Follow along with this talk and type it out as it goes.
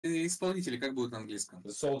Исполнители как будут на английском?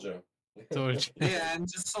 The soldier. Soldier. Yeah, I'm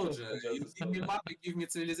just soldier. Just You a give me soldier. map, you give me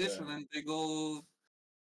civilization, Yeah. and they go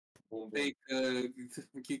Boom, boom. take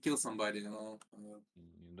kill somebody. You know.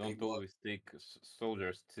 You don't always take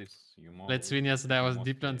soldiers, thieves. You more. Let's win yesterday. I was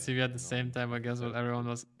mostly, deeply on TV at the you same know, time. I guess what prefer everyone to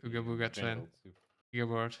was be Uga a Booga train. general thief.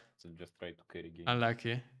 Gigaboard. So just try to carry game.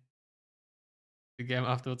 Unlucky. The game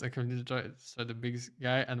afterwards, I completely destroyed the biggest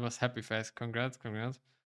guy and was happy face. Congrats, congrats.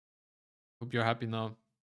 Hope you're happy now.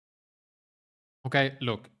 Okay,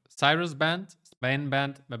 look. Cyrus banned, Spain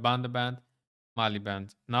banned, Mebande banned, Mali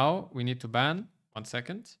banned. Now we need to ban. 1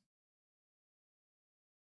 second.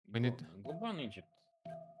 We need Go ban Egypt.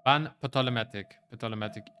 ban Ptolemaic.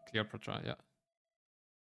 Ptolemaic Cleopatra, yeah.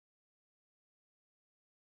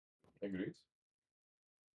 Agreed.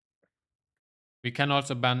 We can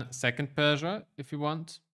also ban second Persia if you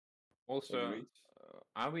want. Also,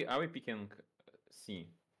 Agreed. are we picking C,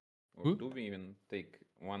 or Who? do we even take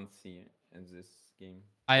 1 C in this game?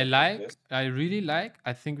 I think like, yes. I really like.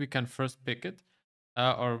 I think we can first pick it,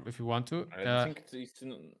 or if you want to. I think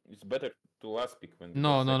it's better to last pick when. we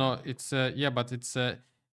No, got no, no. second. It's yeah, but it's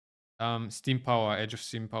Steam Power, Age of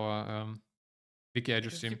Steam Power, Wiki Age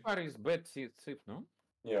of Steam. Cipar is bad thief, no?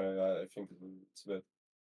 Yeah, I think it's bad.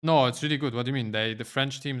 No, it's really good. What do you mean? The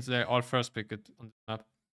French teams, they all first pick it on the map.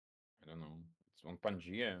 I don't know. It's on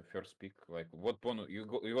Pangaea first pick. Like what bonus you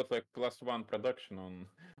got like +1 production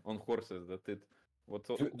on horses. That's it. What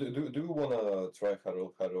Do you wanna try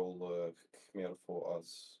Harol Khmer for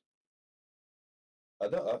us?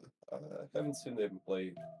 I haven't seen them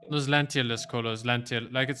play. Those lentil-less colors, lentil,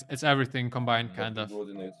 like it's everything combined, kind of. Good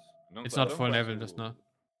in it. It's I not don't full like level, just now.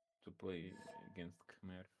 to play against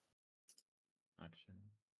Khmer. Actually,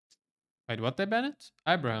 Wait, what they banned?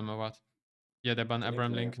 Abraham or what? Yeah, they banned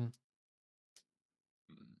Abraham Lincoln,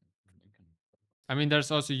 yeah. Lincoln. I mean,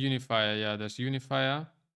 there's also Unifier. Yeah, there's Unifier.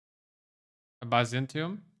 A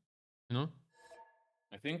Byzantium, you know?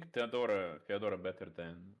 I think Theodora better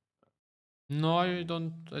than. No, I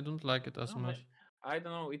don't like it as No, much. I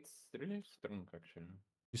don't know. It's really strong actually.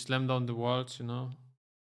 You slam down the walls, you know?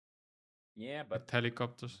 Yeah, but With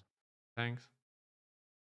helicopters. Thanks.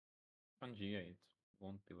 Pangaea it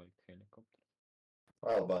won't be like helicopter.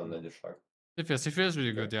 I'll ban Nedishak. Sifia is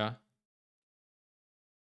really good, yeah.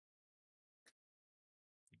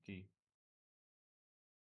 Okay.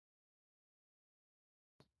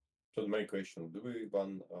 So the main question: do we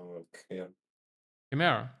ban Khmer?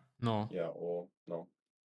 Chimera? No. Yeah or no?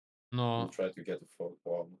 No. We'll try to get a fourth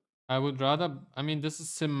one. I would rather. I mean, this is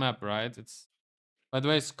sim map, right? It's. By the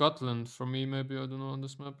way, Scotland for me, maybe. I don't know on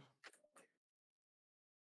this map.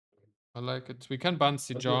 I like it. We can ban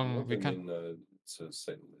Sejong. We can. It's a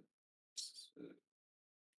same.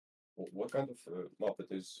 What kind of map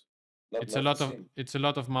it is? It's a lot of. It's a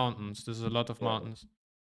lot of mountains. There's a lot of mountains.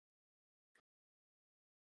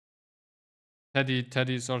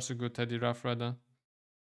 Teddy is also good. Teddy Rough Rider.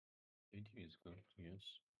 Teddy is good,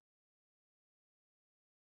 yes.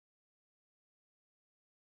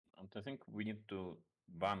 And I think we need to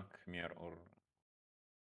ban Khmer or.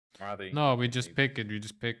 Are they? No, we just pick it. We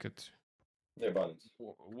just pick it. They ban it.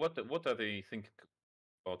 What are they thinking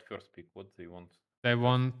about first pick? What they want? They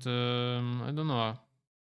want. I don't know.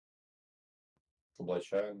 Kublai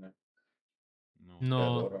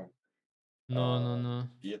No. Theodora. No.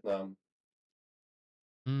 Vietnam.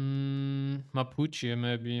 Mapuche,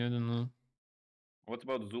 maybe. I don't know. What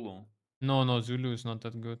about Zulu? No. Zulu is not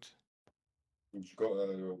that good.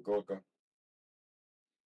 Gorka.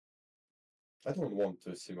 I don't want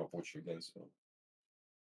to see Mapuche again, so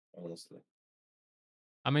honestly.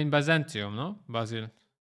 I mean, Byzantium, no? Basil.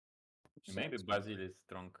 Maybe Basil is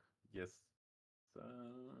strong. Yes.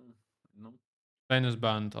 No. Spain is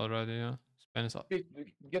banned already, yeah. Spain is.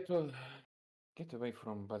 Get away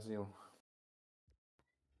from Basil.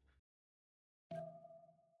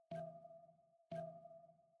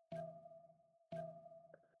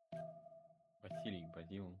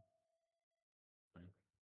 Basil.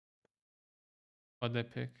 What they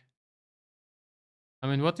pick? I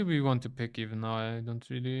mean, what do we want to pick even now? I don't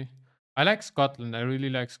really. I like Scotland. I really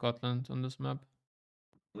like Scotland on this map.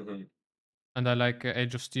 And I like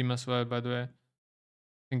Age of Steam as well, by the way. I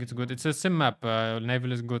think it's good. It's a sim map.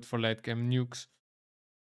 Naval is good for late game nukes.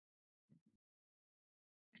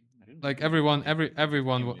 Like everyone.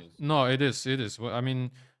 No, it is. Well, I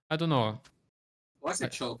mean, I don't know. What's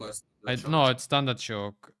it choke? No, it's standard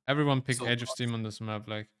choke. Everyone pick Age of Steam on this map.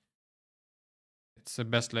 Like, it's the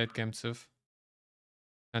best late game civ.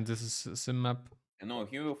 And this is a sim map. No,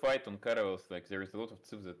 he will fight on caravels. Like there is a lot of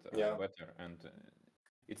civs that are better, and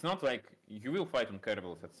it's not like you will fight on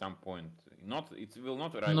caravels at some point. It will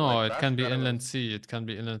not arrive No, like it can be caravels. inland sea. It can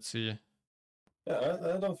be inland sea. Yeah,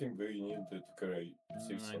 I don't think we need to carry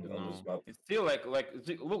ships I don't on this know. map. It's still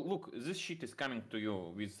look, this shit is coming to you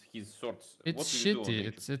with his swords. It's What do you do on shitty. Age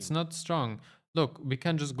of It's Steam? not strong. Look, we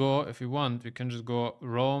can just go if we want. We can just go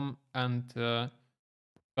Rome and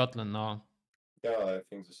Scotland now. Yeah, I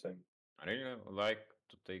think the same. I really like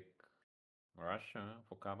to take Russia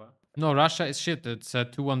for Kaba. No, Russia is shit. It's a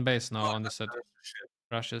 2-1 base now Oh, on the set. shit.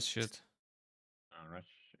 Russia is shit. Russia.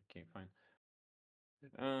 Okay, fine.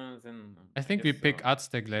 Then I think we guess, pick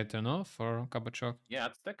Aztec later, no? For Kabachok. Yeah,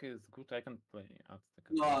 Aztec is good. I can play Aztec.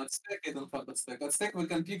 as No, well. Aztec, I don't fuck Aztec. Aztec we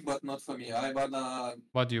can pick, but not for me. I wanna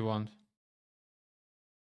What do you want?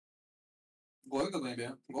 Gorga maybe.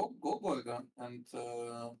 Go Gorga and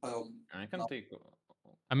Rome. I can No. take.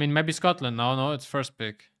 I mean, maybe Scotland now. No, it's first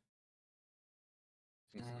pick.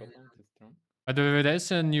 Think Scotland is strong. By the way, there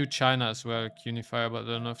is a new China as well, Unifier, but I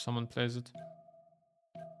don't know if someone plays it.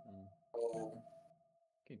 Oh.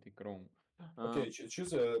 Okay, take Rome. Okay,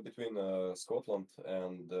 choose between Scotland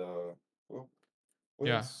and Yeah,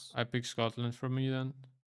 Wales. I pick Scotland for me then.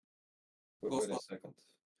 Go Wait a second.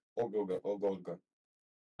 Or Gorga.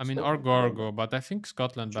 I mean, or Scotland, Gorga. Gorgo, but I think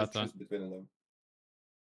Scotland better. Choose between them.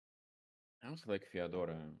 I also like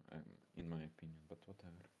Feodora, in my opinion, but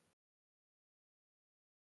whatever.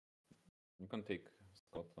 You can take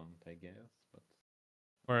Scotland, I guess, but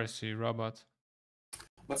Where is he, Robot?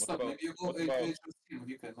 But stop, about- maybe you go what about- Age of Steam,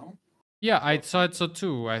 you can, no? Yeah, I thought so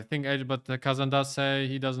too. I think, but Kazan does say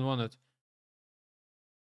he doesn't want it.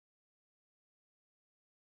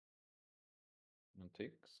 you can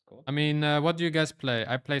take Scotland. I mean, what do you guys play?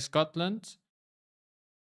 I play Scotland.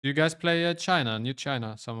 Do you guys play China, New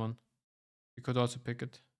China, someone? You could also pick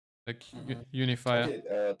it. Like Unifier.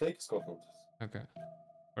 Okay, take Scotland. Okay.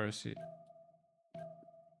 Where is he?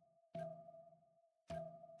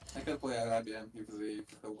 I can play Arabia if they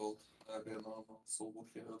have gold. Arabia, no, so good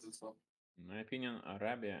here, that's all. In my opinion,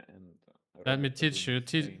 Arabia and. Let me Robert are teach doing you.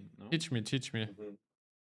 the same, no? Teach me. Mhm.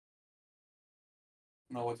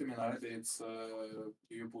 No, what you mean Arabia? It's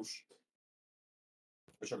you push.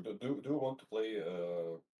 Sure, do you want to play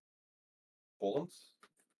Poland?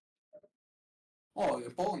 Oh,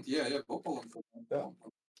 Poland, yeah, go Poland. Yeah.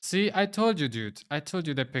 See, I told you, dude. I told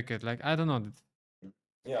you they pick it. Like, I don't know.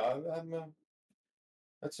 Yeah, I'm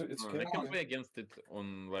it's They okay. can play against it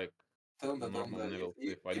on like Tell them normal that level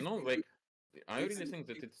if- cliff. I don't know, if- like I if- really think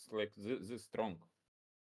that it's like this strong.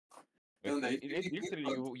 Tell Like, them if-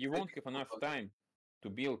 literally, you won't have enough time to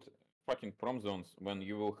build fucking prom zones when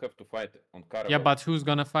you will have to fight on caravel. Yeah, but who's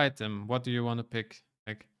gonna fight them? What do you want to pick?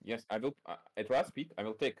 Like, Yes, I will. At last pick, I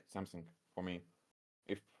will take something for me.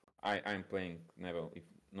 If I'm playing Neville, if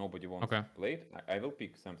nobody wants Okay. to play it, I will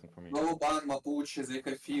pick something for me. Go ban Mapuche, they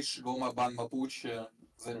have fish, go ban Mapuche.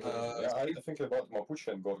 Yeah, I think about Mapuche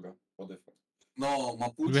and Gorga. What do you think? No,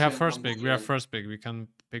 Mapuche. we have and first pick. We have Mongolia. first pick. We can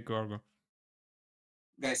pick Gorgo.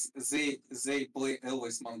 Guys, they play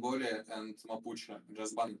always Mongolia and Mapuche.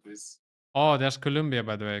 Just ban it, please. Oh, there's Colombia,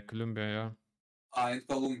 by the way. Colombia, yeah. And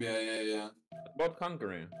Colombia, yeah. About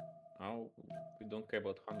Hungary, we don't care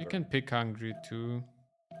about Hungary. You can pick Hungary too.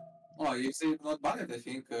 Oh, if they not ban it, I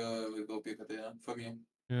think we go pick it, yeah, for me.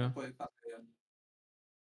 Yeah. Play Hungary, yeah.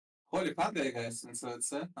 Holy Hungary, guys, and so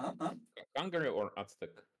it's Hungary or Aztec?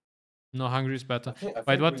 No, Hungary is better. I Wait,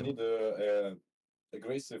 think what? we need a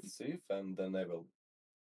aggressive thief and a Neville.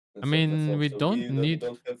 I mean, we don't we need-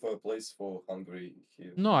 don't have a place for Hungary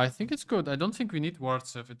here. No, I think it's good. I don't think we need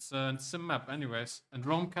Warsaw. It's a sim map, anyways. And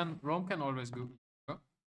Rome can always go.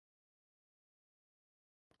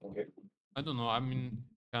 Okay. I don't know. I mean,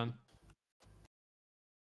 can.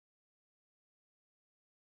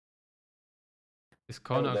 This I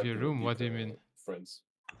corner would of like your to room. What do pick, you mean? France.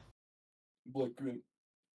 Black Queen.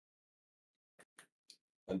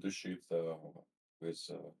 And to shoot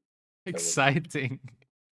with Exciting.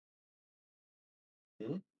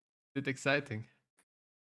 Hmm? It's exciting.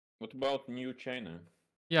 What about New China?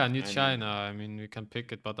 Yeah, New I mean- China. I mean, we can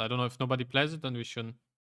pick it, but I don't know if nobody plays it, then we shouldn't.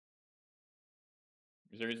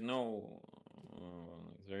 There is no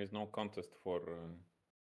contest for.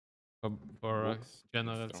 For Looks it's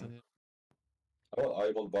generals. strong. and- Oh,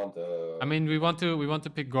 I will want. I mean, we want to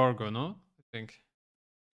pick Gorgo, no? I think.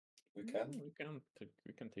 we can.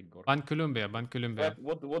 We can take Gorka. Ban Colombia. But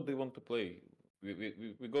what do you want to play?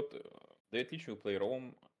 We got they teach you play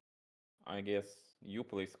Rome. I guess you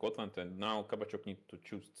play Scotland, and now Kabachok need to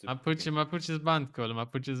choose. Mapuche is banned, Cole.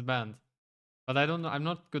 Mapuche is banned. But I don't know. I'm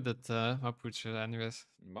not good at Mapuche, anyways.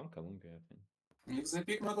 Ban Colombia, I think. If they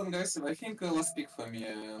pick Modern guys, I think last pick for me,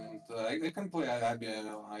 and I can play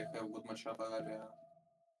Arabia. I have good matchup Arabia.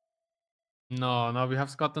 No, we have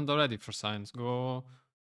Scotland already for science. Go.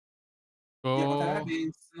 Yeah, but Go. Arabi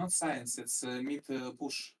is not science. It's mid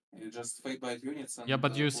push. You just fade by units and Yeah,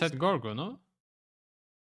 but you push. said Gorgo, no?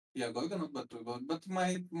 Yeah, Gorgon not bad too, but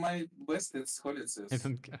my best it's I Holitzes.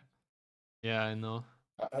 don't care. Yeah, I know.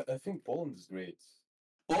 I think Poland is great.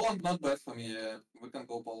 Poland not bad for me. We can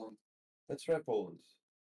go Poland. Let's try Poland.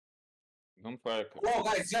 Don't like. Oh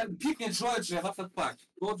guys, yeah, pick me Georgia, half a pack.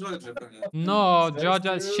 Go Georgia for me. No, Is that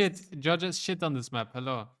Georgia is serious? shit. Georgia is shit on this map.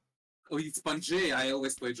 Hello. Oh, it's Panjay. I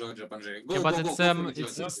always play Georgia, Panjay. Go, Yeah, but go, it's go for me,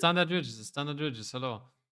 it's Georgia. standard ridges. It's standard ridges. Hello.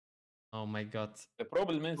 Oh my god. The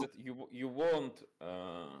problem is that you won't.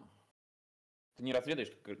 Ты не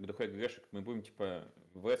разведаешь ГДХ ГГшек, мы будем типа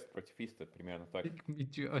Вест против Иста, примерно так. Pick me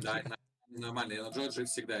Да, Georgia. нормально. Я на Джорджии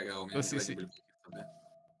всегда играл. У меня Ну, никогда не си-си. были таких проблем.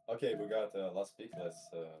 Okay, we got last pick. Let's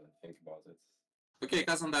think about it. Okay,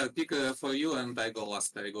 Kazandar, pick for you and I go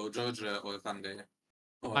last. I go Georgia or Hungary.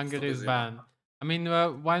 Oh, Hungary is easy. banned. I mean,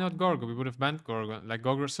 why not Gorgo? We would have banned Gorgo. Like,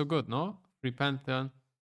 Gorgo is so good, no? Free Pantheon.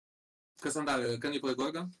 Kazandar, can you play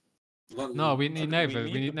Gorgon? No, we need naval.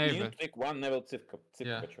 We We need need naval. to take one level Civ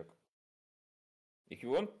Yeah. Kachok. If you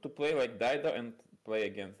want to play like Daida and play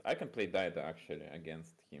against, I can play Daida actually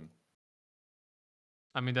against him.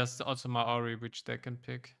 I mean, that's also Maori, which they can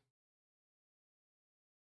pick.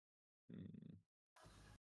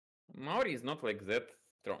 Maori is not like that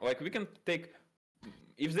strong. Like we can take,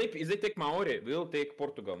 if they take Maori, we'll take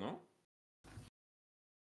Portugal, no?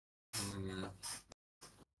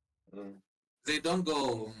 They don't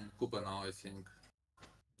go Cuba now, I think.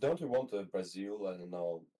 Don't you want Brazil? I don't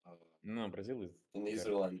know. No, Brazil is. In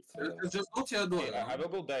Israel. Just go Theodore. Okay, I will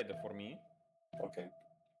go Daida for me. Okay.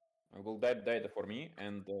 I will Daida for me,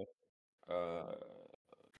 and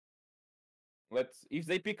let's. If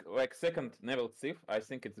they pick like second Neville Civ, I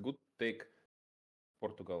think it's good to take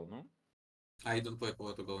Portugal, no? I don't play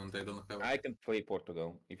Portugal and I don't have. I can play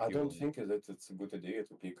Portugal. If I you... don't think that it's a good idea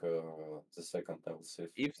to pick the second level Civ.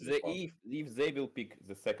 If they will pick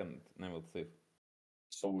the second Neville Civ.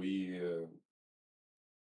 So we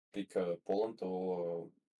pick Poland or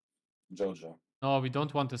Georgia. No, we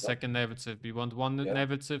don't want a second naval civ. We want one Yeah.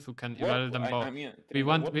 naval civ who can evaluate them both. I mean, we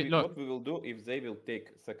want. what we will do if they will take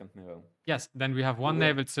second Neville? Yes, then we have one will.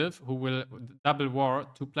 naval civ who will double war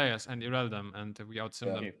 2 players and eral them, and we outsim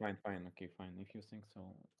them. Okay, fine. Okay, fine. If you think so,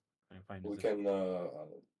 I'm fine We with it. can,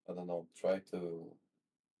 I don't know, try to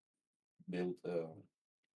build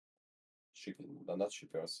not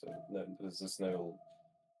shippers, this naval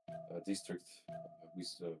district with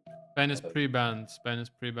Spain is other pre-banned. Spain is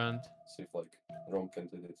pre-banned. Civ like Rome can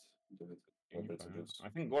do it. Fine. I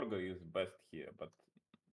think Gorgo is best here, but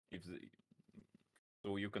if the,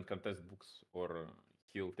 so you can contest books, or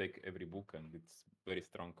he'll take every book, and it's very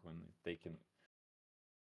strong when taking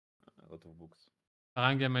a lot of books.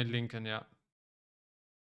 Arangya made Lincoln, yeah.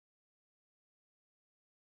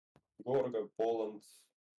 Gorgo, Poland.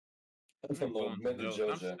 I don't know, maybe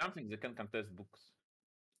Georgia. Something they can contest books.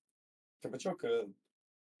 Kabachok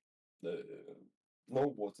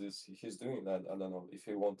know what he's doing. I don't know if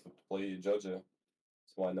he want to play Georgia,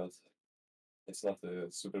 so why not? It's not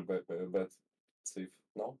a super bad Civ,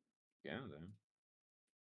 no? Yeah, then.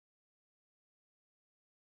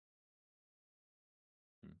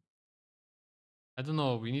 I don't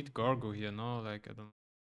know. We need Gorgo here, no? Like, I don't.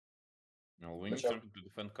 No, we need something to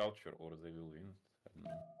defend culture, or they will win. I don't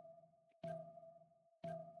know.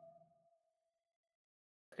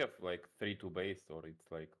 Have like 3-2 base, or it's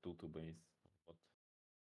like 2-2 base. What?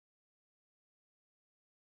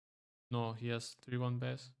 No, he has 3-1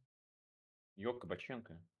 base. Yo,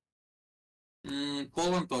 Kabachenko.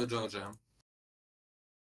 Poland or Georgia?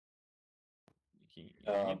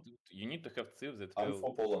 You need to have Civ that I'm will...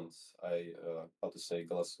 for Poland. How to say,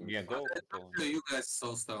 Glasgow. Yeah, go for Poland. You guys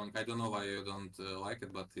so strong. I don't know why you don't like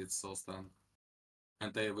it, but it's so strong.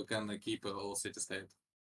 And we can keep all city state.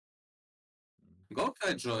 Go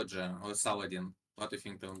try Georgia or Saladin. What do you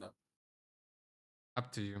think, Tilda?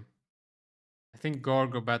 Up to you. I think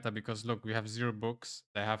Gorgo better because look, we have 0 books.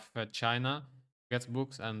 They have China gets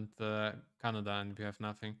books and Canada, and we have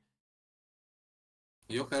nothing.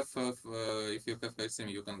 You have, if you have racing,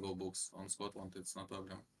 you can go books on Scotland. It's no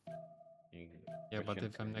problem. Yeah, but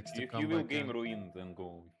if I'm next to If you will comeback, game yeah. Ruin, then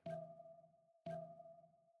go.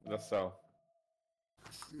 That's how.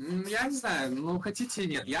 Я не знаю, ну хотите,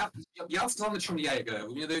 нет. Я сказал, на чем я играю.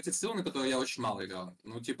 Вы мне даете ссылку, на которую я очень мало играл.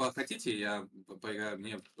 Ну, типа, хотите, я поиграю,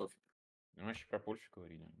 мне пофиг. Мы вообще про Польшу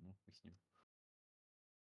говорили, ну, хуй с ним.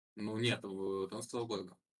 Ну, нет, он сказал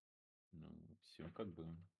Горго. Ну, все, как бы.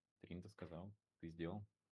 Тринда сказал, ты сделал.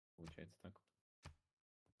 Получается так.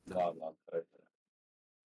 Ладно,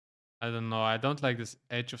 I don't know. I don't like this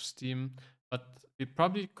Age of Steam. But we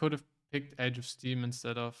probably could have picked Age of Steam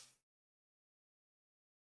instead of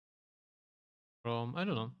Rome. I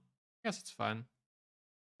don't know. I guess it's fine.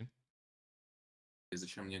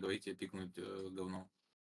 Зачем мне говорите пикнуть говно?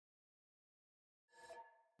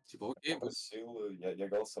 Типа, окей, Попросил, я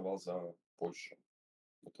голосовал за Польшу.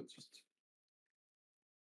 Вот это есть.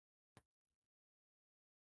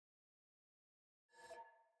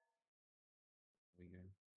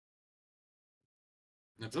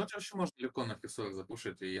 на Джорджа вообще можно легко на плюсовых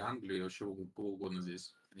запушить, и Англию, и вообще кого угодно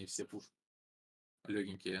здесь. Они все пушат.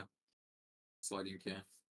 Легенькие, сладенькие.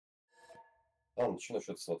 Что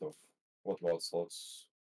насчет слотов? What about slots?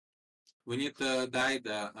 We need die,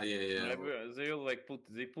 да. They will like put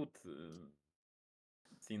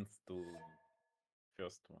synth to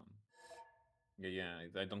first one. Yeah,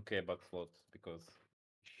 I don't care about slots because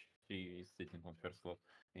she is sitting on first slot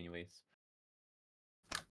anyways.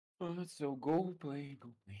 So go play.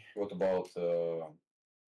 What about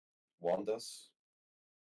Wandas?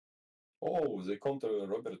 Oh, they counter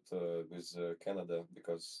Robert with Canada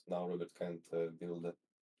because now Robert can't build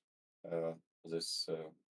this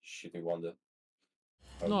shitty Wanda.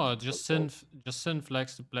 No, just Synth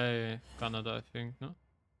likes to play Canada, I think, no?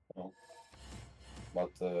 Oh.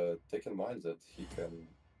 But take in mind that he can.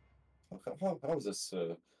 How this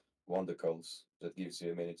Wanda calls that gives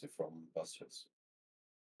you immunity from bastions?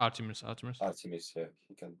 Artemis. Artemis, yeah,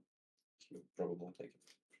 he probably take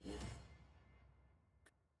it.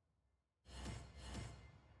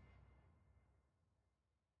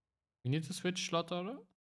 We need to switch slot order?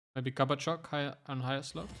 Maybe Kabachok on higher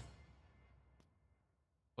slot?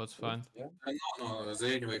 That's fine. Yeah. No,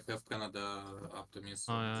 they anyway have Canada Optimus.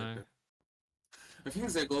 Oh, yeah. I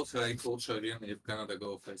think they go for a culture win if Canada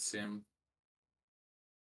go for sim.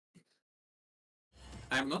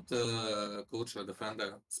 I'm not a culture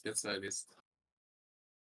defender specialist.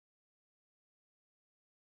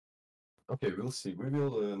 Okay, we'll see. We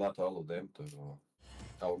will not allow them to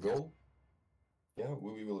our goal. Yeah,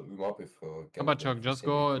 we will remap if Kabachok, just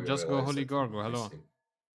go Holy Gorgo, hello.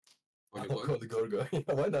 Holy Gorgo, yeah,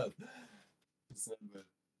 why not? It's not bad.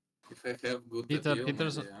 If I have good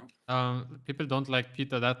Peter's, people don't like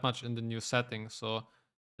Peter that much in the new setting, so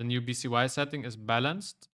the new BCY setting is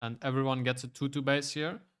balanced and everyone gets a 2-2 base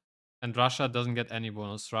here, and Russia doesn't get any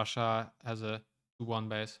bonus. Russia has a 2-1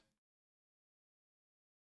 base.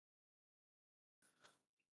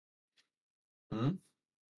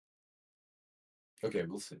 Okay,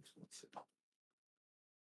 we'll see.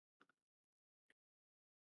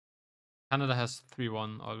 Canada has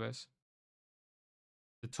 3-1 always.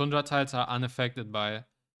 The Tundra tiles are unaffected by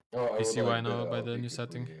BCY now, by the new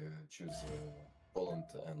setting. Choose Poland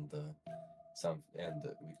and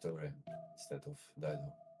Victoria instead of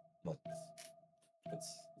Dido, but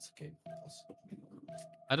it's okay.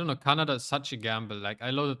 I don't know, Canada is such a gamble. Like,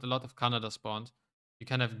 I loaded a lot of Canada spawns. You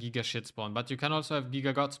can have Giga shit spawn, but you can also have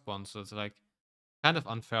Giga God spawn, so it's like kind of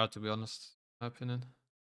unfair, to be honest, in my opinion.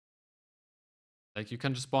 Like, you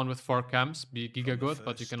can just spawn with 4 camps, be Giga good,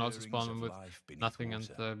 but you can also spawn with nothing and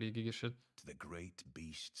be Giga shit. To the great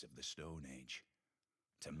beasts of the Stone Age,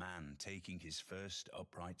 to man taking his first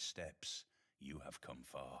upright steps, you have come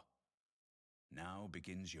far. Now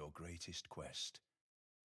begins your greatest quest.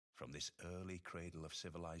 From this early cradle of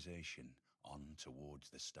civilization on towards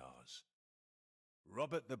the stars.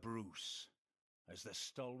 Robert the Bruce, as the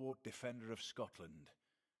stalwart defender of Scotland,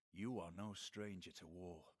 you are no stranger to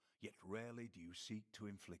war, yet rarely do you seek to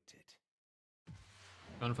inflict it.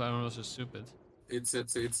 Gunfire was just stupid. It's a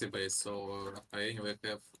base, so I anyway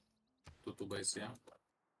have 2-2 base, yeah.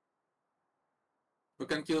 We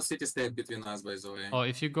can kill city state between us, by the way. Oh,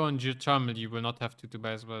 if you go on geothermal, you will not have 2-2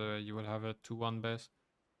 base, by the way. You will have a 2-1 base.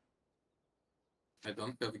 I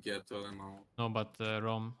don't have get no. No, but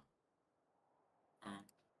Rome.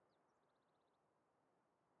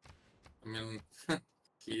 I mean,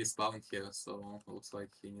 he is spawned here, so looks like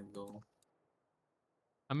he need go.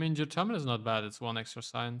 I mean, geothermal is not bad. It's 1 extra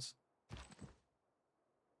science.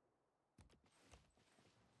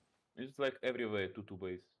 It's like everywhere 2-2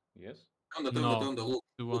 base, yes? No, look,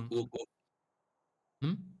 2-1. Look.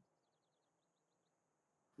 Hmm?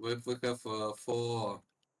 We have 4,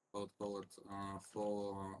 how to call it,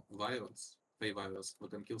 4 violets, 3 violets. We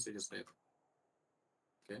can kill city state.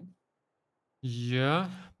 Okay. Yeah.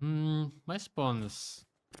 My spawn is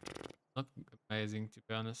not amazing, to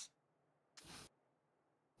be honest.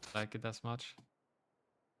 Like it as much.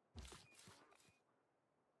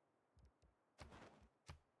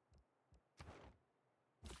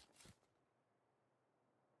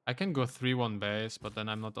 I can go 3-1 base, but then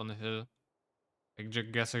I'm not on the hill. I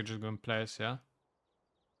guess I just go in place, yeah?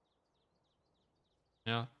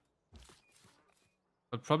 Yeah.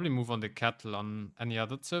 I'll probably move on the cattle on any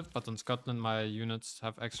other civ, but on Scotland my units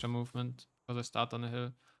have extra movement because I start on a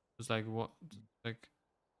hill. It's like what, like,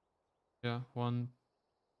 yeah, one.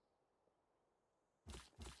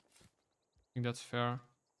 I think that's fair.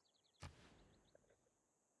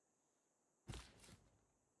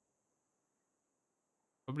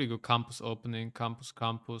 Probably go campus opening, campus,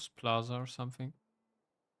 plaza or something.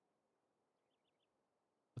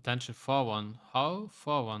 Potential 4-1. How?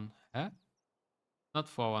 4-1. Huh? Not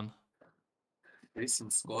 4-1. This in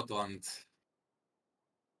Scotland.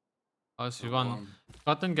 Oh, it's 3-1.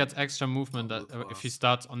 Scotland gets extra movement that, if he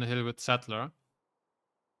starts on the hill with settler.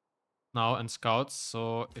 Now and scouts.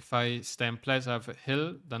 So if I stay in place, I have a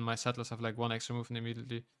hill, then my settlers have like 1 extra movement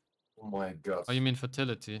immediately. Oh my god. Oh, you mean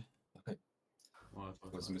fertility?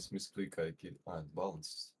 Was misclick, I get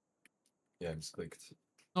balanced. Yeah, misclicked.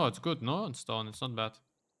 No, it's good, no? On stone, it's not bad.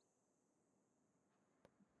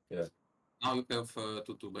 Yeah. Now you have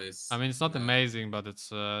 2-2 base. I mean, it's not amazing, but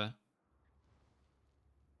it's... I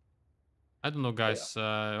don't know, guys.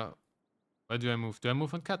 Where do I move? Do I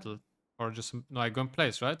move on cattle? Or just... No, I go in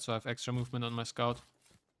place, right? So I have extra movement on my scout.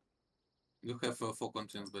 You have 4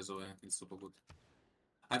 continents, by the way. It's super good.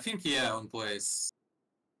 I think, yeah, on place.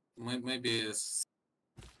 Maybe...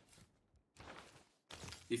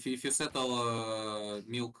 If you settle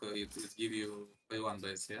milk, it give you 1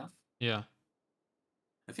 base, yeah? Yeah.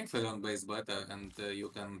 I think 1 base better, and you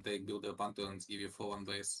can take builder pantheons, give you 1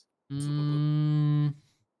 base. I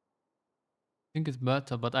think it's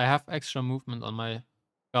better, but I have extra movement on my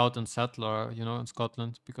scout and settler, you know, in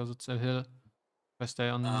Scotland, because it's a hill. If I stay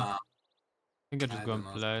on... I think I just go in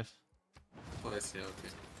place. Place, yeah,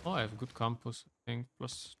 okay. Oh, I have a good campus, I think,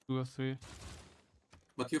 plus 2 or 3.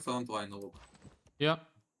 But you found line, look. Yeah.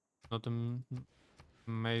 Not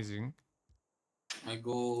amazing. I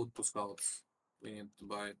go to scouts. We need to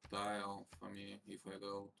buy tile for me if I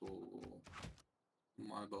go to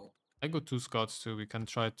marble. I go 2 scouts too. We can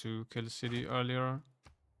try to kill the city earlier.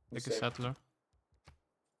 Like a settler.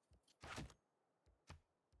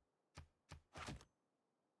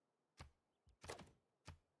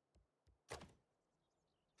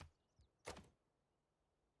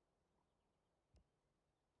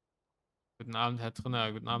 Guten Abend, Herr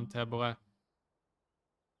Trainer. Guten Abend, Herr Borel.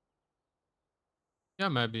 Yeah,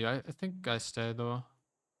 maybe. I think I stay though.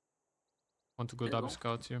 Want to go double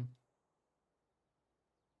scout here.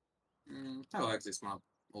 I like this map.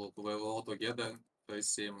 We're all together.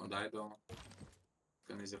 Face him, Dido.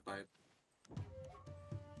 Can easy fight.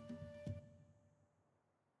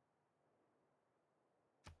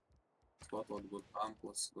 Scotland, good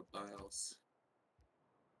campus, good tiles.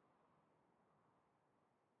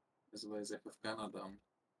 As well as they have Canada.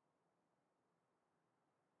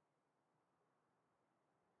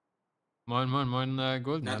 Moin,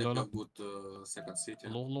 Golden. Yeah, they Hello. have good second city.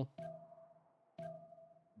 Hello.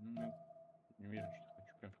 Не уверен, что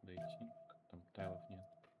хочу прям сюда идти. Там тайлов нет.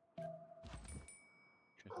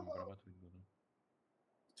 Что я там обрабатывать буду?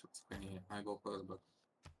 I go first, but...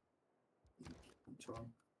 Ничего.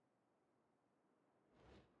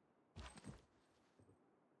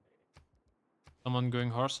 Someone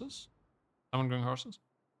going horses? Someone going horses?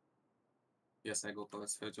 Yes, I go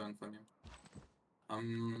first. Fair join for me.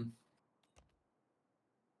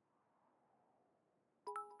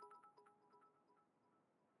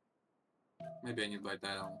 Maybe I need buy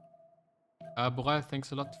tile. Borel,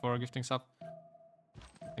 thanks a lot for gifting sub.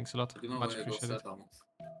 Thanks a lot. You know Much where I go appreciated. settle.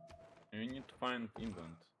 We need to find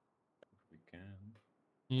England. If we can.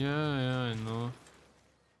 Yeah, I know.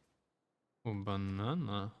 Oh,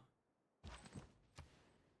 banana.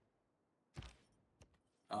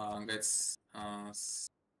 Guys,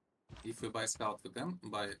 if we buy scout, we can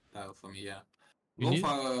buy tile for me, yeah. You Go need-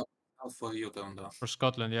 for you turn though. For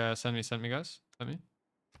Scotland, yeah, send me guys. Send me.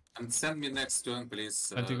 And send me next turn, please,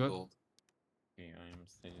 20 gold. gold. Okay, I am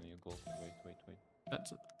sending you gold. Wait.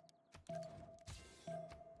 That's it.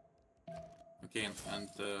 Okay, and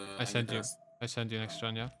I sent need you. rest. I sent you next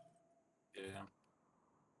turn, yeah. Yeah.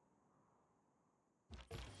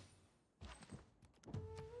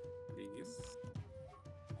 Please.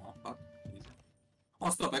 Oh, fuck. Easy. Oh,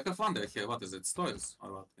 stop, I have wonder here. What is it? Stories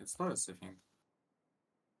or what? It's stories, I think.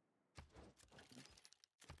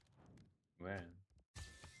 Where?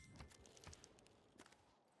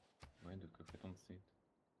 Why I don't see it?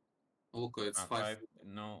 Look, it's 5.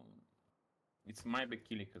 No. It's might be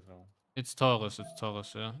Kilik as well. It's Taurus,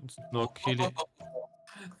 yeah. It's no Kili.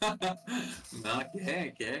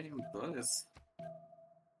 Okay, Taurus.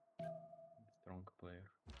 Strong player.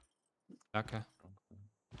 Okay. Strong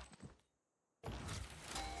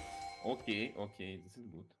player. Okay, this is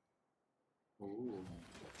good. Ooh.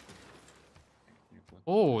 Actually,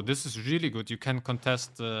 Oh, this is really good. You can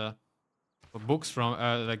contest books from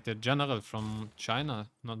like the general from China.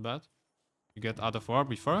 Not bad. You get out of war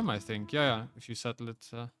before him, I think. Yeah, yeah. If you settle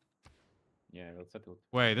it. Yeah, we'll settle it.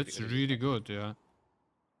 Wait, that's really good. Yeah.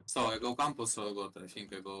 So I go campus or I go. I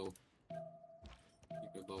think I go. I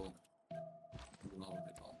think I go. I don't know what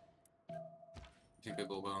I go. I think I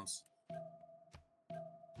go bounce.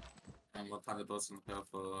 I'm not 100%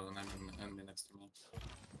 have an enemy next to me.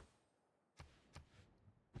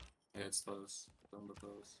 Yeah, it's Taurus.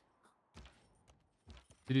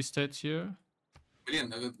 Did he stay here?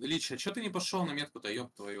 Блин, Лич, а чё ты не пошел на метку-то,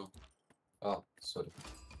 ёб твою? Sorry.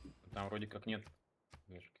 Там вроде как нет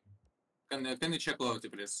вешки. Can you check loyalty,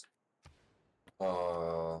 please?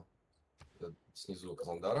 Снизу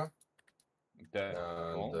Казандара. Это...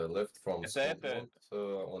 And left from Это...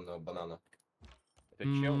 on banana. Это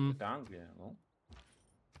чел, это Англия, no?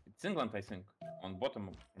 It's England, I think. On bottom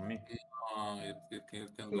for me. It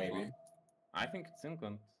can go Maybe. wrong. I think it's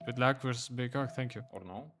England. Good luck versus Big Arc, thank you. Or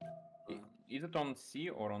no? Is it on C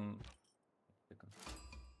or on...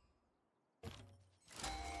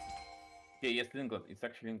 Yeah, yes, England. It's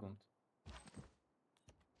actually England.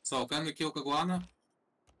 So, can we kill Кагуана?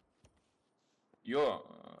 You're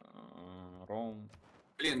wrong.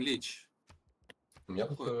 Блин, Лич. У меня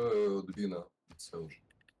тут дубина. Все уже.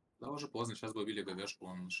 Да, уже поздно, сейчас бы убили ГГшку,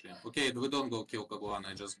 вон нашли. Okay, we don't go kill Кагуана,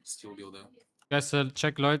 I just still build there. Guys,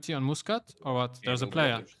 check loyalty on Muscat or what? Yeah, There's a we'll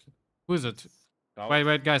player. block it. Who is it? South.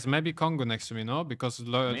 Wait, guys. Maybe Congo next to me, no? Because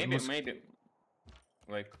Maybe.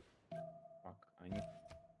 Like, fuck. I need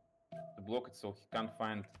to block it so he can't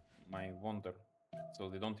find my wonder, so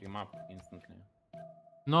they don't remap instantly.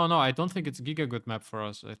 No, I don't think it's Giga good map for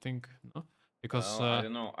us. I think no, because I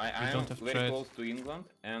don't know. I am don't have very trade. close to England,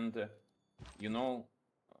 and you know.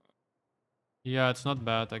 Yeah, it's not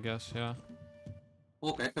bad, I guess. Yeah.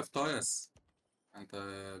 Look, I have Taurus and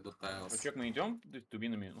good tiles. Чувак, мы идем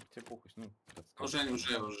дубинами, ну тебе похуй, ну. Уже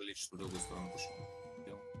Лич в другую сторону пошел.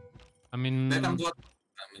 I mean, Да, там два,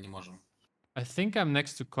 мы не можем. I think I'm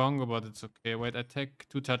next to Congo, but it's okay. Wait, I take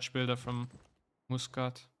 2 touch builder from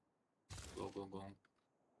Muscat. Go.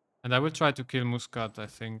 And I will try to kill Muscat, I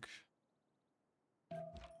think.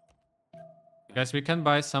 Guys, we can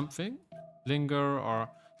buy something. Linger or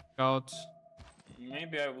Scout.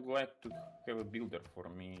 Maybe I would like to have a builder for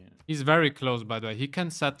me. He's very close, by the way. He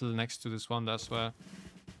can settle next to this one as well.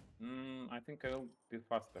 I think I will be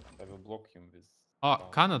faster and I will block him with... Oh,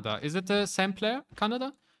 Canada. Is it the same player,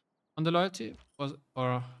 Canada? On the loyalty?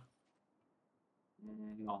 Or...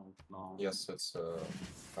 No. Yes, it's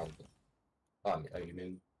Canada.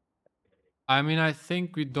 I mean, I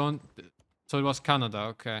think we don't... So it was Canada,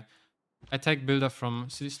 okay. I take builder from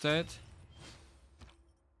City State.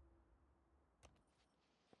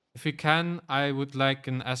 If we can, I would like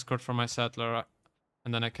an escort for my settler.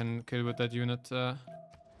 And then I can kill with that unit.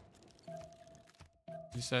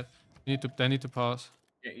 You said they need to pause.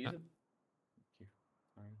 Yeah, is it? Okay,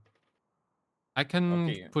 fine. I can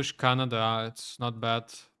Okay. push Canada. It's not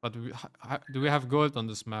bad. But do we have gold on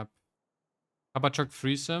this map? Kabachok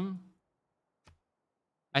freeze him.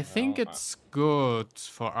 I think No, it's good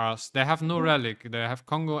for us. They have no relic. They have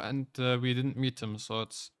Congo, and we didn't meet them, so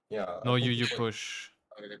it's no you push.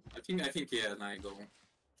 I think yeah, and I go.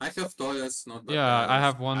 I have Taurus, not bad. Yeah, I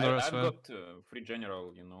have Wonder as I've well. got free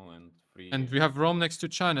general, you know, and free... And we have Rome next to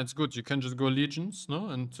China. It's good. You can just go legions, no?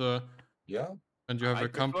 And Yeah. and you have I a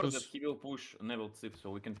prefer campus. that he will push Neville Zip,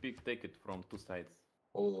 so we can take it from 2 sides.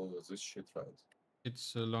 Oh, this shit, right?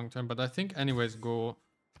 It's a long time, but I think anyways go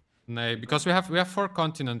nay because we have 4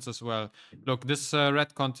 continents as well. Look, this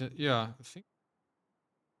red continent. Yeah, I think.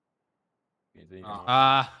 Okay, they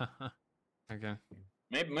Okay.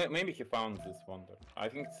 Maybe he found this wonder. I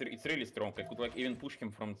think it's really strong. I could like even push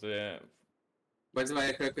him from the... By the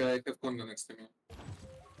way, I have Congo next to me.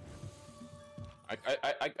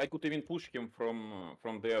 I could even push him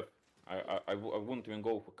from there. I wouldn't even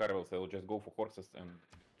go for caravels. I would just go for horses and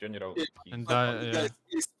general. Yeah. And Guys,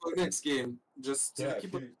 please, for next game, just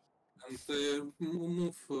keep he- it and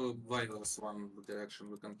move virus one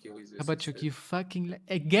direction. We can kill easy. Kabachuk, you fucking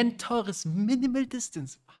again Taurus minimal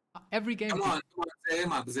distance every game. Come on, they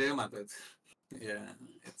remap it. Yeah,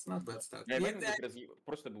 it's not bad start. Я именно как раз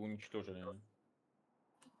просто бы уничтожили.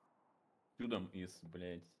 Чудом из,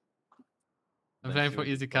 блядь. I'm playing for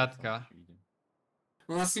easy Katka.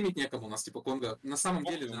 У нас симить некому, у нас типа Конго. На самом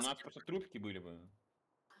деле У нас просто трубки были бы.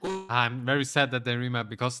 I'm very sad that they remap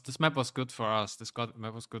because this map was good for us. This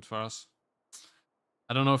map was good for us.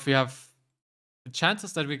 I don't know if we have the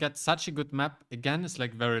chances that we get such a good map again is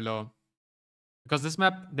like very low. Because this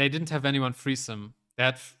map, they didn't have anyone freeze them.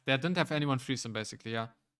 They didn't have anyone freeze them basically, yeah.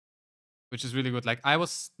 which is really good. Like I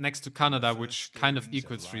was next to Canada, which kind of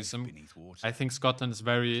equals threesome. I think Scotland is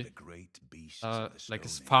very like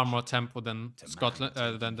it's far more tempo than Scotland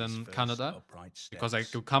than Canada. Because I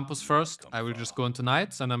do campus first, I will just go into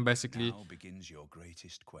knights and then basically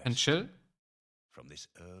and chill. From this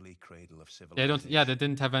early cradle of They don't. civilization, Yeah, they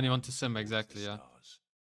didn't have anyone to sim exactly. Yeah,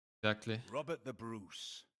 exactly. Robert the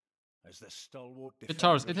Bruce, as the stalwart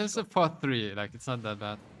Guitars. defender It of is a Scotland. 4-3. Like it's not that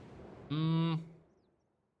bad. Hmm.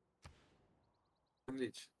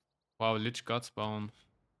 Lich. Wow, Lich got spawn.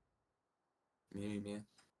 Me.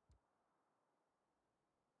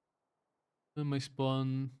 My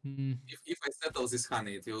spawn. If I settle this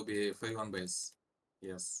honey, it will be 3-1 base.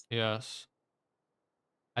 Yes. Yes.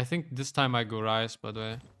 I think this time I go Rise, by the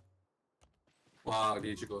way. Wow,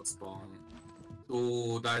 Lich got spawn.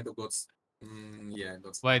 Two Dido got yeah,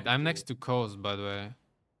 got spawn. Wait, I'm next to Coast, by the way.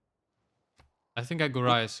 I think I go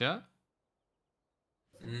Rise, yeah?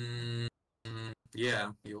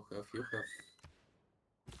 Yeah, you have.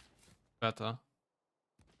 Better.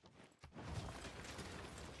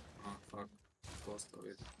 Oh, fuck. Close to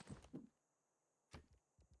it.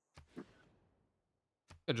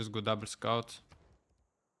 I just go double scout.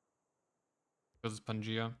 Because it's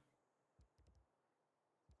Pangea.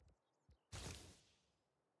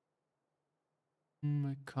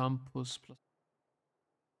 My campus plus.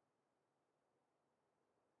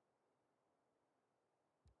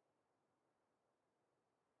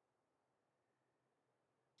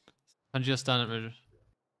 Pangea standard measure.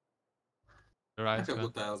 I Right, have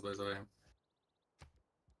good tiles, by the way.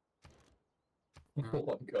 Oh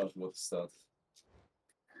my god, what's that?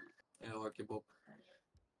 Yeah, lucky Bob.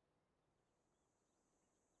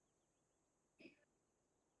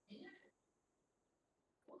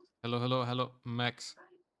 Hello, Max.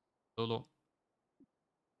 Solo.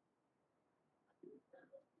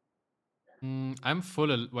 I'm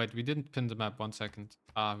full. Wait, we didn't pin the map. 1 second.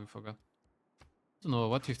 Ah, we forgot. I don't know.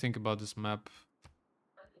 What do you think about this map?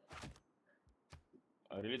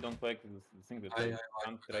 I really don't like this thing that I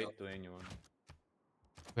can't trade to anyone.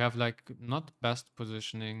 We have like not best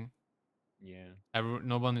positioning. Yeah.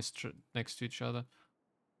 No one is next to each other.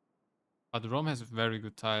 But Rome has very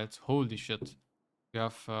good tiles. Holy shit. You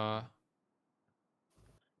have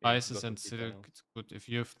Isis and Silk. It's good. If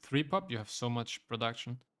you have 3 pop, you have so much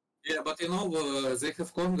production. Yeah, but you know, they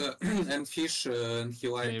have Konga and Fish, and he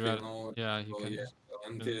like, you know... Yeah, he can. Yeah.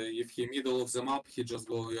 And if he middle of the map, he just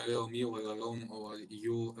go me or Rome or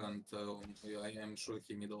you, and I am sure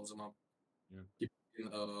he middle of the map. Yeah.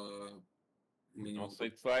 Also,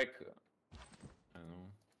 it's like... I don't know.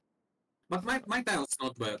 But my tile's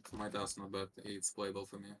not bad. My tile's not bad. It's playable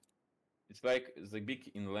for me. It's like the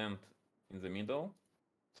big inland in the middle.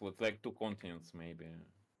 So it's like 2 continents, maybe.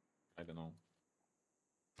 I don't know.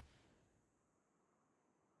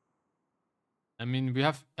 I mean, we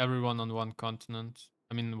have everyone on one continent.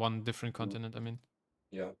 I mean, one different continent, I mean.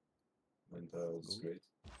 Yeah. And it's great.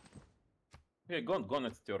 Yeah, go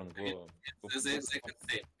next turn. Go. They can say,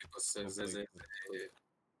 because they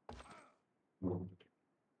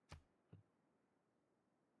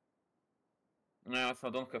No, I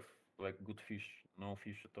don't have like good fish. No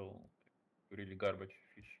fish at all. Really garbage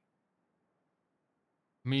fish.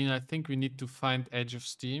 I mean, I think we need to find Edge of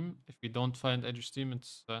Steam. If we don't find Edge of Steam,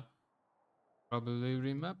 it's probably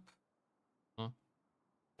Remap. No.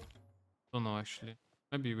 Don't know, actually.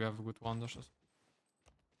 Maybe we have good wonders.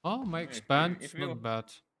 Oh, my expand. It's not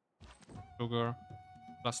bad. Sugar.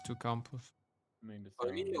 +2 campus. Maybe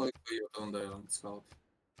for me or for you on the scout?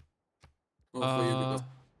 No, for you because...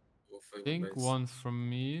 I think one from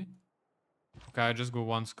me. Okay, I just go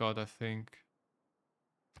 1 scout, I think.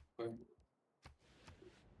 Okay.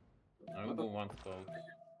 I will go 1 scout.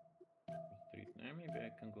 Maybe I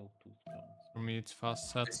can go 2 scouts. For me, it's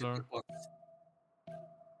fast settler.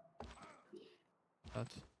 That.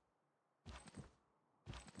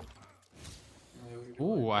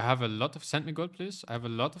 Ooh, I have a lot of... Send me gold, please. I have a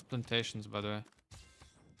lot of plantations, by the way.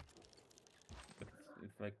 But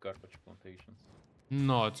it's like garbage plantations.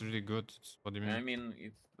 No, it's really good. What do you mean? I mean,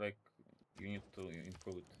 it's like you need to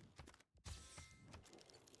improve it.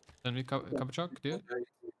 Send me Kabachok, dude.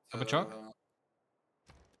 Kabachok?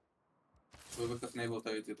 We have naval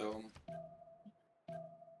territory down.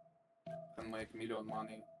 Can make million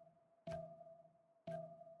money.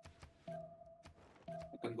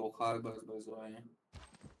 I can go harbors by the way.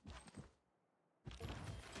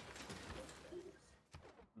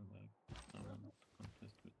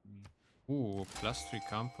 Ooh, +3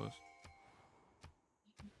 campus.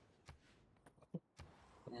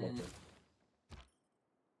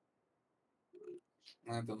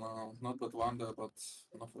 I don't know, not bad wonder, but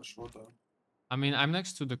no fresh water. I mean, I'm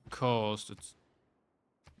next to the coast. It's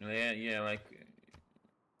Yeah, like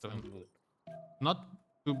um, sounds good. not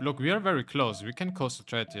too. Look, we are very close. We can coast a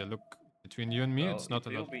trade here. Look, between you and me, Well, it's not it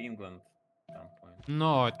a will lot. be England at some point.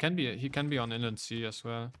 No, it can be. He can be on Inland Sea as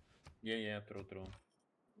well. Yeah, true.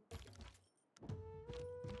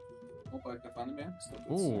 Oh, I have enemy.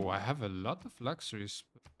 Oh, I have a lot of luxuries.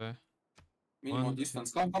 Minimal One,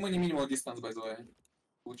 distance. How many minimal distance, by the way?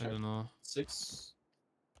 We'll I check. don't know. 6.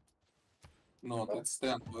 No, Oh. it's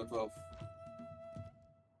 10 or 12.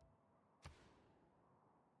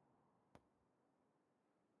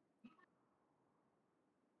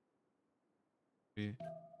 We-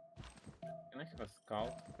 Can I have a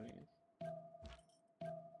scout, please?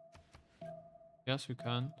 Yes, we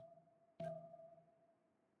can.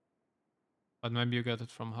 But maybe you get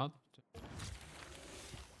it from HUD.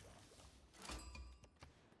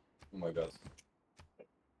 Oh my god.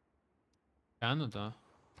 Canada.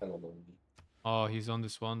 Canada. Oh, he's on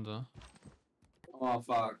this one though. Oh,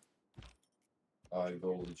 fuck. I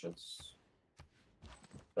go Legions.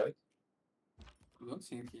 Right? I don't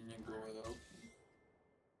think he need go out.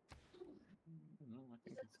 No, I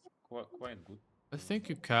think it's quite good. I think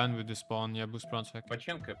you can with the spawn. Yeah, boost bronze hack.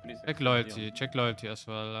 Pachenko, please. Check accept loyalty. deal. Check loyalty as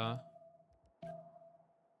well.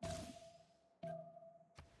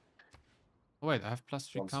 Oh wait, I have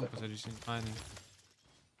 +3 1 campus. second. I just need mining.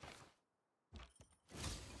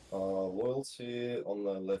 Loyalty on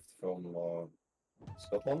the left from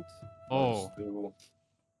Scotland. Oh. To,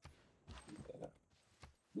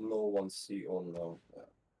 no one see on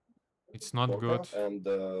It's not Gorka, good. and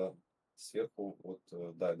сверху вот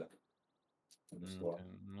Дайда. Okay,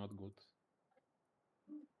 not good.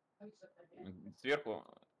 Сверху,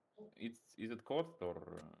 is it coast or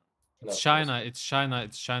It's China. It's China.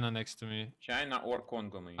 It's China next to me. China or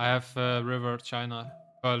Congo? Maybe. I have river China.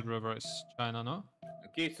 Pearl River is China, no?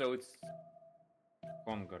 Okay, so it's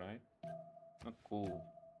Congo, right? Not cool.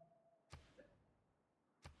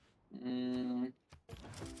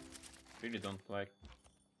 Really don't like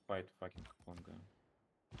fight fucking Congo.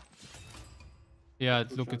 Yeah,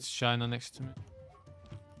 look, it's China next to me.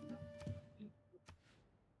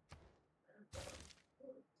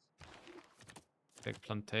 Take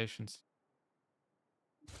plantations.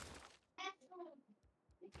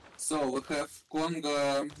 So we have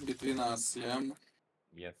Congo between us, yeah?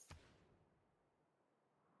 Yes.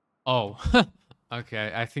 Oh,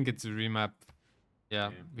 okay. I think it's a remap.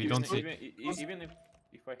 Yeah, we don't see. Even if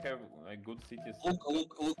I have like good cities.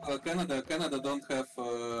 Look, Canada don't have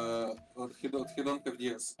he don't have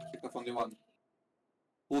years. He have only 1.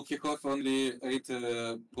 Look, he have only 8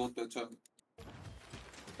 gold per turn.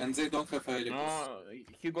 And they don't have a No,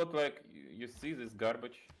 he got like you see this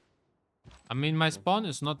garbage. I mean, my spawn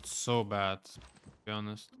is not so bad, to be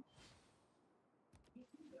honest.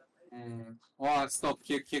 Oh, stop!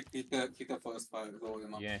 He have forest fire.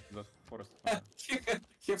 Yeah, he got forest fire.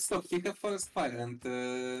 He have forest fire and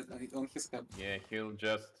on his cap. Yeah, he'll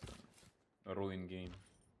just ruin game.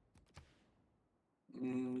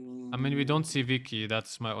 I mean, we don't see Vicky.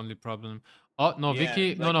 That's my only problem. Oh no, Yeah,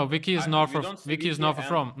 Vicky. like, No, Vicky is north we of. don't see Vicky is Vicky north of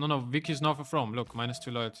and- Rome. No, Vicky is north of Rome. Look,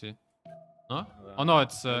 -2 loyalty. No? Well, Oh no,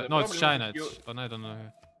 it's the no, it's problem is China. if you- It's, oh no, I don't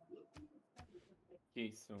know.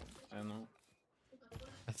 Okay, so I don't know.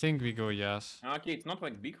 I think we go yes. Okay, it's not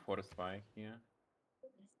like big forest fire here.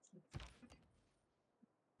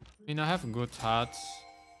 I mean, I have good hats,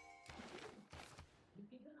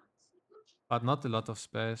 but not a lot of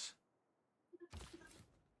space.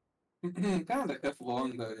 Canada have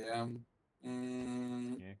longer, yeah.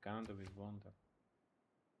 Yeah, Canada with wonder.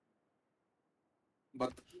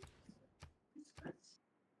 But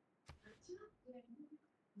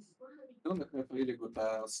don't have really good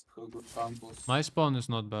tiles, good campus. My spawn is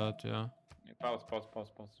not bad. Yeah. Yeah, pause.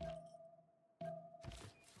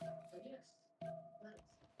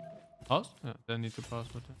 Pause? Yeah, they need to pause,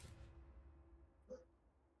 but.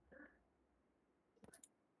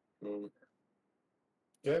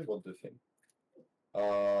 Yeah, what do you think?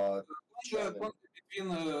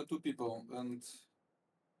 Between 2 people and.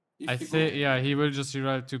 If I he think go- yeah, he will just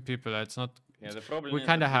reroll 2 people. It's not. Yeah, the problem We is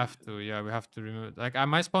kind of that have to. Yeah, we have to remove. Like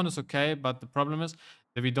my spawn is okay, but the problem is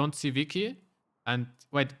that we don't see Vicky. And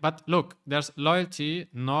wait, but look, there's loyalty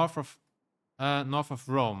north of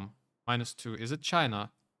Rome, -2. Is it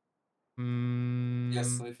China?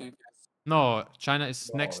 Yes, I think yes. No, China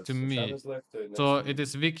is No, next to it's me. China's left, next So to it me.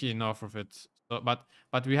 is Vicky north of it. So,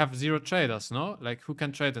 but we have 0 traders, no? Like who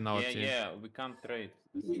can trade in our team? yeah, we can't trade.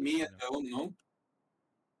 Me and Rome, no?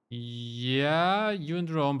 Yeah, you and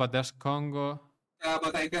Rome, but there's Congo. Yeah,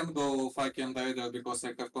 but I can't go fucking Raider because I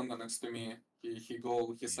have Conga next to me.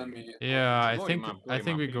 He sent me. Yeah, I Go think Remap, go I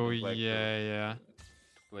think Remap. we You go. don't like to Yeah.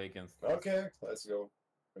 play against. Okay, let's go.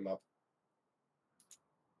 Remap.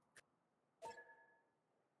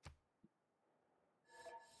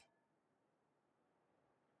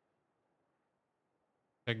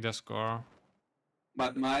 Check the score.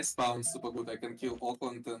 But my spawn's super good. I can kill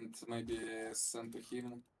Auckland and maybe send to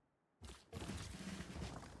him.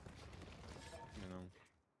 You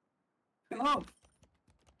know. No.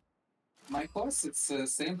 My horse, it's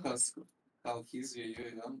same as how his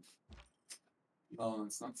UU. No,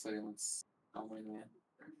 it's not same. It's how many?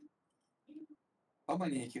 How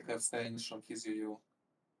many he has Spanish from his UU?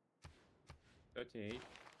 38.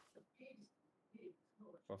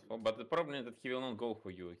 But the problem is that he will not go for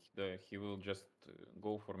you. He will just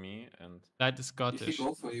go for me and. That is If he Scottish.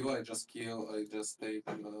 go for you, I just take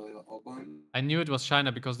Auckland. I knew it was China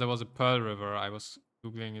because there was a Pearl River. I was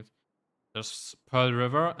googling it. There's Pearl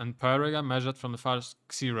River, and Pearl River measured from the farthest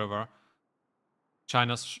Xi River,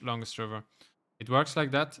 China's longest river. It works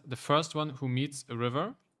like that. The first one who meets a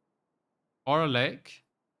river or a lake,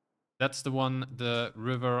 that's the one the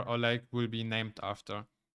river or lake will be named after.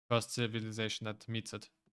 First civilization that meets it.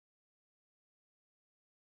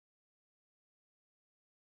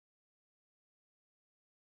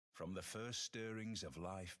 From the first stirrings of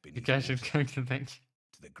life You beneath guys water, should going to think.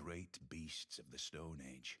 to the great beasts of the Stone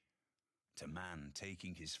Age, to man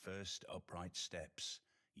taking his first upright steps,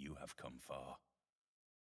 you have come far.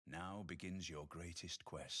 Now begins your greatest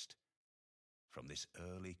quest. From this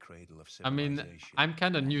early cradle of I mean, civilization. I'm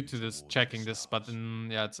kind of new on to this, towards checking the this, but stars.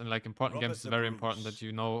 yeah, it's in like important games. Robert It's the very important Bruce, that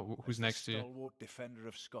you know who's as the next to you. stalwart defender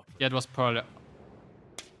of Scotland. Yeah, it was Pearl.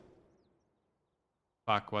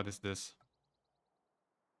 Fuck, what is this?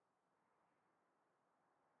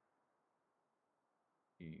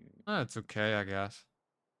 Oh, it's okay, I guess.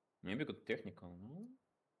 Maybe good technical, no?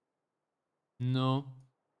 No,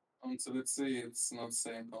 On CWC, it's not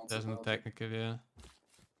same concept. there's no technical, yeah.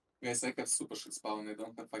 Guys, I have super shit spawn. I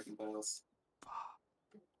don't have fucking tiles.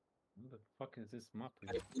 What the fuck is this map?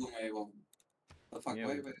 I have blue Mavel. The fuck, Yeah,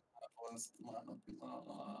 wait. but-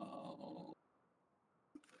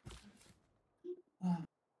 No.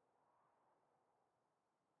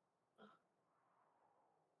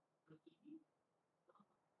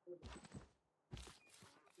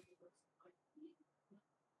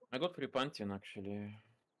 I got free Pantheon actually.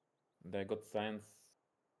 And I got science.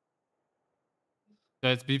 So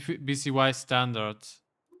it's BCY standard.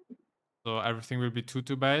 So everything will be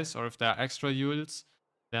 2-2 base, or if there are extra Yules,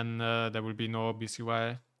 then there will be no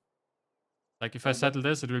BCY. Like if I But settle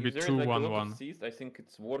this, it will be if there is like a lot of 2-1-1. Cs, I think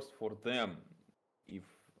it's worse for them if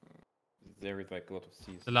there is like a lot of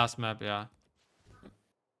Cs. The last map, yeah.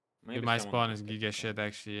 Maybe My someone spawn can is take giga it. shit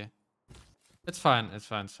actually. It's fine, it's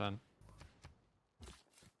fine, it's fine.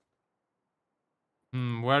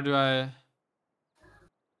 Where do I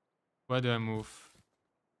move?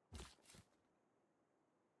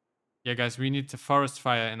 Yeah, guys, we need the forest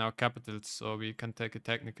fire in our capitals so we can take a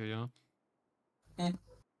technical, you know? Yes,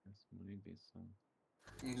 maybe some.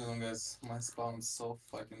 No, guys, my spawn is so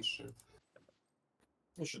fucking shit.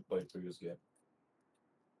 You should play previous game.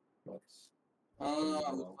 But I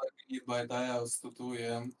need by tiles to 2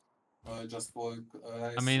 AM. Just for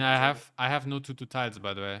I mean, I have no 2-2 tiles,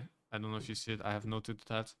 by the way. I don't know if you see it. I have no 2-2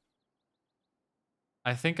 tiles.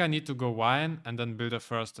 I think I need to go wine and then build a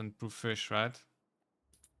first and proof fish, right?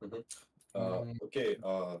 okay,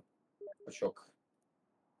 Ashok.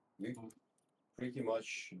 We pretty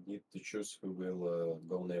much need to choose who will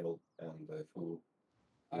go naval and who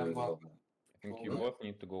I'm will. I think you Mhm. both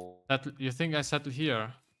need to go. You think I settle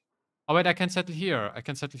here? Oh wait, I can settle here. I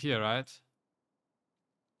can settle here, right?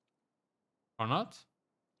 Or not?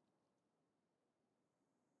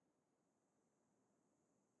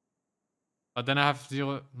 But then I have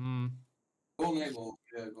 0. Go naval.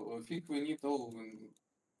 Yeah, go. I think we need all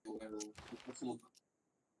go naval. Let's look.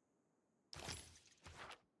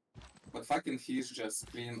 But fucking he's just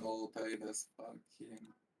clean all traders. Fuck him.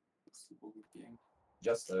 Super good game.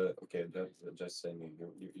 Just okay, just say me.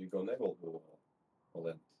 You go naval or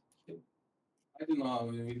land. I don't know.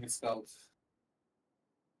 We need scout.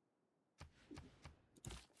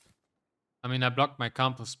 I mean, I blocked my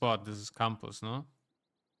campus spot. This is campus, no?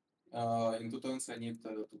 In 2 turns I need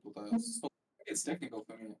to put tiles. So it's technical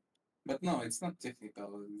for me. But no, it's not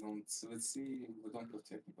technical. Let's see. We don't have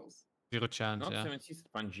technicals. 0 chance, Not yeah. 76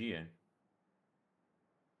 Pangea.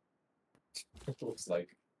 It looks like.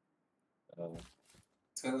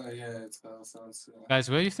 Yeah, it's sounds. Guys,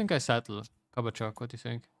 where do you think I settle? Kabachok, what do you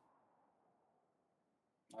think?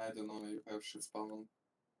 I don't know. You have shit spawn.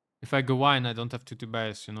 If I go wine, I don't have 2 to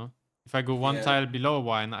base, you know? If I go one Yeah. tile below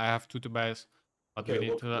wine, I have 2 to base. But Okay, we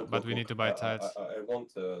need look, to look, but look, we need look. to buy tiles. I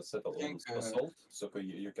want settle I on think, assault, so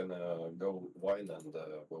you can go wine and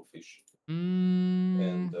go fish, Mm,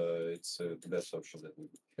 and it's the best option that we.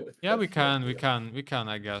 yeah, we have right can, here.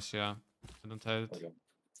 I guess, yeah. I don't have it. Okay.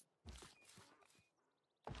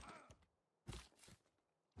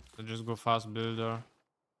 So just go fast builder.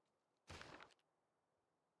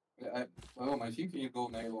 I think you go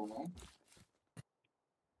naval, no?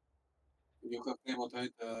 You have naval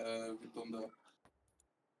trade with Thunder.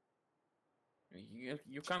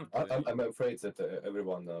 You can't. I'm afraid that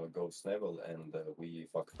everyone goes naval and we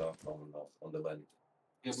fucked up on the land.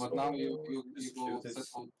 Yeah, but now you this go shoot is-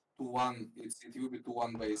 settle to 1. It will be to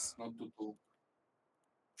 1 base, not to 2.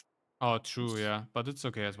 Oh, true, yeah. But it's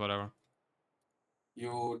okay, it's whatever.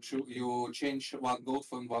 You change 1 gold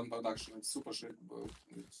from 1 production. It's super shit, bro.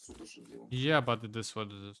 It's super shit deal. Yeah, but it is what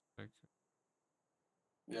it is. Like,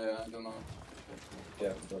 Yeah, I don't know.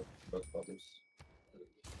 Yeah, but others.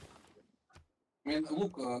 I mean,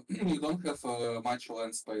 look, you don't have much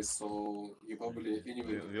land space, so you probably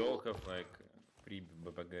anyway. We all have like 3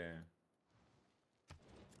 BBG.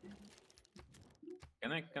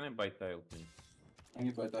 Can I buy tile, please? I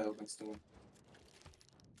need by tile next to.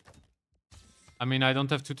 I mean, I don't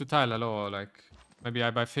have 2 to tile, hello. Like, maybe I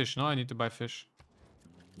buy fish. No, I need to buy fish.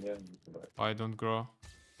 Yeah, you can buy. I don't grow.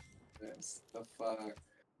 Yes, the fuck.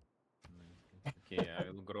 Okay, I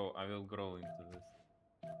will grow into this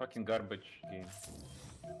fucking garbage game.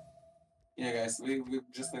 Yeah, guys, we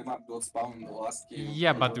just like not got spawn in the last game.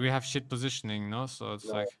 Yeah, but we have shit positioning, no? So it's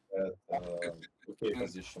No, like... okay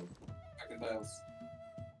position. Fucking tiles.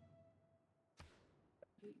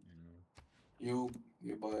 You know.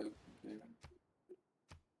 You buy. Okay.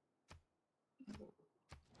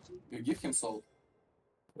 You give him salt.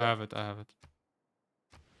 I have it, I have it.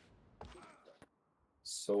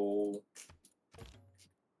 So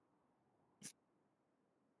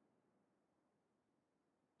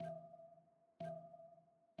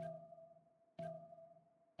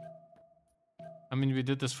I mean, we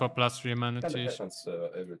did this for +3 kind of amenities. happens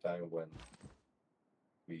every time when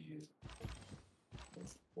we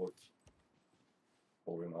work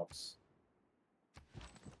for Remaps.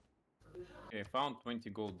 Okay, found 20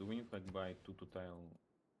 gold. Do we need like buy 2 to tile?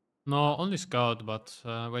 No, only scout, but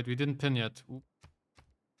wait, we didn't pin yet. Oop.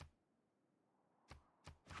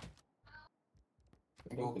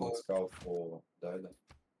 I think we need scout for Dida.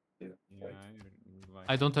 Yeah, Yeah, right. I would like.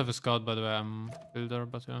 I don't have a scout, by the way. I'm builder,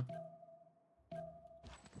 but yeah.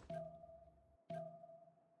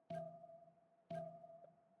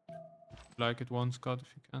 Like it one scout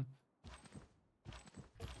if you can.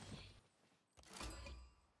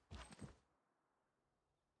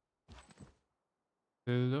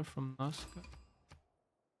 Builder from Nazca.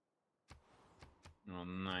 Oh,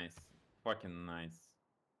 nice. Fucking nice.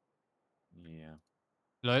 Yeah.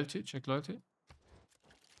 Loyalty, check loyalty.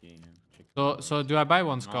 Okay, check So do I buy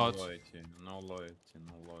one no scout? loyalty, no loyalty,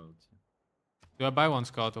 no loyalty. Do I buy one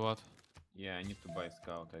scout or what? Yeah, I need to buy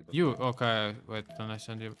scout. I got. You? Okay, wait, then I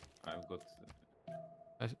send you. I've got.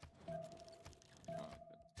 I s-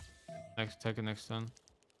 Next, take it next turn.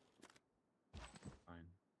 Fine.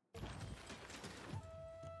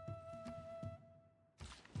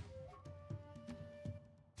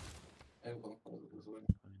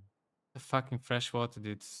 The fucking freshwater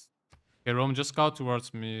did. Okay, Rome, just scout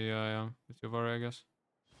towards me with your warrior, I guess.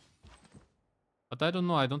 But I don't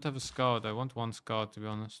know, I don't have a scout. I want one scout, to be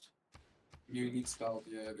honest. You need scout,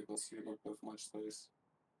 yeah, because you don't have much space.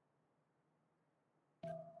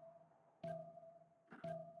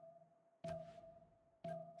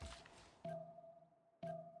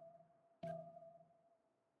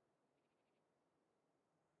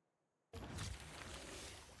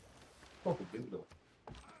 Oh, Dildo.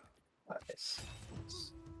 Nice.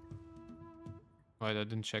 Wait, I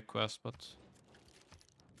didn't check quest, but...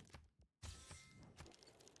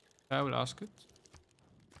 I will ask it.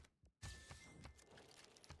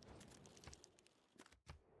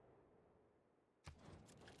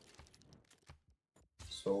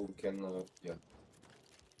 So we can, yeah,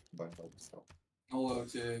 buy all the stuff. No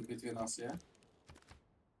loyalty between us, yeah?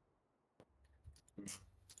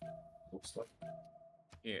 Looks like.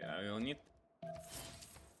 Yeah, I will need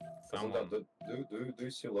Someone. someone. Do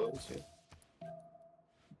you see loyalty?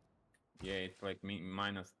 Yeah, it's like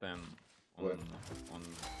minus 10 on Where? on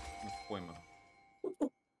Poima.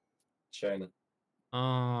 China. Oh,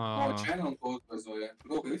 Oh, China on coast, by the way.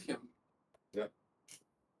 Go with him.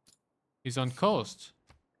 he's on coast.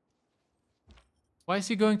 Why is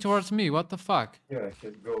he going towards me? What the fuck? Yeah,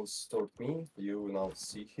 he goes toward me. You now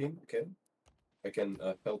see him, okay? I can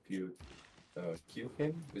help you kill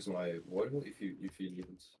him with my warrior if you need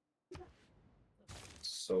it.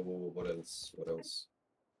 So what else? What else?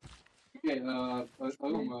 Okay,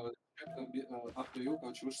 after you,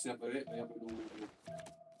 короче, выше себя проверь, а я пойду убью.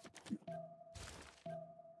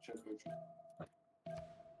 Сейчас, короче.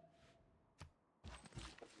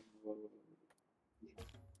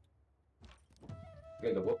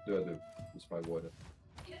 Linda, what do I do with my warrior?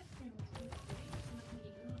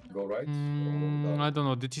 Go right? Or I don't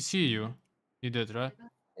know. Did he see you? He did, right?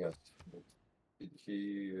 Yes.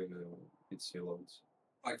 He hits you loads.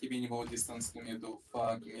 Fuck, minimal distance to me, do.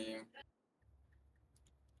 Fuck me.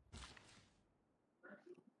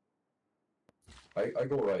 I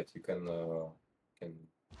go right. You can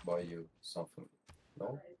buy you something.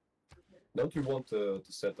 No? Don't you want to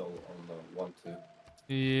settle on 1-2?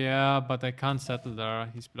 Yeah, but I can't settle there.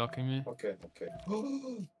 He's blocking me. Okay, okay.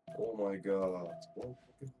 Oh my god.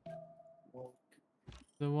 Oh,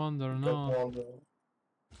 The wonder, that no. wonder.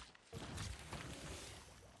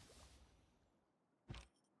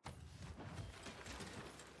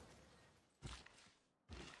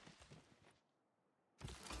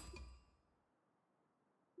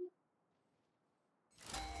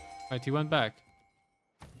 Right, he went back.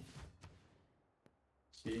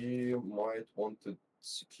 He might want to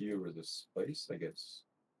secure this place, I guess.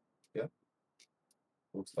 Yeah?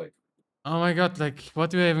 Looks like. Oh my god, like,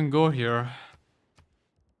 what do I even go here?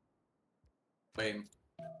 Lame.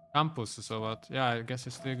 Campus or so what? Yeah, I guess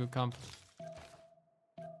it's still a good campus.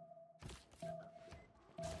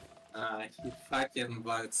 He fucking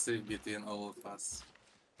bites between all of us.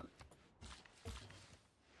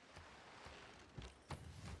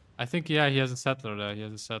 I think, yeah, he has a settler there. He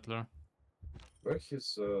has a settler. Where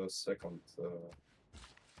his second?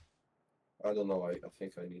 I don't know. I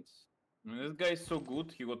think I need. This guy is so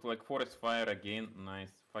good. He got like forest fire again.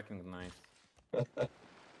 Nice, fucking nice.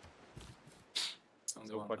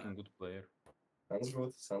 So fucking good player. Sounds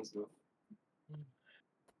good. Sounds good.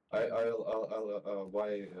 I'll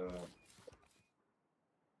buy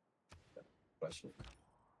Russian.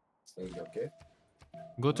 Thing, okay.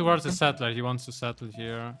 Go towards the settler. He wants to settle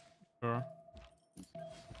here. Sure.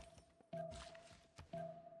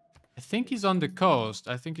 I think he's on the coast.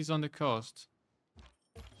 I think he's on the coast.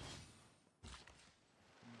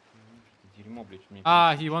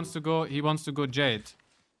 Ah, he wants to go. He wants to go Jade.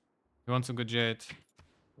 He wants to go Jade.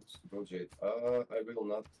 Let's go Jade. I will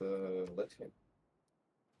not let him.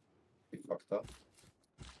 He fucked up.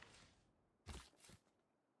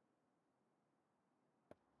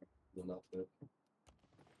 Will not let him.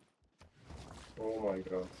 Oh my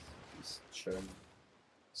god. This Chen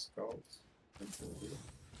scout.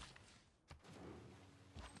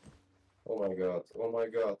 Oh my god. Oh my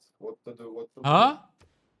god. What to do? What to do? Huh?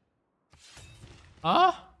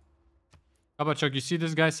 Huh? Kabachok, you see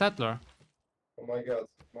this guy settler? Oh my god.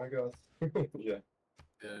 My god. Yeah.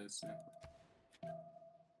 Yes.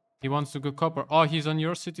 He wants to go copper. Oh, he's on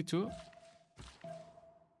your city too?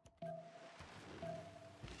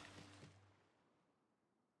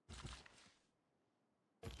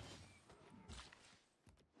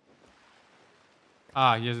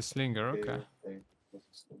 Ah, he has a slinger, okay.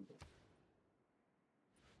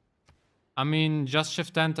 I mean, just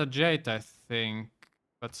shift enter Jade, I think.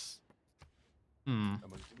 But...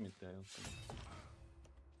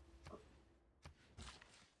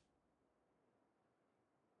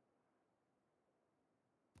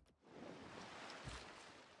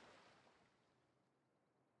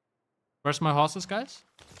 Where's my horses, guys?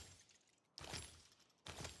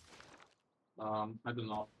 I don't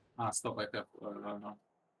know. Stop, I have,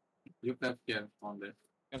 you have here only.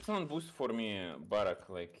 Can someone boost for me, Barak?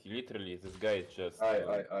 Like, literally, this guy is just...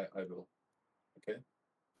 I will. Okay.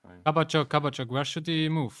 Kabachok, where should he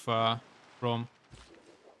move from?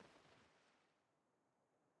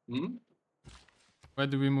 Hmm? Where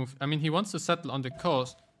do we move? I mean, he wants to settle on the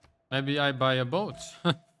coast. Maybe I buy a boat.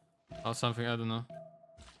 Or something, I don't know.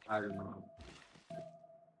 I don't know.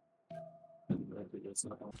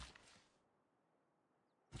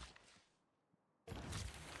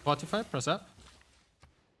 45, press up.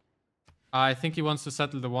 I think he wants to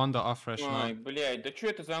settle the wonder off fresh now. Ай, блядь, да чё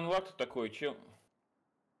это за анлак такой, чё?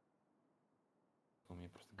 У меня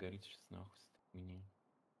просто горит сейчас нахуй с этой хуйней.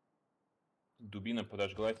 Дубина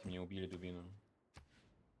подожглась, и мне убили дубину.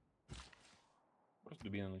 Просто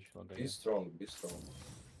дубина начала гореть. Be strong, be strong.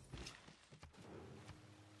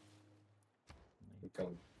 You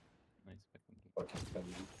can fucking can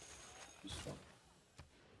be strong.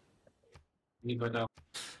 Не года.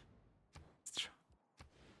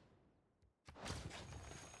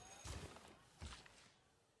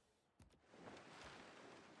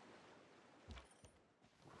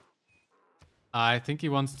 I think he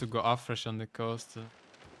wants to go off fresh on the coast.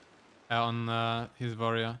 On his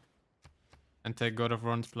warrior. And take God of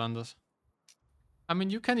War's plunders. I mean,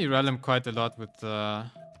 you can derail him quite a lot with... Should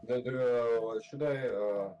I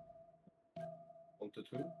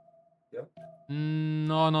 1-2? Yeah?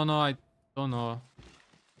 No, I don't know.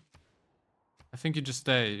 I think you just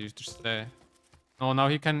stay. No, now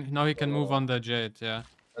he can move on the Jade, yeah.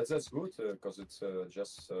 That's good, because it's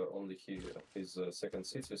just only his second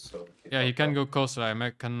city, so... Yeah, he can go coastal.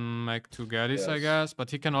 Can make 2 galleys, I Yes. guess, but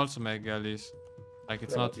he can also make galleys. Like,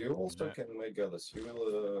 it's Yeah, not... but you also can make galleys. You will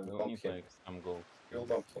We'll bump need him. like some gold. You will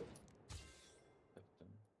bump him. But,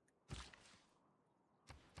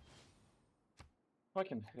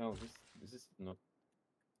 fucking hell, this is not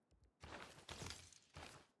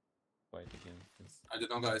fight against this. I don't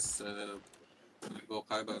know, guys. Go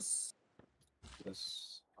Kybers.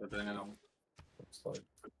 Yes, I don't know. looks like.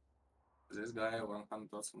 This guy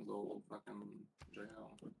 100% go fucking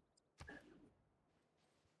jail.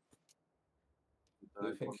 Do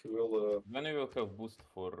you think he will... When we will have boost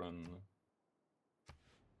for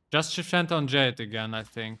Just shift hand on Jade again, I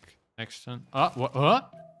think. Next turn. Ah, what?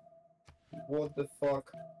 What the fuck?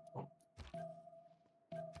 What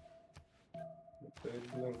are you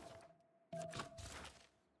doing?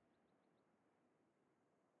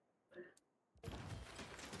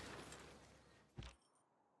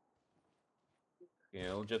 yeah,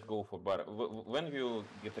 I'll just go for Barak. When will you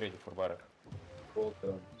get ready for Barak? Both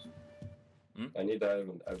turns. I need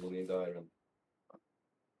iron. I will need iron.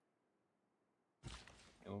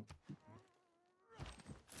 Oh,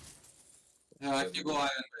 Yeah, he go iron,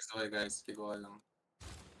 by the way, guys. He go iron.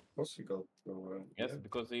 Of course you got iron. yes, Yeah.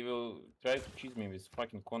 because he will try to cheese me with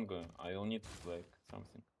fucking Congo. I'll need like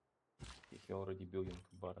something. He already building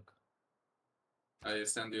Barak. I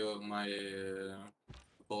send you my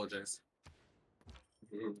apologies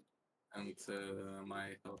Mhm. and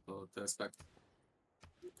my how to respect.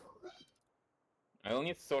 I'll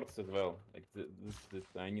need swords as well. Like this,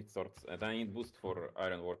 I need swords, and I need boost for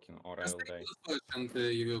iron working, or I Just will take die. this push and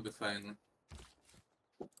you will be fine.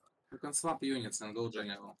 You can swap units and go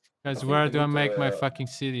general. Guys, think where we do I need, make my fucking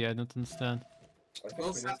city? I don't understand. I think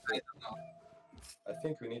Well, we Santa, I need. don't know. I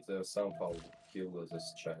think we need somehow kill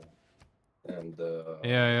this channel and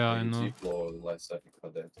Yeah, I maybe know. deploy life cycle for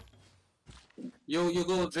that. You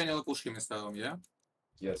go general push him instead of, yeah?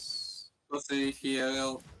 Yes. Because if he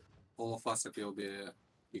AL, all of us it will be a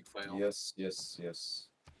big fail. Yes.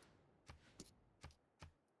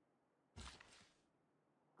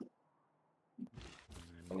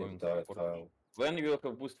 I'm I going need diet for tile. when you will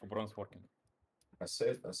have boost for bronze working. I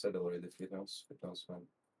said already 3 times man.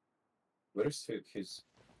 Where is his?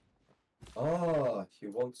 Ah, he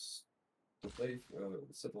wants to play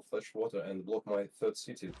settle flash water and block my 3rd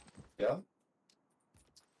city. Yeah?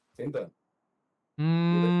 Tinda.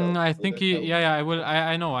 I think he... help? Yeah, I will...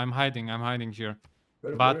 I know, I'm hiding here.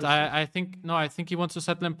 Where But is he? I think... No, I think he wants to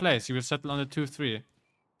settle in place. He will settle on the 2-3.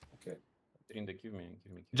 Okay. Trinda, give me.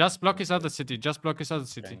 Just block his other city. Trying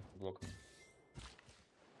to block me.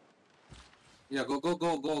 Yeah, go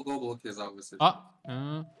block his obviously. Ah!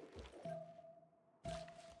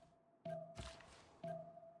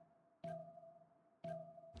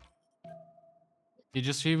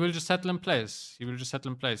 He will just settle in place.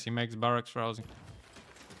 He makes barracks for housing.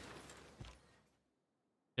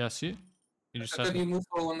 Yeah, see? He just Can settled. you move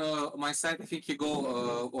on my side? I think he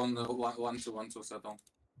go on 1-2 settle.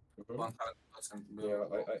 100%. Yeah,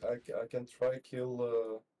 I can try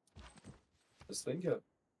kill the Slinger.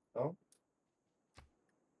 No?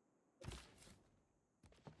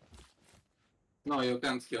 No, you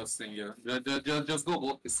can't kill Stinger. Just go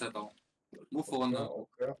block his settle. Move on.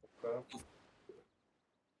 Okay.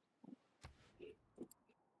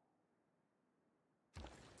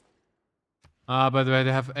 By the way,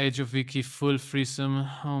 they have Age of Wiki full threesome.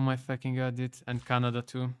 Oh my fucking god, dude. And Canada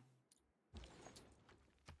too.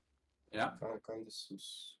 Yeah. Kinda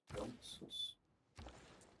sus.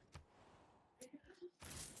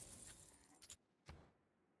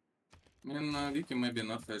 I mean, Wiki maybe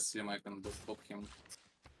not as him, I can just stop him.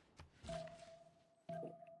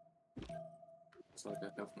 So like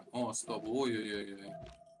I have no... Oh, stop. Ой-ой-ой.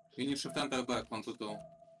 You need shift enter back 1-2.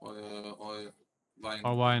 Or wine.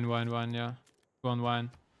 Or wine, yeah. Go on wine.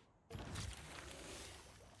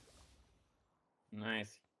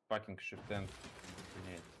 Nice. Fucking shift end.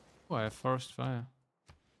 Oh, I have forest fire.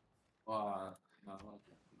 No.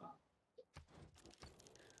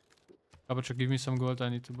 Kabacho, give me some gold. I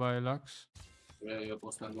need to buy Lux. Yeah,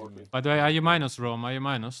 post and work. By the way, are you minus, Rome? Are you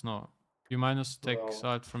minus? No. You minus, take No.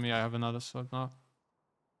 salt from me. I have another salt now.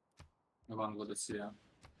 One good see, yeah.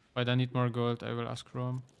 Wait, I need more gold. I will ask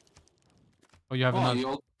Rome. Oh, you have Oh,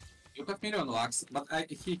 enough. you have million lakhs, but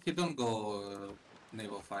he don't go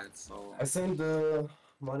naval fight, so I send the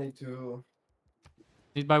money to.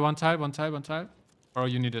 Need buy one tile, one tile, one tile? Or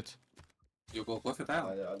you need it? you go coffee time.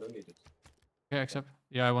 I don't need it. Okay, accept.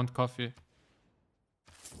 Yeah, I want coffee.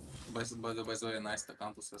 By the way, nice the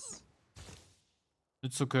campuses.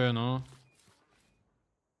 It's okay, no?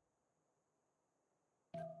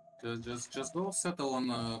 Just go settle on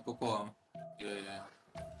Cocoa. Yeah.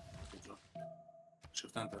 Good job.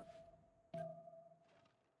 Shift enter.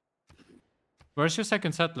 Where's your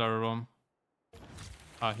second settler, Rome?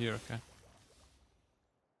 Ah, here, okay.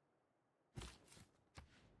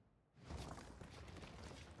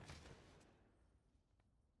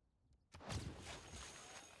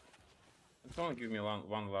 Someone give me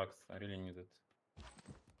one lux. I really need it.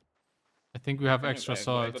 I think we have I extra I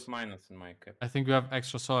salt. got minus in my cap. I think we have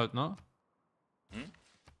extra salt, no? Hmm?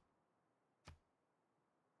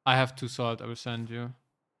 I have 2 salt, I will send you.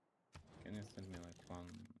 Can you send me like one?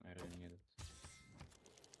 I really need it.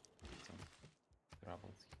 Some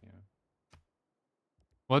troubles here.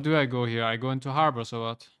 What do I go here? I go into harbors or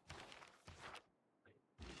what?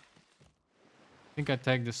 I think I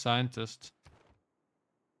take the scientist.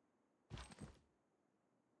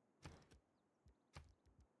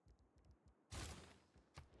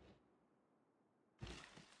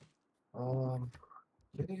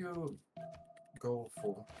 Can you go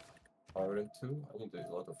for iron too? I need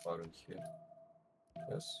a lot of iron here.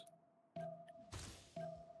 Yes.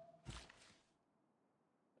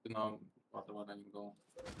 You know what I need go.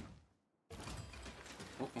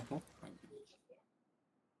 Oh.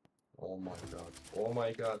 Oh my god. Oh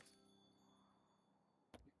my god.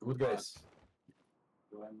 Good guys.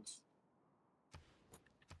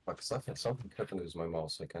 Fuck, something happened with my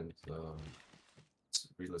mouse. I can't. It's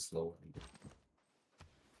really slow.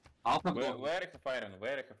 Alpha Where go. I have iron?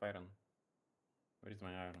 Where I have iron? Where is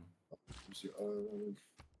my iron?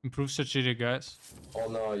 Improve strategy, guys. Oh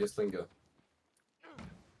no, jest Linga.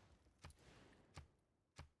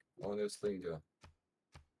 Oh, jest Linga.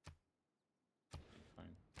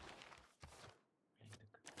 Fine.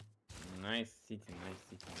 Nice city, nice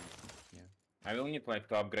city, nice city here. I will need like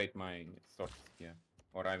to upgrade my sources here,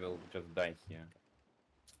 or I will just die here.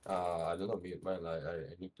 I don't know, man.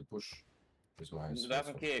 I need to push with my. That's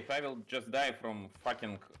okay. If I will just die from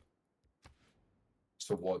fucking.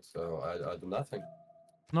 So what? I do nothing.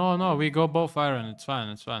 No, we go both iron. It's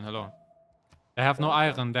fine, hello. They have no Okay.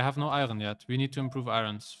 iron, they have no iron yet. We need to improve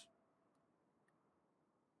irons.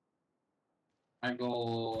 I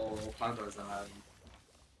go harbors and I.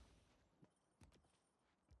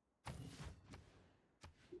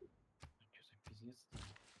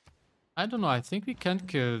 I don't know, I think we can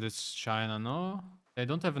kill this China, no? They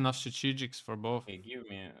don't have enough strategics for both. Hey, give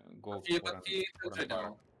me gold He for have a barrack.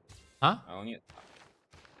 general. Huh? I'll need.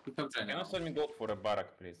 He have Can you general. send me gold for a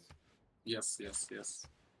barrack, please? Yes.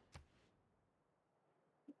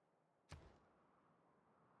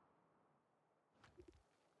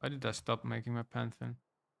 Why did I stop making my pantheon?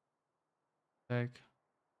 Like,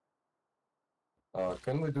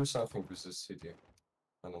 Can we do something with this city?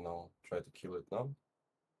 I don't know. Try to kill it now.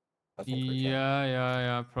 I think we can.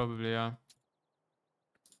 yeah, probably, yeah.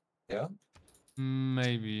 Yeah.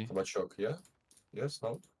 Maybe. Kabachok, yeah. Yes.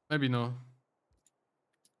 No. Maybe no.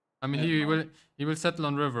 I mean, Yeah, he will settle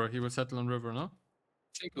on river. He will settle on river, no?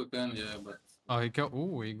 I think we can, yeah, but Oh, he go.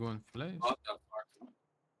 Ooh, he go in place. not that far.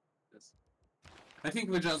 Yes. I think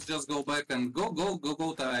we just go back and go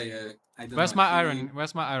tie. I don't Where's know. my iron?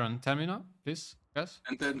 Where's my iron? Tell me now, please, guys.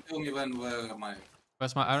 And then tell me where am I?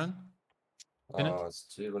 Where's my iron? Pin it.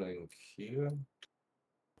 Steveling here.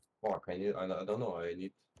 Fuck. I don't know. I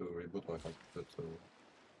need to reboot my computer to.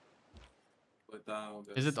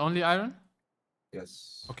 But, Is it only iron?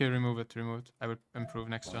 Yes. Okay, remove it. I will improve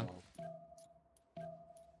next turn.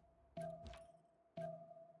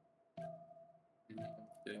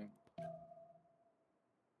 Okay.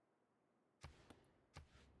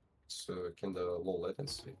 It's kind of low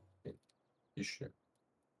latency issue.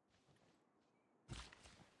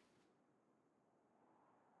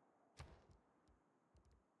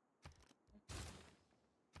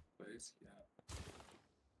 Place, yeah.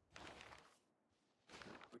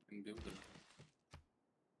 I can build it.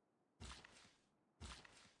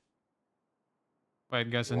 Wait,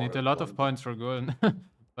 guys, I need a lot of points for gold.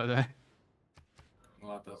 But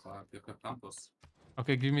What the fuck? You have campus.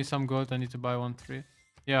 okay, give me some gold. I need to buy 1-3.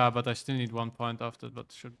 Yeah, but I still need 1 point after,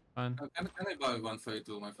 but should be fine. Can I buy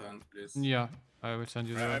 132, my friend, please? Yeah, I will send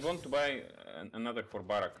you the I rest. want to buy another for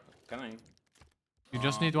barrack. Can I? You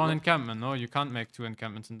just need 1 what? encampment, no? You can't make 2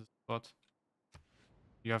 encampments in this spot.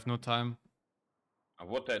 You have no time.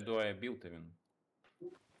 What do I build even?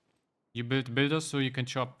 You build builders so you can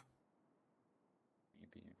chop.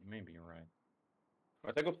 Maybe you're right.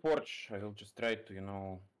 But I got Forge. I will just try to, you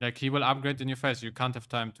know... Like, he will upgrade in your face. You can't have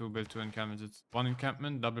time to build 2 encampments. It's 1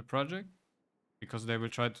 encampment, double project. Because they will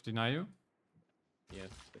try to deny you. Yes,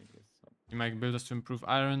 I guess so. You make builders to improve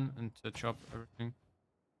iron and chop everything.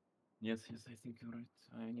 Yes, I think you're right.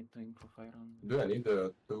 I need to improve iron. Do I need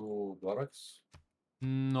 2 barracks?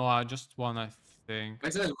 No, just 1, I think. By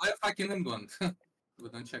the way, why fucking England? We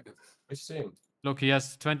don't check it. Which team? Look, he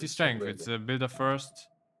has 20 It's strength. already. It's a builder first.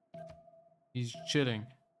 He's chilling.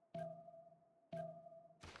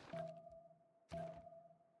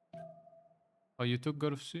 Oh, you took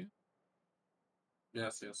God of Sea?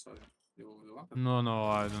 Yes, sorry. You want it? No,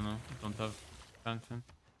 I don't know. I don't have anything.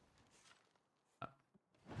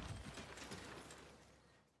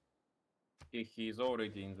 He is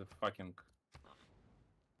already in the fucking...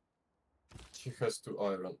 He has 2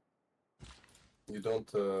 iron. You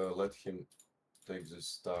don't let him take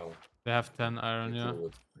this down. They have 10 iron, yeah. Improve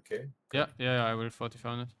it, okay? Yeah, I will 40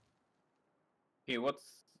 on it. Hey,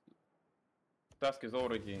 what's... Task is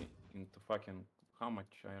already into fucking... How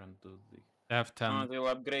much iron do they... They have 10. They'll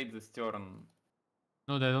upgrade this turn.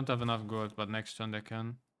 No, they don't have enough gold, but next turn they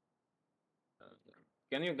can.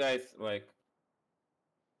 Can you guys, like...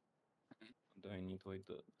 Do I need... Wait,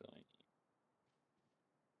 do I need...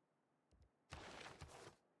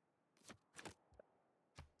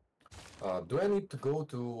 Do I need to go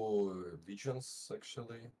to Legions,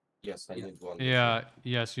 actually? Yes, I need 1. Yeah,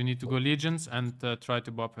 yes, you need to go Legions and try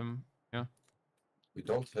to bob him. Yeah. We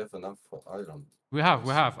don't have enough for iron. We have.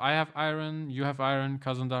 I have iron, you have iron,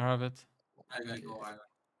 Kazandar have it. I gotta go iron.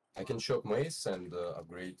 I can chop mace and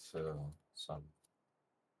upgrade some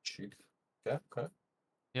cheat. Okay.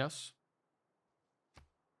 Yes.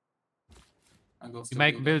 I go You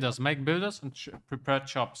make builders and prepare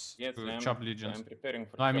chops Yes, to chop Legions. I'm preparing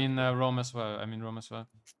for... No, I mean Rome as well.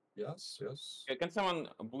 Yes. Can someone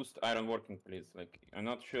boost iron working, please? Like, I'm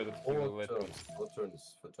not sure that he will let me. What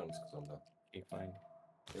turns, Xander? Okay, fine.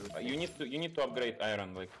 You need to upgrade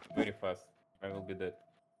iron like very fast. I will be dead.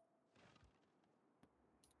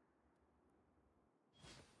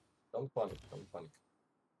 Don't panic.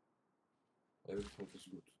 Everything is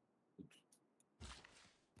good.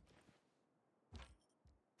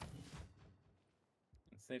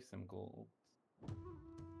 Save some gold.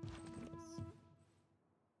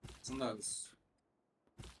 Nice.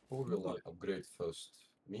 Who will I upgrade first?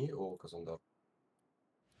 Me or Kazandar?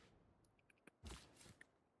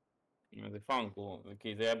 You know, they found gold.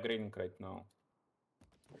 Okay, they're upgrading right now.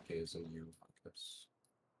 Okay, then you, I guess.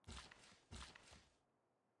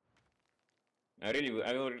 I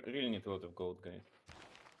will really need a lot of gold, guys.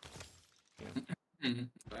 Yeah. Okay.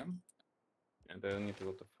 And I need a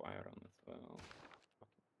lot of iron as well.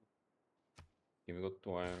 Okay, we got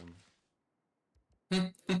 2 iron.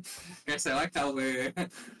 Guys, I like how we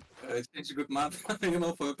change good math, for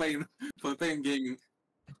pain gaming.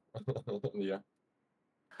 Yeah.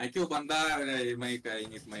 I kill Bandar, I need make a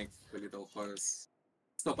little horse.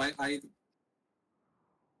 Stop, I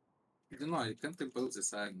don't know, I can't impose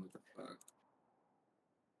this iron, what the fuck.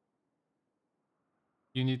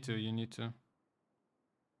 You need to.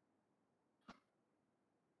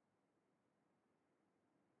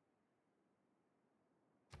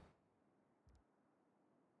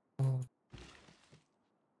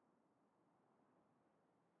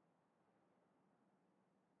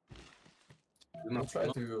 I'll try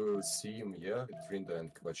to see him, yeah, Trinda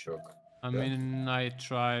and Kabachok. I mean, I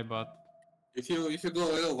try, but... If you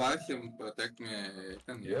go real wild him, protect me,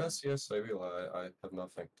 then Yes, I will. I have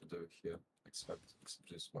nothing to do here except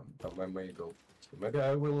this one. I may go. Maybe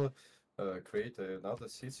I will create another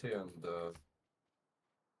city and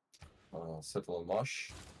settle on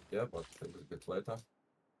Marsh. Yeah, but a little bit later.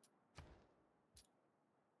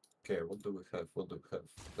 Okay, what do we have?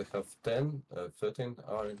 They have 10, 13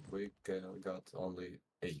 iron. We got only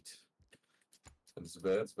 8. It's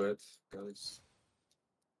bad, guys.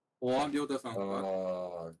 Oh, I'm beautiful.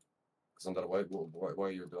 Xander, why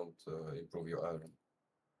you don't improve your iron?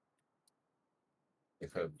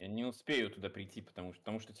 Я не успею туда прийти, потому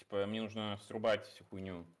что типа мне нужно срубать всю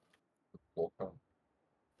хуйню. Плохо.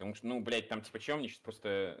 Потому что, ну, блядь, там типа чем мне сейчас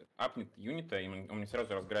просто апнет юнита, и он мне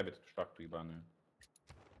сразу разграбит эту шахту ебаную.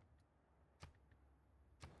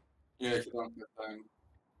 Yeah, if you don't have time.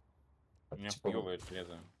 У меня хуёвое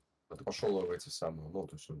железо. Ты пошел в эти самые, ну,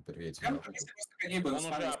 то, что переведите. Он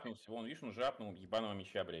уже апнулся, вон, видишь, он уже апнул ебаного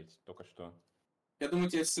меча, блядь, только что. Я думаю,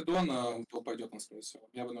 тебе Сидон пойдет, скорее всего.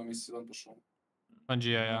 Я бы на месте Сидон пошел.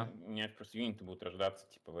 Панджия, У меня просто юниты будут рождаться,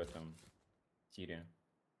 типа, в этом тире.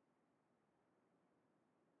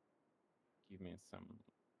 me some.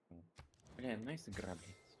 Бля, nice игра,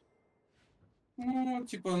 блядь. Ну,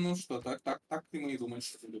 типа, ну что, так ты мы и думаешь,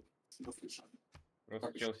 что будет. Дослышно. Просто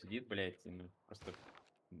Как чел еще? сидит, блядь, и ну, просто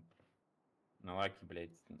на лаке,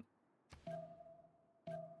 блядь.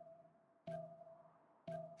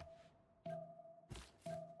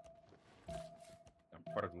 Там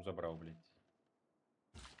пару забрал, блядь.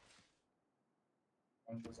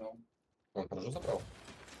 Он что взял? Он тоже забрал.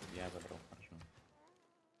 Я забрал, хорошо.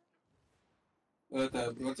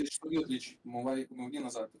 Это, вот тебе что бьет Лич? Муви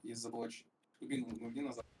назад из-за блочи. Муви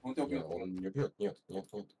назад. Он тебя Не, убьет. он не бьет, нет.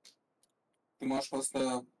 Ты можешь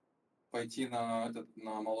просто пойти на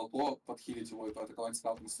молоко, подхилить его и проатаковать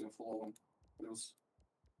скаутом с своим фуловым. Плюс.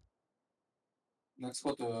 На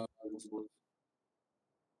эксход будет.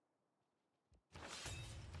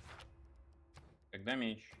 Когда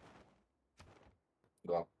меч?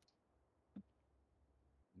 2.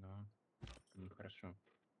 Да. Ну хорошо.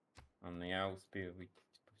 Ладно, я успею выйти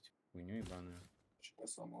типа, в хуйню ебаную. Очень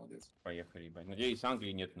красиво, молодец. Поехали, ебать. Надеюсь,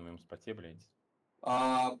 Англии нет на моем споте, блядь.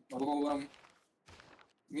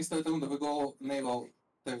 Mr. Tunda, we go naval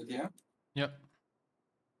third, yeah? Yep.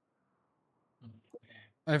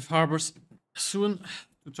 I have harbors soon.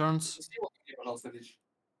 2 turns. Спасибо, мне, пожалуйста, Лич.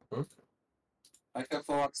 Hmm? I have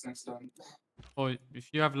Lux next turn. Oh,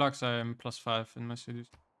 if you have Lux, I am +5 in my cities.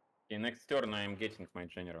 Okay, next turn I am getting my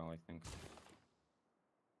general, I think.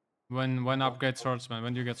 When upgrade swordsman?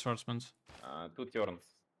 When do you get swordsman? 2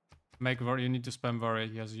 turns. Make worry. You need to spam worry.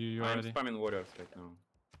 Yes, you I'm already. spamming warriors right now.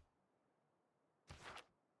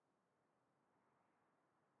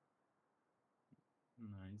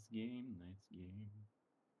 Nice game, nice game.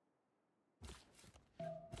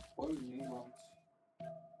 Ой, не want.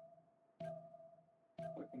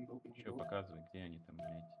 Fucking broken Еще door. показывай, где они там,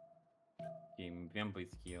 блядь. Game Vemba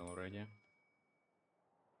is here already.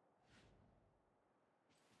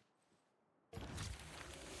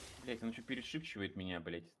 Блять, он еще перешипчивает меня,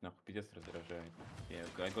 блять, нахуй пиздец раздражает.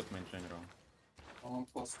 I got my general. Он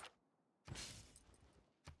пост.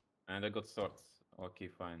 And I got swords. Okay,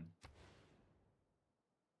 fine.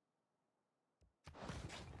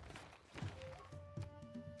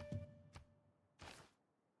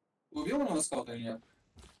 Убил его на скаута или нет?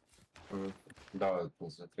 Да,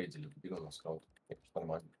 затрейдили, убил на скаут.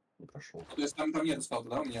 Нормально, не прошел. То есть там нет скаута,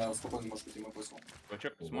 да? У меня спокойно может быть ему пойсал.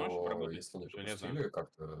 Чувачок, ты сможешь Но поработать если не железо? допустили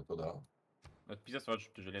как-то, то да. Вот пиздец важно,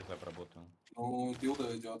 что ты железо обработал. Ну,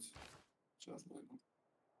 билда идет. Сейчас будет.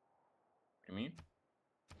 Прими.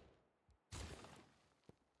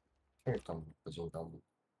 Ну, там по деньгам будет.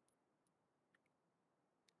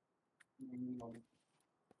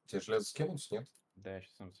 Тебе железо скинуть, нет? Да, я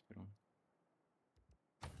сейчас сам заберу.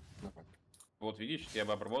 Давай. Вот видишь, я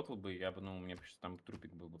бы обработал бы, я бы, ну, у меня бы сейчас там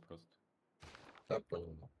трупик был бы просто. Да,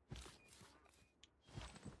 понял. Да.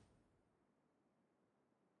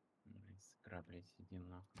 Искра, блядь, иди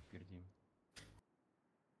нахуй, пердим.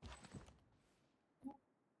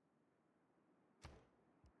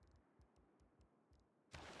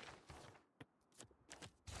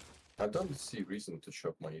 I don't see reason to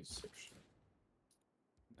chop my section.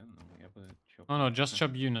 Да, ну, я бы... чё, No, just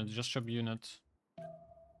chop unit. Just chop unit.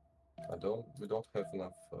 We don't have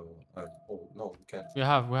enough. Oh no, we can't. We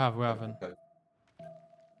have. Yeah, We we have. have.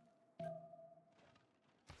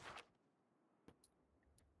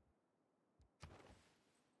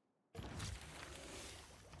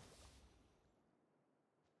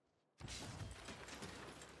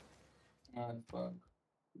 Fuck.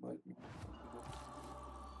 Bite me.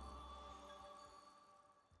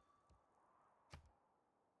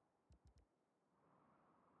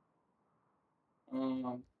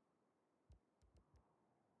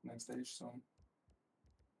 Next stage soon.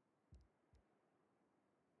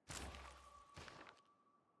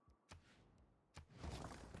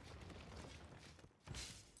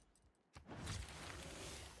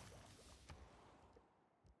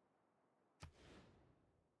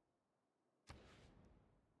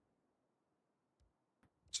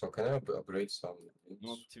 So can I upgrade some?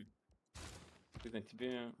 Ну, на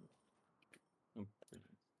тебе...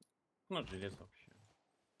 Ну, железо вообще.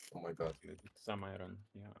 Oh my god. Some iron,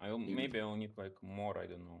 yeah. Maybe I'll need like more, I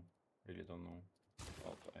don't know. Really don't know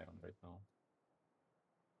about iron right now.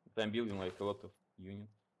 But I'm building like a lot of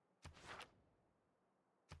units.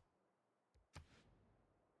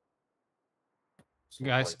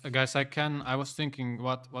 Guys, I was thinking,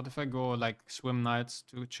 what if I go like swim knights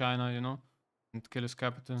to China, you know, and kill his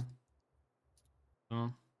capital?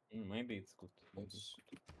 Maybe it's good.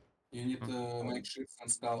 You need to make shifts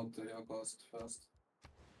and scout your cost first.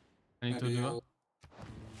 I need to do that.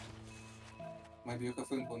 Maybe you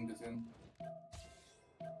have info in between.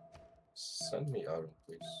 Send me iron,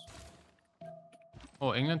 please.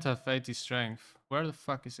 Oh, England have 80 strength. Where the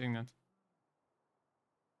fuck is England?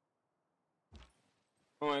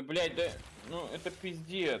 Ой, блядь, да... Ну, это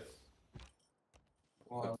пиздец.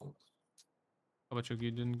 Wow. Kabachuk,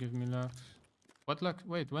 you didn't give me Lux. What Lux?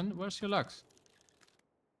 Wait, where's your Lux?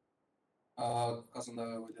 Cousin,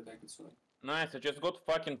 we did take it soon. Nice, I just got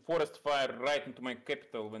fucking forest fire right into my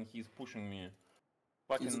capital when he's pushing me.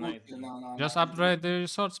 Fucking It's nice. good. No, Just no, upgrade the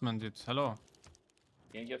swordsman, dude. Hello.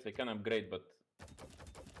 Yeah, yes, I can upgrade, but...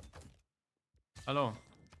 Hello.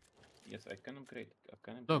 Yes, I can upgrade.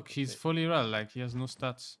 Look, he's fully rel, like he has no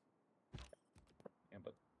stats. Yeah,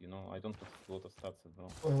 but, you know, I don't put a lot of stats as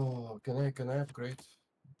well. Oh, can I upgrade?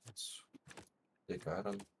 Let's take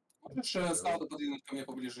iron. Можешь скаута подвинуть ко мне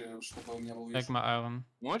поближе, чтобы у меня был Take вижу? my iron.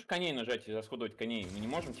 Можешь коней нажать и расходовать коней? Мы не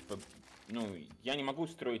можем, типа... Ну, я не могу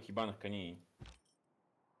строить ебаных коней.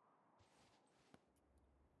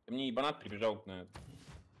 Ко мне ебанат прибежал на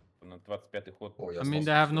 25-й ход. Oh, I mean,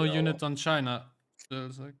 they have no unit on China. So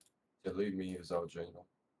it's like... They leave me without general.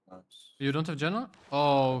 Nice. You don't have general?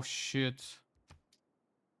 Oh, shit.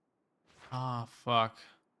 Ah, fuck.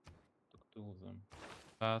 Took two of them.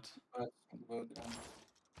 Bad. Да.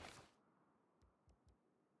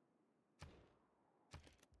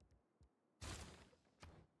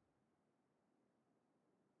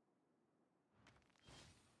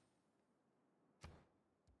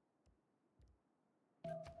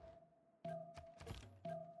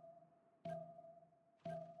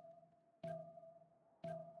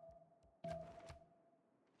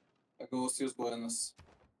 I go use bonus.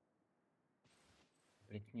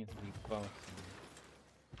 Блять, нет, заебался.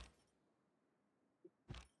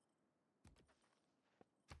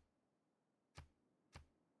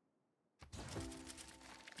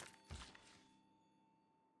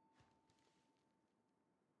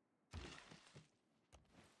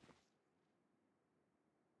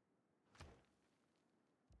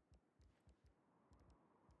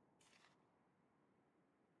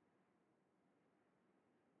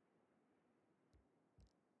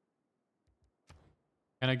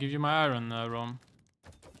 Can I give you my iron, Rom?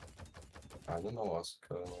 I don't know, ask.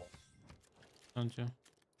 Don't you?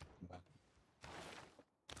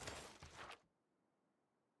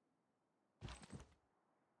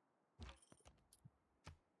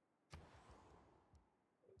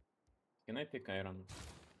 Can I pick iron?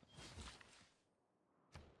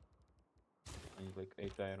 I need like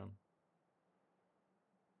 8 iron.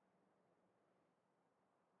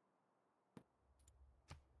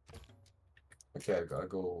 Okay, I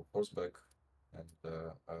go horseback, and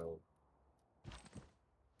I'll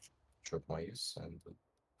chop my ears and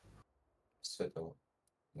settle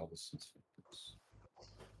another city.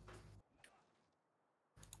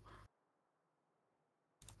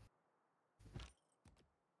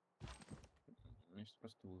 Значит,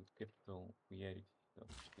 просто будет capital хуярить.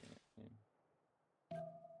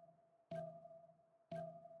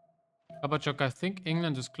 Kabachuk, I think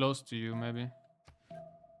England is close to you, maybe.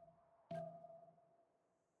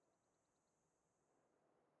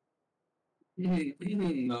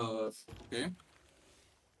 Okay.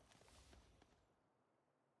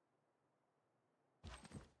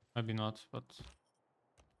 Maybe not, but...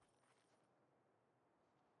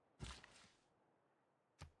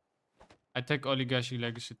 I take Oligarchy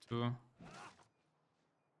Legacy too.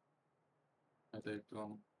 I take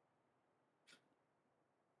one.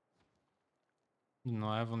 No,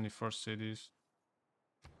 I have only 4 cities.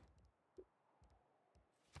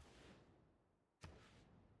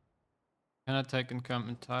 Can I take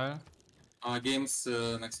encampment tile? Games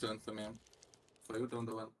next turn for me. For you, don't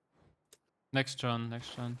do one. Next turn,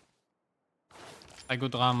 next turn. I go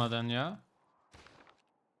drama then, yeah?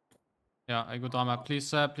 Yeah, I go drama.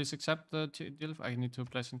 Please, please accept the deal. I need to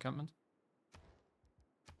place encampment.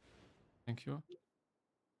 Thank you.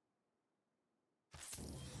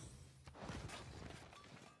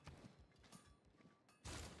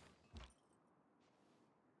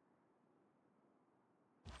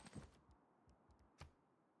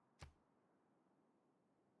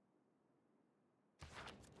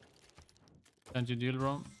 Send you deal,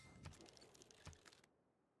 Rome.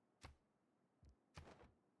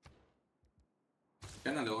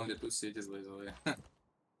 Canada only 2 cities, by the way. I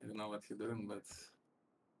don't know what you're doing, but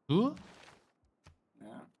Who?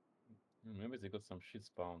 yeah. Maybe they got some shit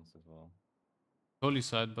spawns as well. Holy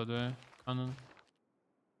side, by the way. Cannon.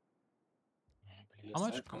 How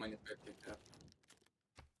much? How many pack you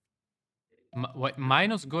have? Wait,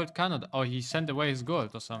 minus gold Canada. Oh, he sent away his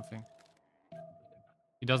gold or something.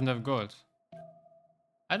 He doesn't have gold.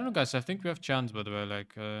 I don't know, guys. I think we have chance, by the way.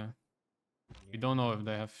 Like, we don't know if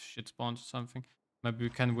they have shit spawns or something. Maybe we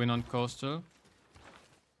can win on coastal.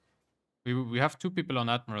 We have 2 people on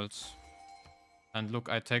admirals. And look,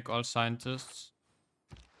 I take all scientists.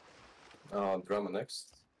 Drama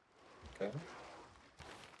next. Okay.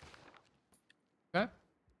 Okay.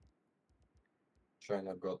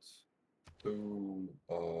 China got 2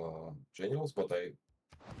 generals, but I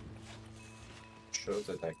sure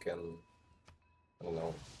that I can, I don't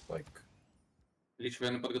know, like Речь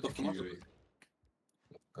военной подготовки может? Fury.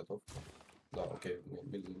 Готовка. Да, окей,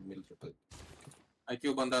 military. I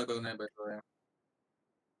kill Bandago by the way.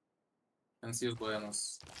 And seize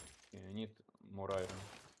Buenos. Okay, I need more iron.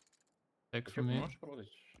 Take Ты from me. можешь продать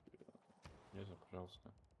железо,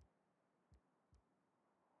 пожалуйста?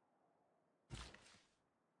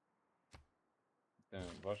 Да,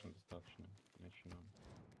 важно достаточно. Иначе нам...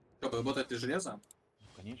 Что, работает ли железо?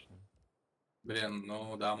 Конечно. Блин,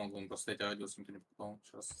 ну да, могу он просто эти радиус никто не покупал.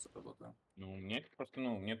 Сейчас работаю. Ну, мне это просто,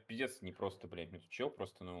 ну, мне пиздец не просто, блядь. Мне тут чел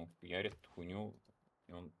просто, ну, хуярит хуйню,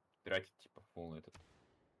 и он тратит, типа, фул этот.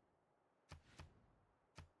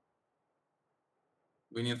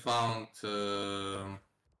 We need found... So,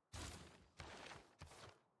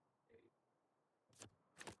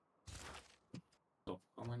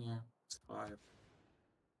 how many? 5.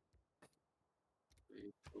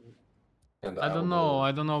 And I don't I'll know. go,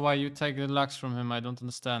 I don't know why you take the lax from him. I don't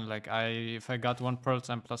understand. Like, if I got 1 pearls,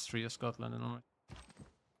 I'm +3 as Scotland.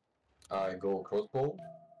 I go crossbow.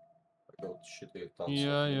 I go shitty tons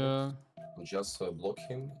Yeah, of yeah. units. Just block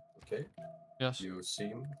him, okay? Yes. You see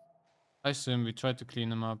him? I see him. We try to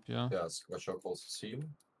clean him up, yeah. Yeah, Squatchok also see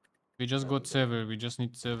him. We just got And, civil. We just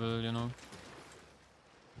need civil, you know.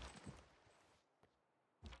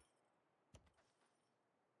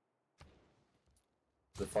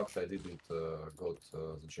 The fact I didn't got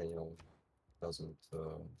the general doesn't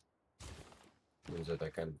mean that I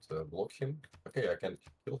can't block him. Okay, I can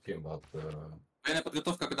kill him, but Военная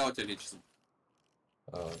подготовка когда у тебя лечится?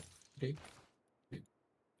 3.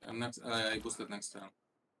 Next, I boosted next turn.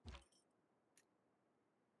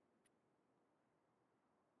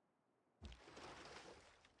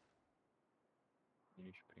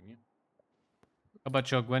 Ильич, прими.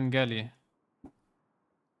 Kabachok, when galley?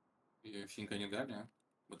 You think I need Galia?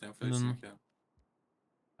 But I'm No, facing no. here.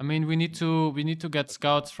 I mean, we need to get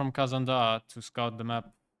scouts from Kazandar to scout the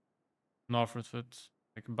map north of it.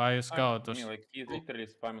 Like buy a scout. I Or mean, like, he's literally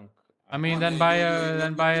spamming. I mean, Oh, then you- buy you- a you-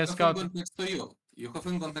 then you- buy you a have scout. England next to you. You have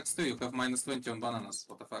England next to you. You have -20 on bananas.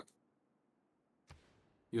 What the fuck?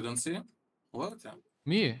 You don't see? What?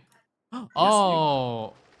 Me? you.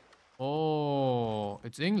 Oh, oh,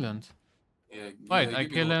 it's England. Yeah, Wait, yeah, I you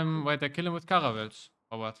kill go. him. Wait, I kill him with caravels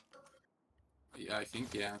or what? Yeah, I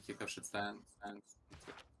think yeah. He has shit stands.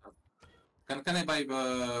 Can I buy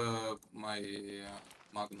my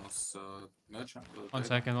Magnus merchant? One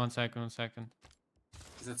second, 1 second, 1 second.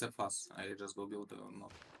 That's a fuss. I just go build a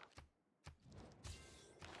mod.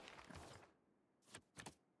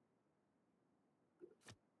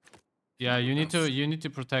 Yeah, you need to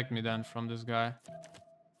protect me then from this guy.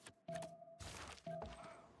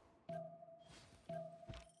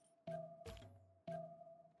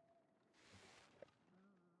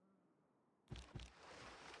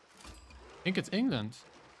 I think it's England.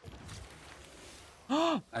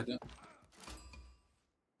 I don't.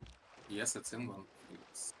 Yes, it's England.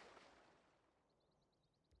 It's...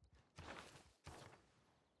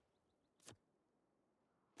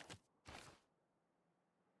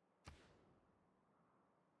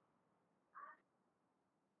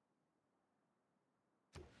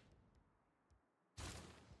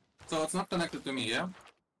 So it's not connected to me, yeah?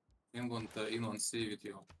 England C with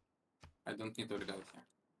you. I don't need oligarchy.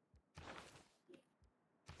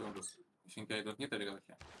 You think I don't need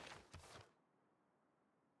oligarchy?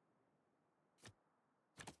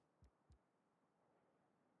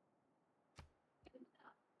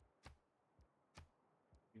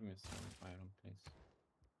 Give me some iron, please.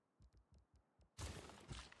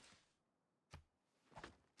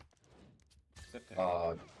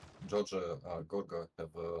 Georgia, Gorga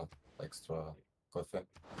have extra coffee.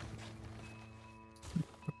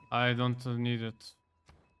 I don't need it.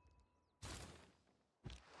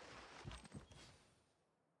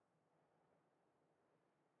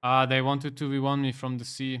 Ah, they wanted to V1 me from the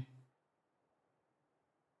sea.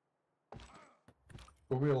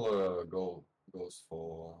 Who will goes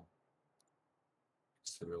for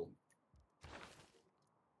civil?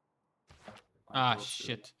 Ah,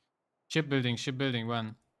 shit. Shipbuilding,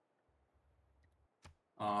 when?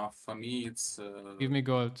 For me, it's. Give me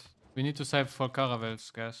gold. We need to save for caravels,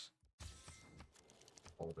 guys.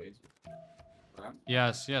 Already.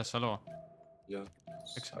 Yes, hello. Yeah,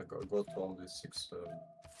 I got only 6.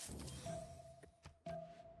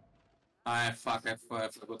 Fuck, I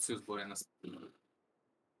forgot Zeus Borenas.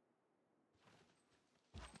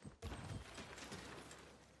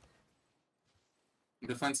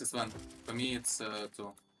 Defense is 1. For me, it's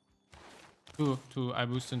 2. 2. I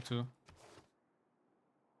boost in 2.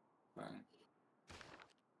 Fine.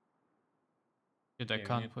 Shit, I Yeah, we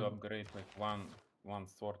can't need to put. upgrade like one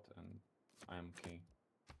sword and I'm okay.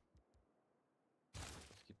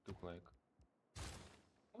 He took like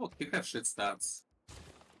Look, he have shit stats.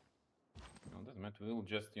 no, doesn't matter. We'll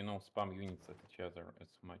just spam units at each other as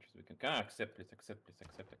much as we can. Can I accept, please? Accept, please.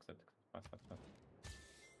 Accept. Fast.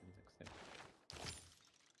 Please accept.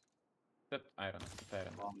 Accept iron. Accept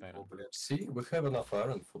iron. Accept iron. See, we have enough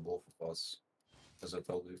iron for both of us, as I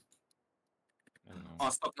told you. I don't know. Oh,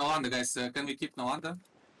 stop Nalanda, guys. Can we keep Nalanda?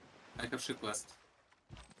 I have shit quest.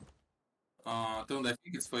 Tund, I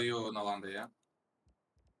think it's for you, Nalanda, yeah?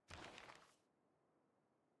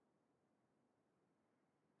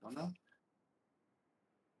 Don't know.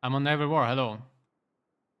 I'm on every war. Hello.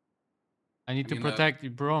 I need to mean, protect you,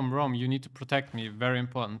 Brom. You need to protect me. Very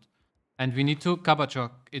important. And we need to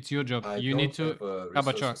Kabachok. It's your job. I You don't need to have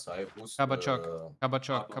Kabachok. resources. I boost,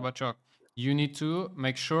 Kabachok. You need to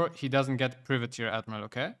make sure he doesn't get privateer, Admiral.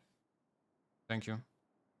 Okay. Thank you.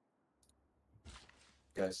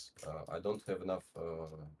 Guys, I don't have enough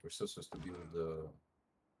resources to build the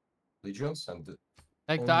legions and.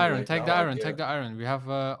 Take the Only iron. right Take the now I iron. Take can- the iron. We have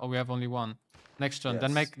we have only one. Next turn.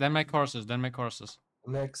 Yes. Then make horses. Then make horses.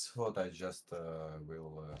 Next, what I just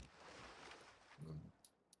will,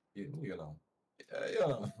 you know,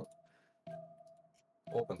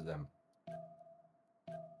 open them.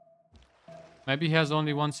 Maybe he has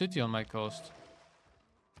only one city on my coast.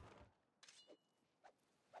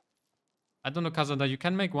 I don't know, Kazanda. You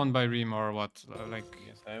can make one by Rem or what? Like.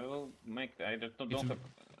 Yes, I will make. I don't It's- have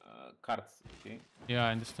cards. Okay, Yeah,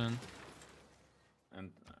 I understand.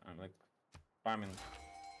 and I'm like farming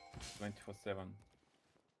 24/7.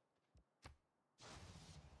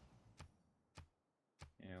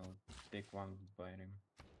 Yeah, I'll take one by him.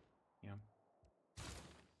 Yeah.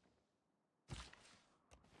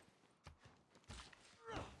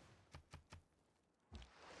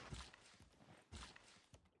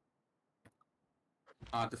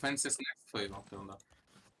 Defense is next for you, Tunda.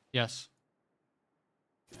 Yes.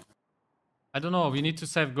 I don't know. We need to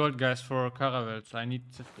save gold, guys, for caravels. I need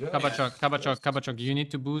to... Yeah, Kabachok. You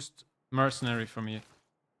need to boost mercenary for me.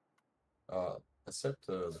 Accept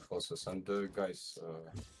the forces and guys.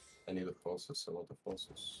 I need the forces, a lot of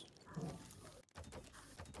forces.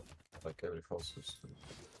 Like every forces.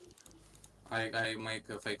 I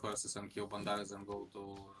make fake horses and kill bandaras and go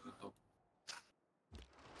to the top.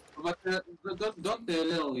 But don't be a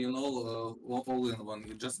little, all in one.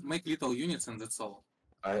 You just make little units and that's all.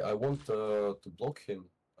 I want to block him.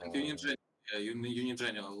 And you need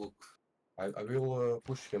general, look. I will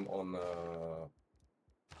push him on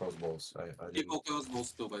crossbows. He go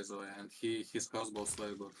crossbows too, by the way, and his crossbows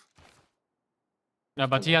very good. Yeah,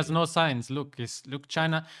 but he has no signs. Look,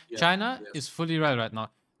 China. Yeah, China yes. is fully red right now.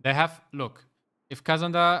 They have... Look, if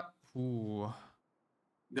Kazanda... Ooh.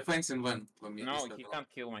 Defense in when for me. No, he can't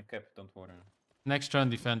kill my cap. Don't worry. Next turn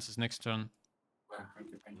defense is next turn.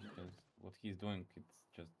 Because what he's doing, it's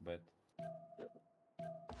just bad.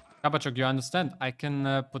 Kabachok, you understand? I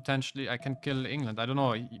can potentially... I can kill England. I don't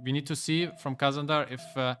know. We need to see from Kazandar if...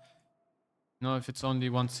 if it's only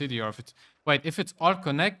one city or if it's... Wait, if it's all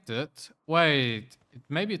connected... Wait,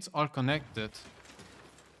 maybe it's all connected.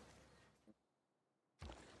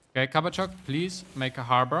 Okay, Kabachok, please make a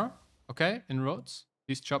harbor. Okay, in roads.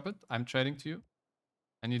 Please chop it. I'm trading to you.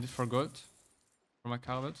 I need it for gold. For my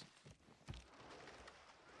caravels.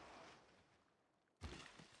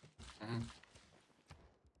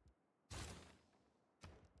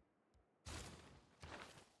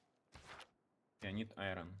 Yeah, I need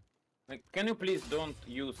iron. Like, can you please don't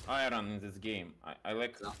use iron in this game? I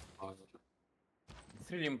like.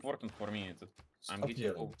 It's really important for me. I'm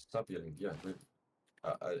getting old. Stop yelling. Yeah,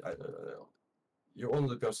 you're only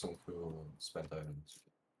the person who spent iron.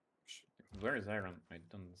 Where is iron? I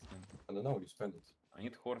don't understand. I don't know. You spend it. I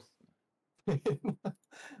need horse.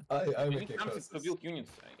 I I make need something to build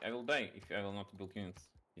units. I will die if I will not build units.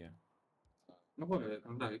 Yeah. No worry,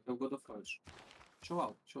 да, you can go to forge. Chill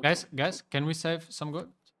out. Guys, can we save some gold?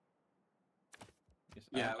 Yes,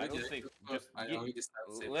 Yeah, I will save. Just already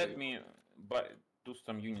started saving. let me do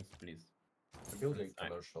some units, please. Building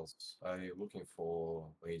commercials. I'm looking for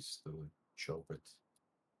ways to chop it.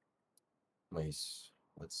 Mace.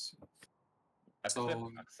 Let's see.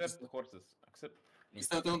 Accept horses. Accept.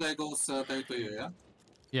 Mr. Tunda goes straight to you, yeah?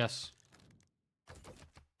 Yes.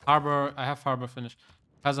 Harbor, I have harbor finished.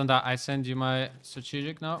 Kazanda, I send you my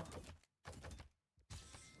strategic now.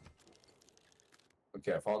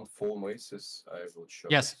 Okay, I found 4 maces. I will shop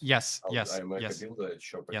Yes, it. yes, I yes, make yes, a build, I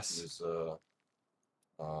shop it yes. with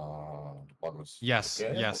bonus. Yes,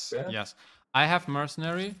 Okay, yes, okay. yes. I have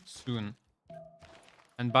mercenary soon.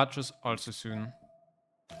 And buttress also soon.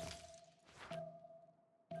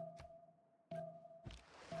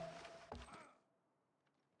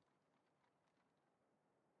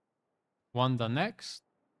 Wanda next.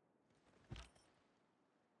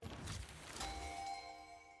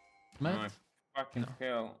 My Met? fucking No.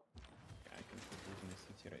 hell. I can put this in the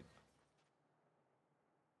city right.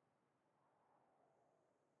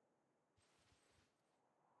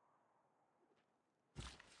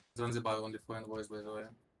 Zanzibar only 4 envoys, by the way.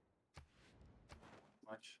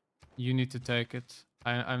 Much. You need to take it.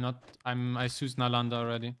 I choose Nalanda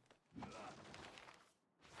already.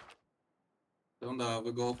 Onda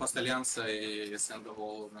we go past Alianza и send the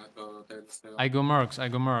whole I go mercs, I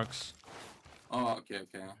go mercs. Oh, okay,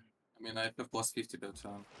 okay. I mean, I have plus 50 per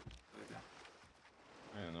turn.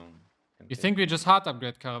 I don't know. You think we just hard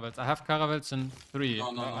upgrade caravels? I have caravels in 3. No,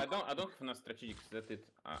 no, no. I don't have enough strategics. That's it.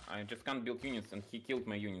 I just can't build units, and he killed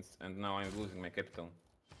my units, and now I'm losing my capital.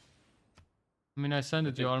 I mean, I sent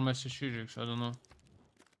it you all my strategics, I don't know.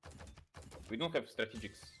 We don't have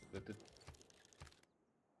strategics. That's it.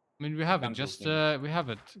 I mean, we have it, Can't build just, units. we have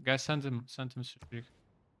it. Guys, send him strategic.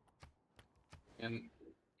 And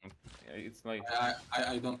It's like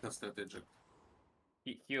I don't have strategic.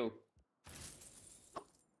 he'll.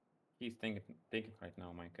 He's taking right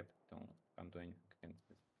now my capital. Can't do anything against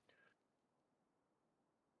this.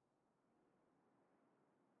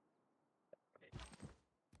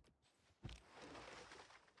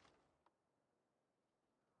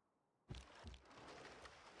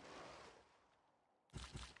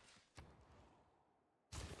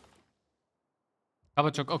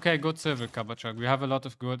 Kabachok, okay, good civil, Kabachok. We have a lot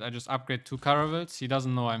of good. I just upgrade 2 caravels. He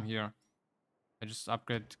doesn't know I'm here. I just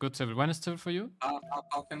upgrade good civil. When is civil for you?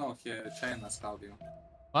 How can I hear China scout you?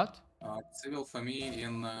 What? Civil for me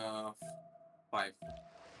in 5.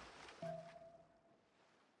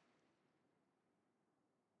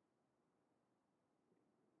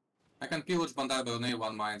 I can pillage Bandar Brunei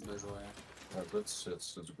 1 mines, by the way. That's good,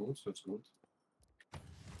 that's good.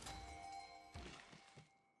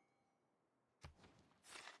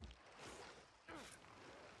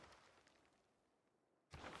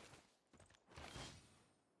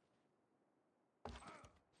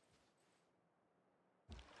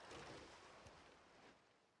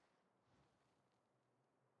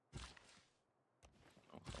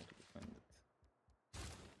 Oh, how to defend it?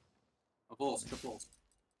 Walls, chop walls.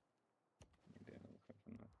 Maybe I don't have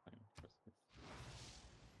enough time for this.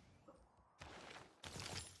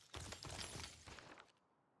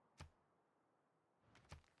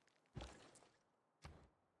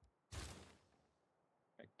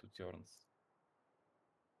 Like 2 turns.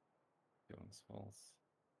 Turns falls.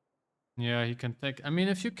 Yeah, he can take. I mean,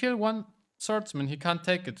 if you kill 1 swordsman, he can't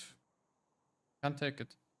take it. Can't take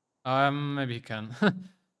it. Maybe he can.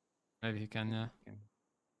 Maybe he can, yeah. Okay.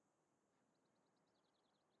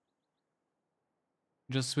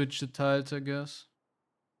 Just switch the tiles, I guess.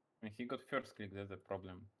 And he got first click. That's a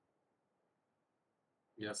problem.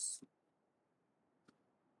 Yes.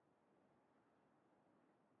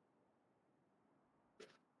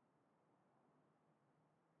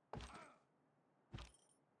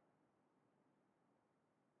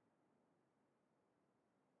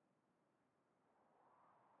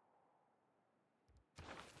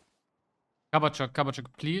 Kabachok,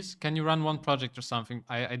 please, can you run 1 project or something?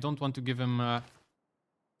 I don't want to give him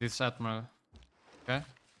this admiral. Okay?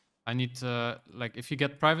 I need, like, if you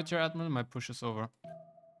get privateer admiral, my push is over.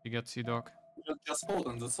 You get Sea Dog. Just hold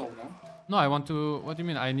on the soul, no? No, I want to. What do you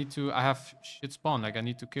mean? I have shit spawn. Like, I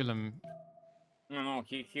need to kill him. No,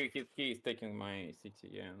 he is taking my city.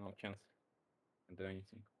 Yeah, no chance to do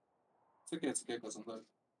anything. It's okay, cousin.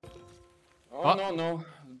 Oh What? no,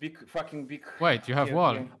 fucking big. Wait, you have Yeah,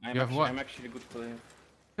 wall. yeah, You have wall. I'm actually a good player.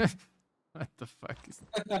 What the fuck is?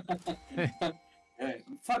 Hey,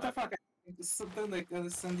 fuck the fuck! Something like I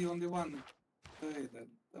send you only 1. Hey,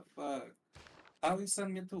 the fuck? How you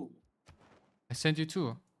send me 2? I sent you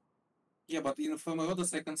 2. Yeah, but in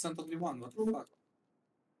Formarodas I can send only 1. What the fuck?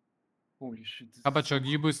 Holy shit. Kabachok,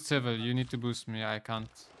 you boost civil. You need to boost me. I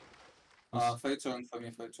can't. Fight turn for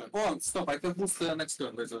me, fight turn. Oh, stop! I can boost next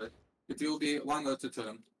turn, by the way. It will be 1 or 2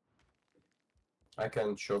 turn. I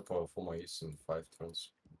can chop for my east in 5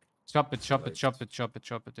 turns. Chop it.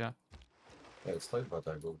 Yeah. Yeah, it's late, but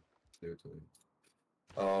I will do it.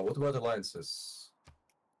 What about alliances?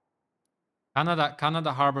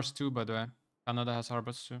 Canada harbors too, by the way. Canada has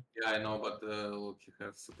harbors too. Yeah, I know, but look, you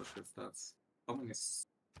have super shit stats. How many?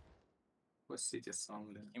 for cities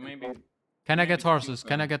only. He maybe. Can I maybe get still horses?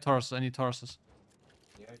 Can I can- get horses? I need horses.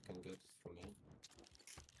 Yeah, I can get it from me.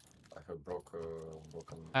 I have broken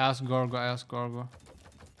I asked Gorgo. I asked Gorgo.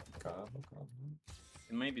 cab.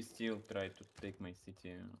 Can maybe still try to take my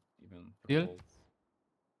city even for Still? golds.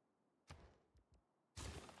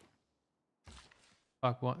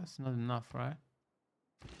 Fuck, what? It's not enough, right?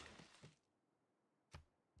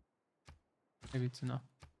 Maybe it's enough.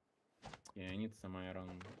 Yeah, I need some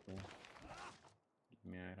iron too.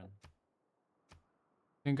 Give me iron.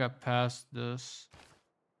 I think I passed this.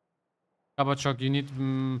 Kabachok, you need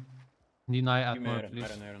deny Give me Atmer, iron,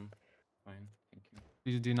 please. iron. Fine, thank you.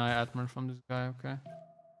 Please deny Atmer from this guy, okay?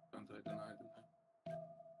 Don't deny.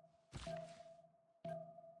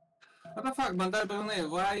 What the fuck, Bandai Brunei?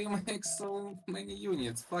 Why you make so many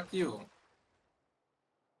units? Fuck you.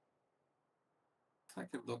 Fuck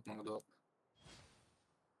your dog, my dog.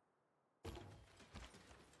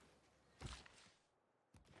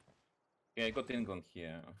 Yeah, I got England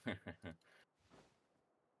here.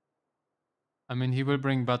 I mean, he will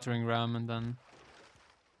bring battering ram and then...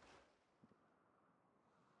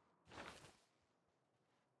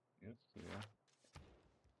 Yes, yeah.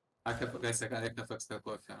 I have, guys, I have extra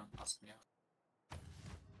coffee. Ask me.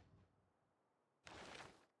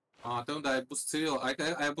 Don't I boost Cyril?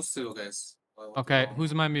 I boost Cyril, guys. Okay,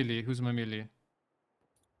 who's my melee? Who's my melee?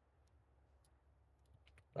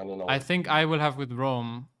 I don't know. I think I will have with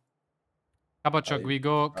Rome. Kabachok, we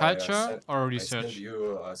go culture or research?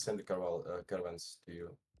 I send the caravans to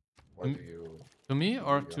you. Why Mm, do you? To me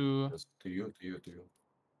or yeah, to... just to you.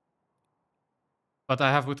 But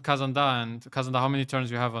I have with Kazanda, and Kazanda, how many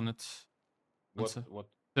turns you have on it? What?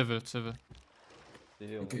 Civil. Still,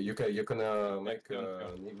 Okay, you can make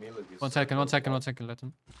melee with. 1 second, 1 second, 1 second, let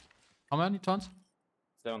him. How many turns?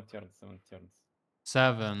 7 turns, 7 turns.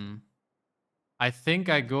 7. I think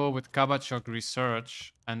I go with Kabachok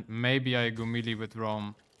research, and maybe I go melee with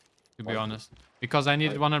Rome, to be Why? honest. Because I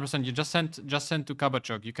need 100%. You just sent to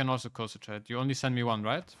Kabachok. You can also concentrate. You only send me one,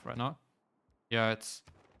 right? Right now? Yeah, it's...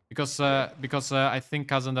 Because I think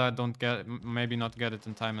Kazanda don't get... maybe not get it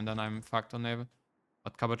in time, and then I'm fucked on Naval.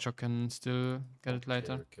 But Kabachok can still get it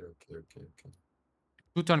later. Okay.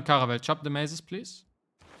 2-turn Caravel. Chop the mazes, please.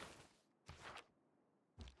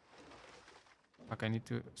 Fuck, I need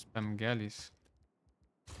to spam galleys.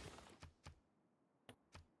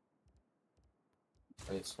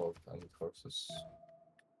 I need sword. I need horses.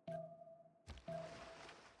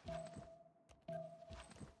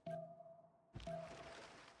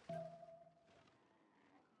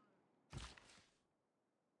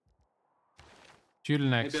 Fuel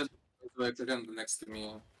next. Maybe I'll again next to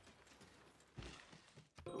me.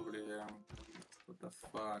 Probably, what the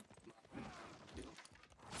fuck?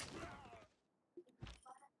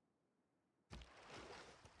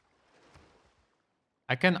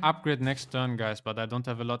 I can upgrade next turn, guys, but I don't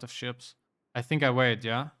have a lot of ships. I think I wait,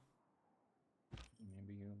 yeah?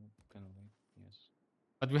 Maybe you can wait, yes.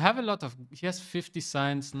 But we have a lot of... He has 50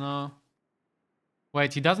 signs now.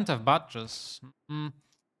 Wait, he doesn't have buttress.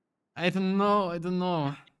 I don't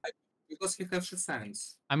know. Because he has his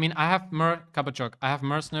signs. I mean, I have Kabachok. I have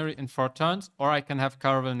mercenary in 4 turns, or I can have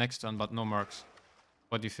Caravel next turn, but no mercs.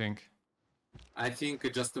 What do you think? I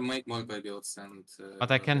think just to make more builds and...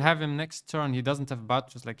 But I can have him next turn. He doesn't have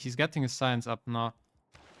buttress. Like, he's getting his signs up now.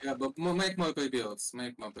 Yeah, but make more builds.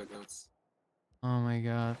 Make more builds. Oh my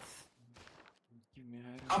god. Give me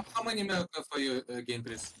iron. How many miracles for you, game,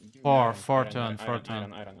 please? Give me 4 iron, 4 iron, turns, iron, 4 iron,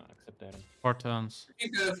 turns. Iron, accept iron. 4 turns. I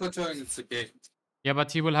think for turn it's okay. Yeah,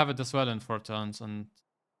 but he will have it as well in 4 turns, and...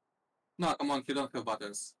 No, come on, he don't have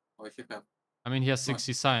butters. Or he have. I mean, he has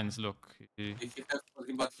 60 signs, look. If he have,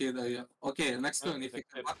 but he... okay, next turn, if he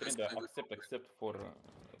have butters... Accept for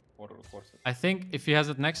horses. I think if he has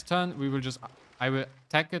it next turn, we will just... I will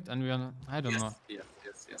attack it, and we are... I don't know.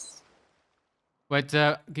 Yes. Wait,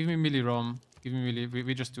 give me melee, Rome. Give me melee.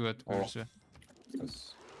 We just do it. Oh.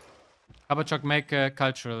 Yes. Kabachok, make a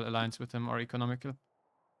cultural alliance with him, or economical.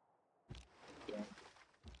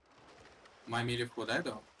 My melee for that,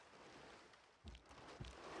 though.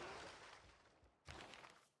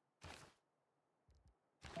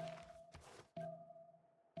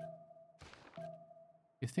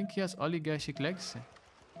 You think he has oligarchic legacy?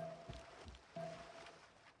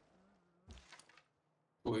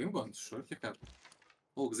 Oh, England, sure he have.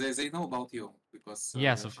 Look, they know about you, because...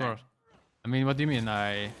 Yes, of course. I mean, what do you mean?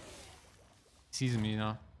 He sees me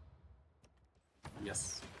now.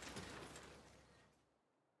 Yes.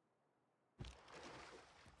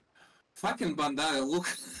 Fucking Bandara, look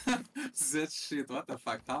that shit, what the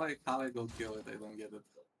fuck, how I go kill it, I don't get it.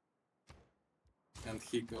 And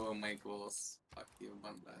he go make walls, fuck you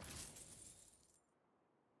Bandara.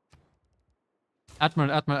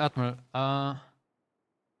 Admiral.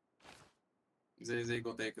 They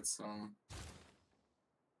go take it soon.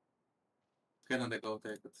 Canada go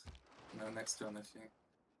take it. No, next turn, I think.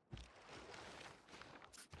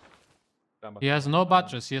 He has no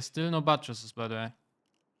buttress. He has still no buttresses, by the way.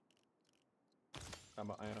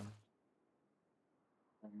 Iron.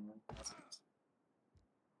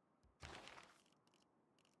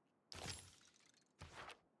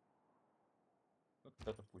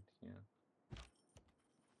 Catapult, yeah.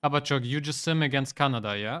 Kabachok, you just sim against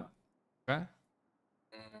Canada, yeah? Okay.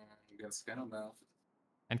 Against Canada.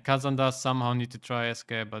 And Kazan does somehow need to try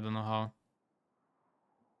escape. I don't know how.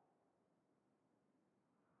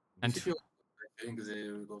 And I think they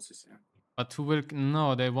will go CC. but who will?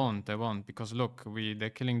 No, they won't. They won't because look, they're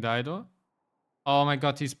killing Dido. Oh my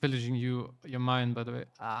God, he's pillaging your mind. By the way,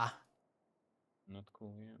 Not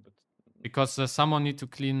cool, yeah, but because someone need to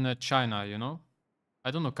clean China. You know. I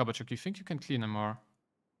don't know, Kabachok. You think you can clean him or?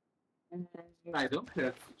 I don't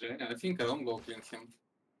have Jenny. I think I don't go clean him.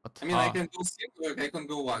 But I mean, I can go sim, I can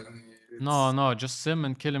go one. No, just sim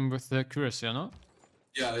and kill him with the accuracy, you know?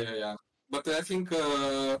 Yeah. But I think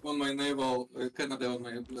on my naval, Canada on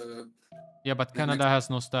my. Yeah, but Canada has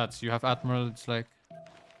no stats. You have Admiral, it's like.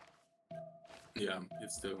 Yeah,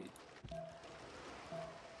 it's still.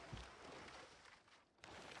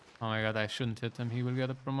 Oh my God, I shouldn't hit him. He will get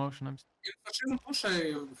a promotion. If I shouldn't push,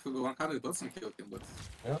 I 100% kill him, but.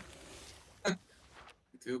 Yeah.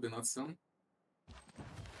 It will be not soon.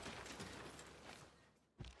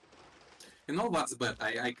 You know what's bad?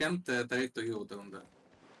 I can't trade to you on the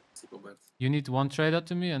super bad. You need one trader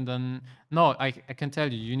to me and then... No, I can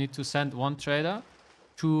tell you. You need to send one trader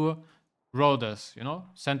to Rhodes, you know?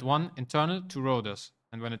 Send one internal to Rhodes.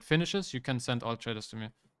 And when it finishes, you can send all traders to me.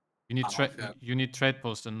 You need, you need trade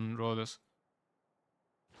post in Rhodes.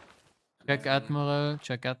 Check Admiral.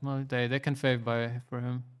 They can fave by for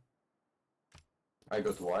him. I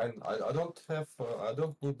got wine. I don't have. I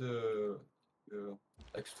don't need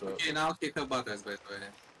extra. Okay, now he have butters by the way.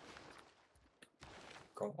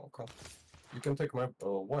 Come. You can take my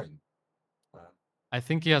wine. I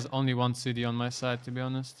think he has only one CD on my side, to be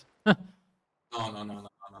honest. No.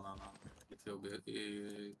 It will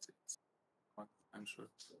be. I'm sure.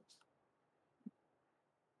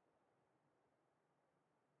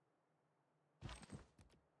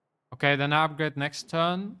 Okay, then I upgrade next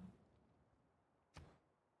turn.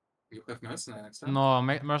 You have mercenary next turn? No,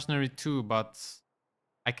 mercenary 2, but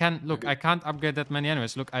I can't look. I can't upgrade that many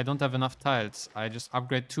anyways. Look, I don't have enough tiles. I just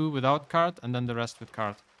upgrade 2 without card and then the rest with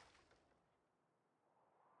card.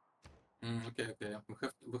 Okay.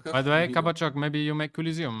 We have By the way, Kabachok, maybe you make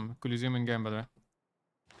Coliseum in game. By the way.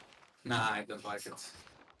 Nah, I don't like it.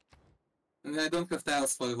 I don't have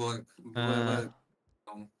tiles for work.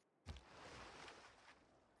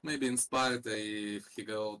 Maybe inspired if he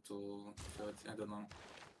go to 30, I don't know.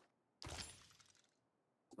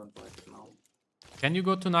 Don't like it now. Can you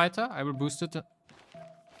go to Nita? I will boost it.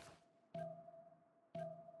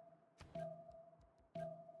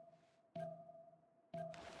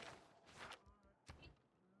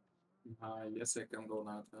 Yes, I can go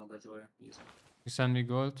now, by the way. Easy. You send me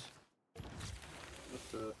gold.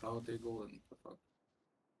 But how they go and the fuck?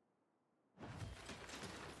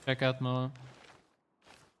 Check out more.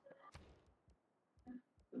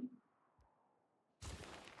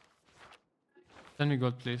 Send me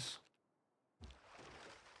gold, please.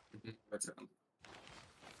 Wait a second.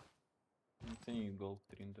 I'm sending you gold,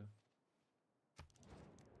 Trinda.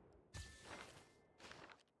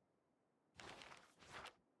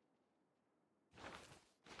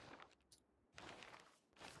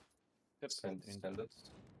 Send it.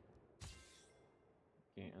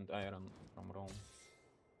 Okay, and iron from Rome.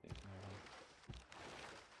 Take iron.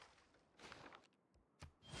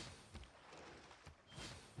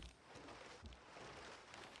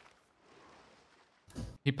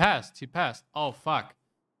 He passed. Oh, fuck.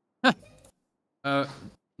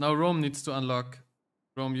 Now Rome needs to unlock.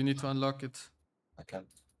 Rome, you need to unlock it. I can't.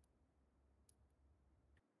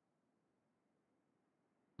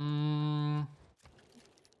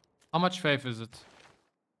 How much faith is it?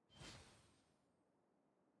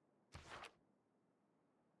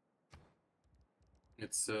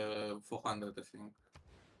 It's 400, I think.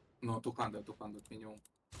 No, 200 minimum.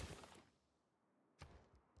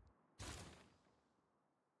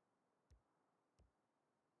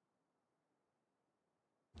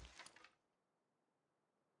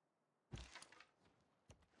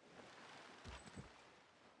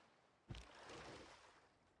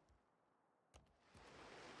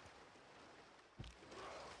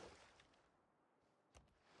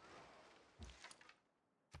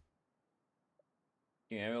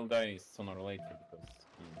 Yeah, I will die sooner or later because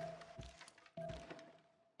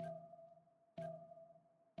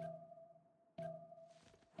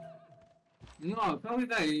No, probably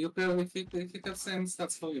die. You have he have same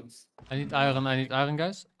stats for you. I need iron,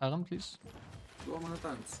 guys. Iron, please. Go many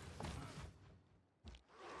times.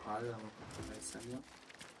 Iron, I send you.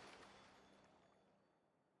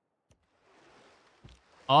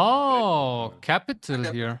 Oh, capital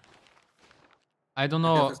Okay. here. I don't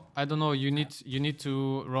know. You need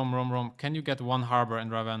to roam. Can you get one harbor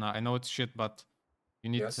in Ravenna? I know it's shit, but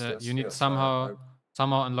you need Yes, somehow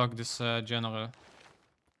unlock this general.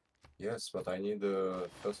 Yes, but I need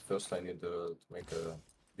first I need to make a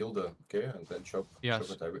builder, okay, and then chop Yes.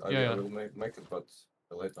 it. I Yeah. will make it, but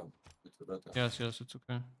later. It's better. Yes, it's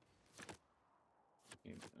okay.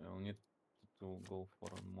 I'll need to go for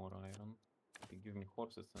more iron. They give me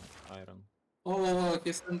horses and iron. Oh,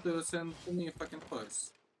 he sent to me fucking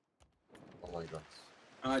horse. Oh my god.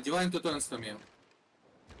 Divine tutorials to me.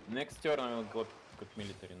 Next turn I will go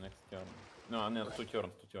military. Next turn. No, 2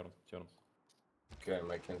 turns. Okay, I'm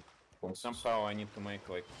making horses. Somehow I need to make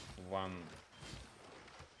like one.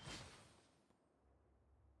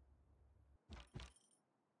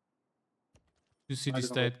 You see the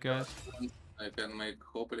state, guys. I can make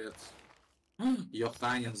hoplite.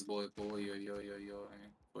 Johannes boy, for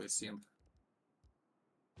a scene.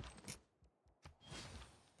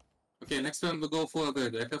 Okay, next turn we go for a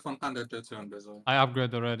grade. I have 100 turn by the way. I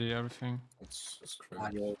upgrade already everything. It's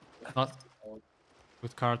crazy. Not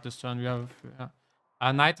with card this turn. We have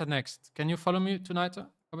Niter next. Can you follow me to Niter,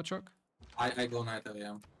 Kabachok? I go Niter,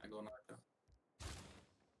 yeah. I go Niter.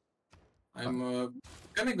 I'm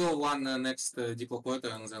can I go one next Depot Quarter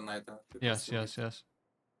and then Niter? Yes. I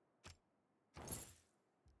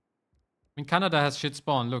mean, Canada has shit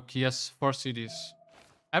spawn. Look, he has 4 cities.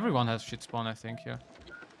 Everyone has shit spawn, I think, here.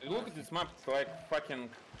 Look at this map, it's like fucking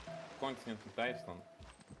continent with Iceland.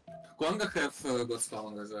 Congo have got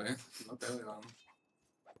spawn as well. Not everyone.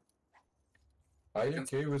 Are you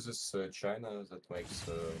okay with this China that makes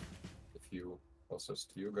a few horses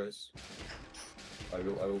to you guys? I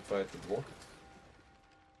will try to block it.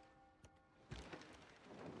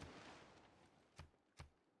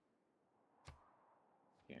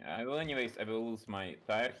 Yeah, I will lose my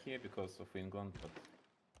tire here because of England, but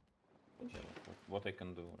what I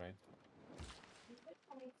can do, right?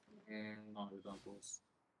 No, you don't lose.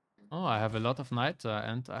 Oh, I have a lot of Niter,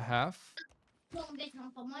 and I have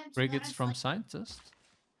frigates from scientists.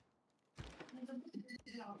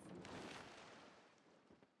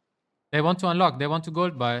 They want to unlock. They want to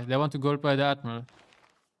gold buy. They want to gold buy the admiral.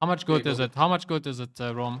 How much gold is it? How much gold is it,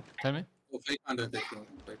 Rome? Tell me. 800, I think.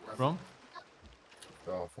 Rome?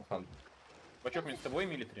 400. Бачок, мне с тобой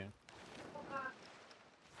милитари?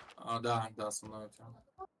 Да, со мной.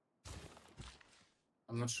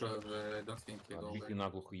 I'm not sure, I don't think he will. Ты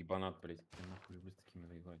наглухо ебанат, блядь. Я нахуй люблю с такими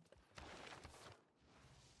воевать.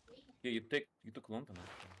 Yeah, you took London.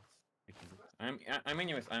 I'm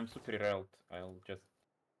anyways, I'm super railed. I'll just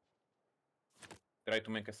try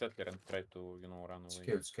to make a settler and try to, run away.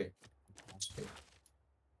 It's okay.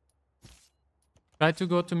 Try to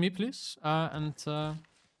go to me, please, and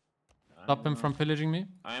stop him from pillaging me.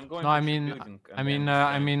 I am going. No, to I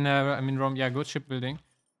mean Rome. Yeah, go shipbuilding.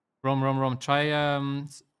 Rome. Try.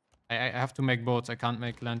 I have to make boats. I can't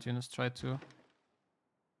make land units. Try to.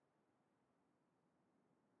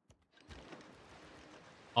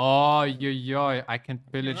 Oh, yo! I can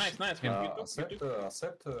pillage. Nice. him.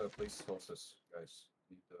 Accept please sources, guys.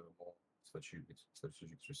 Need more strategic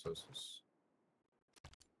resources.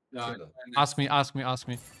 Yeah, Ask me. I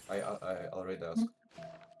already asked.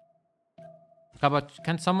 But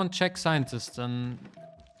can someone check scientists and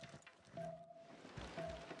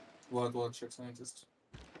what check scientist?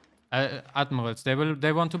 admirals?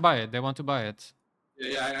 They want to buy it.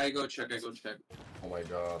 Yeah, I go check. Oh my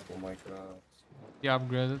god. Yeah,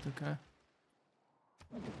 upgraded. Okay.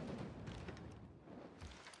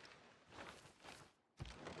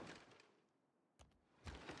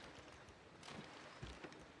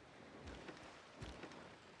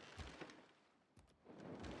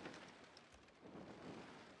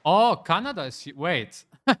 Oh, Canada is here. Wait.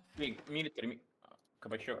 Military.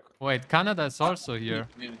 Kabachok. Wait, Canada is also here.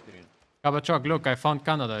 Military. Kabachok, look, I found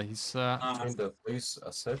Canada. He's Please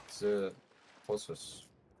accept the forces.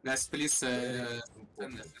 Guys, please send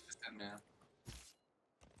me.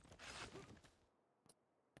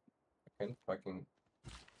 I can't fucking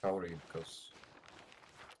cover it because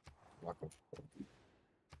lack of.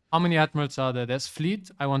 How many admirals are there? There's fleet.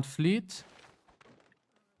 I want fleet.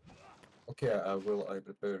 Okay, I'm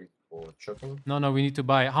preparing for chopping. No, we need to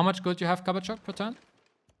buy. How much gold you have, Kabachok, per turn?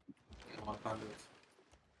 100.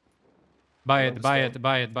 Buy I it, buy understand. it,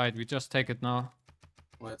 buy it, buy it. We just take it now.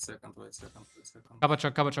 Wait a second, wait a second, wait a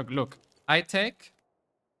second. Kabachok, look. I take,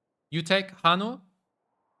 you take Hano,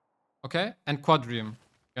 okay, and Quadrium.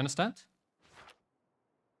 You understand?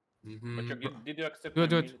 But did you accept Do my it,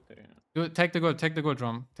 do it. military? Take the gold,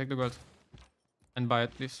 Rom. Take the gold. And buy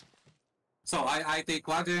it, please. So I take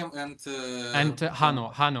Quadrium and...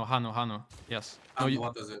 Hano. Yes. No, And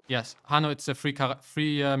what is it? yes. Hano, it's a free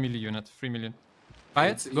melee unit. 3 million. Buy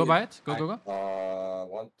It's it. Go buy it. Go.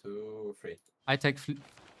 1, 2, 3. I take...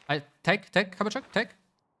 Take, Kabachok, take.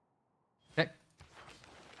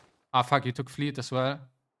 Ah, fuck, you took fleet as well.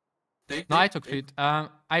 No, I took fleet.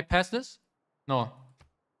 I pass this? No.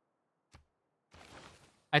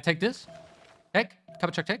 I take this. Take.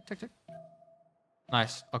 Kabachok, take.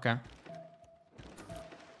 Nice, okay.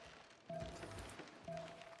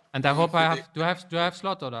 And I hope I have... Do I have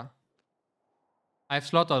slot order? I have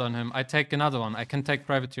slot order on him. I take another one. I can take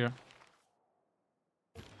privateer.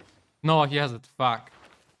 No, he has it. Fuck.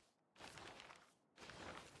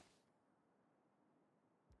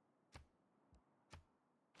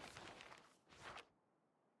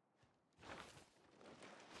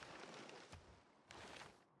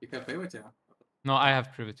 You can pay with you. No, I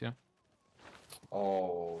have privateer.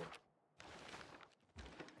 Oh.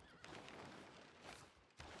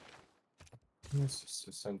 Yes,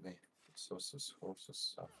 send me resources,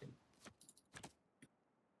 horses, something.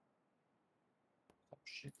 Oh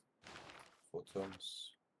shit.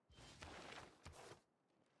 Photons.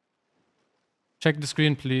 Check the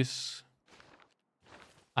screen, please.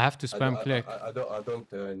 I have to spam click. I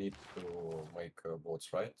don't need to make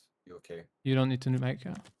bots, right? You okay? You don't need to make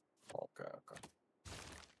it. Okay.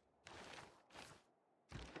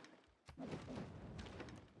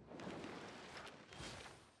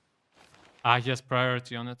 Ah, he has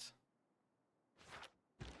priority on it.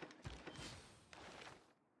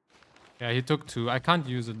 Yeah, he took 2. I can't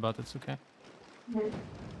use it, but it's okay.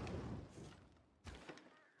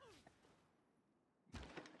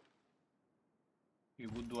 You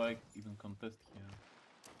would like even contest here.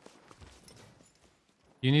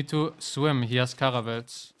 You need to swim. He has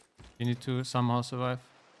caravels. You need to somehow survive.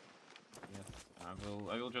 Yes,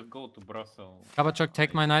 I will just go to Brussels. Kabachok,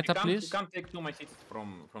 take my Nita, You please. can't take too much hits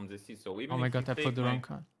from the sea, so even Oh my if god, you I put take the wrong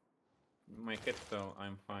card. my capital,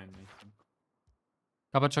 I'm fine, I think.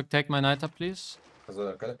 Kabachok, take my Nita, please.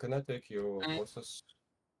 Can I take your horses?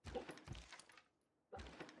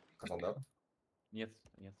 Kazandar? Yes.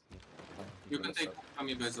 You can take from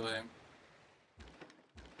me, by the way.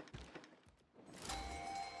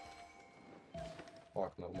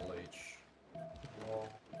 Fuck, normal age. No.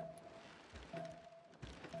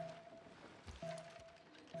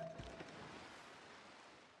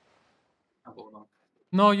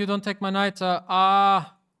 No, you don't take my Nita.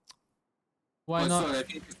 Ah. Why Oh, not? sorry, I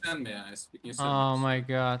think you send me. I speak you send Oh me. my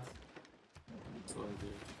god. So I do.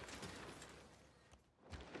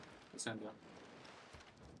 Send you.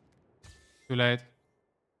 Too late.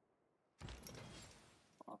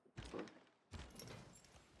 Oh, sorry.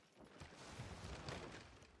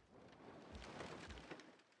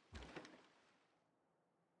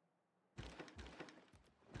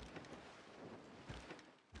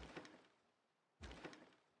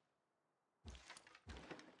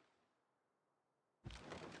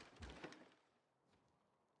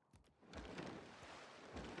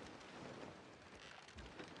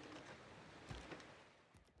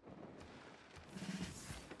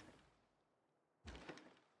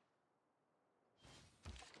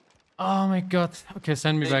 Oh my god. Okay,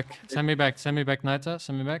 send me back. Send me back, Nita.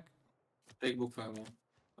 Send me back. Take book from me.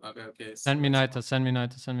 Okay. Send me Nita. Send me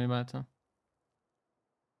Nita.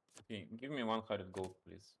 Okay, give me 100 gold,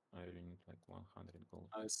 please. I really need like 100 gold.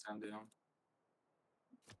 I send you.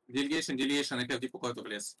 Delegation. I have Dipukatu,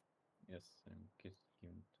 please. Yes, I'm giving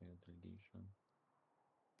to you delegation.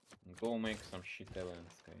 Go make some shit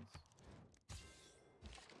aliens, guys.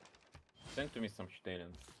 Send to me some shit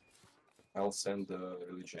aliens. I'll send the I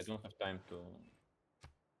religious. don't have time to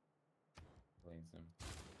play them.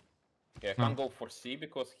 Okay, I can't go for C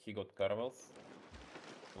because he got caravels.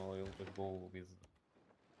 So I'll just go with...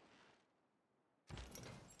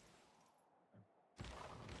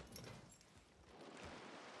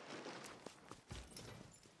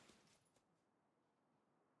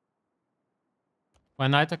 Why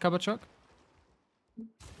Nita, Kabachok?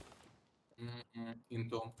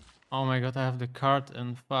 Into. Oh my god, I have the card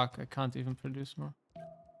and fuck, I can't even produce more.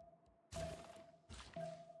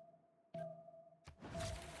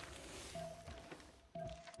 I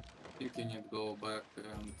think you need to go back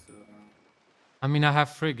and... I mean, I have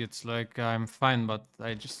frigates, like, I'm fine, but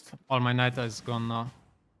all my Nita is gone now.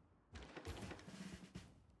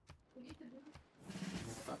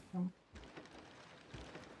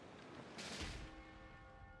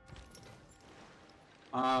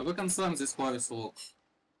 We can slam this Chloris look.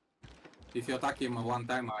 If you attack him one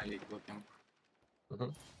time, I kill him.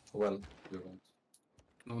 When you want?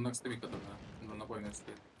 Ну, next week это, да. Ну, на бой next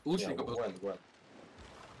week. Лучника просто... When?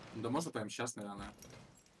 Да можно прямо сейчас, наверное.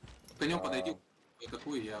 К нему подойди,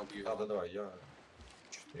 атакуй, и я убью его. Да, я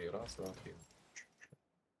 4 раза убил.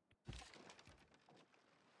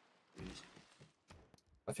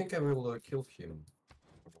 I think I will kill him.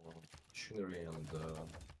 Machinery and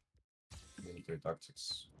military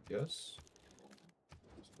tactics. Yes.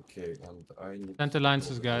 Okay, and I need. Send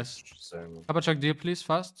alliances, guys. Kabachak, deal please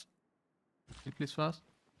fast. Deal please fast.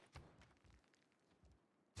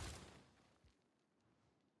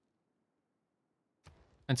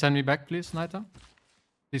 And send me back, please, Naita.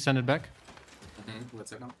 Please send it back. Wait a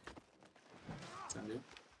second. Send you.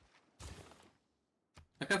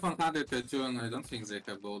 I have 100 per turn, I don't think they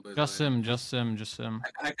have gold. Just sim, just sim, just sim.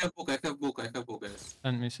 I have book, guys.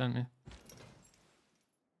 Send me, send me.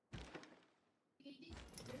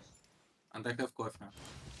 And I have coffee.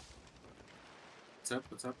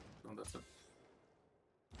 What's up? No, that's it.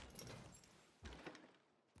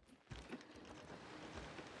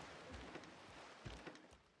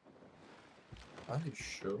 Are you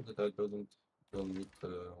sure that I don't need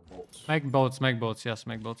bolts? Make boats, yes,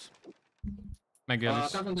 make boats. Make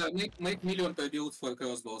galleys. Make million per build for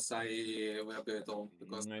crossbows, I will do it all.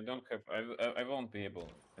 Because I don't have, I won't be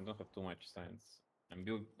able, I don't have too much science. I'm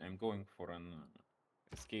going for an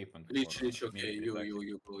escape and Reach, okay, you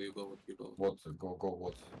go. What? Go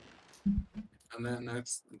what? And then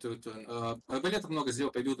next turn. Арбалетов много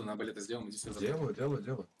сделал, по билду на арбалеты сделаем, иди сюда.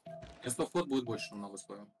 Делаю. Если вход будет больше намного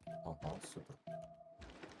скоро. Ага, супер.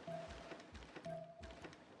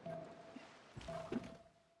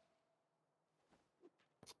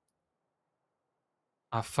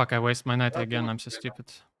 Ah, fuck, I waste my night again, I'm so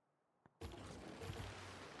stupid.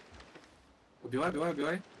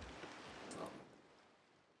 Убивай.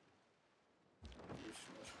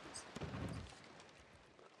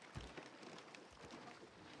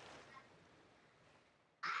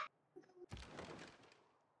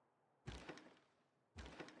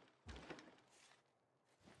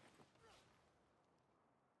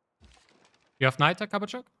 You have Nita,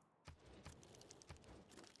 Kabachok?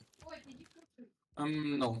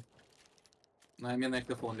 No. I mean, I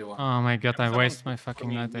have only one. Oh my god, I Someone waste my put fucking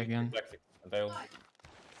me night in again. tactics, and I'll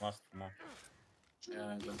last more.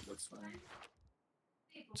 Yeah, that's fine.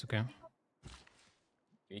 It's okay.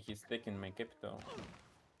 He's taking my capital.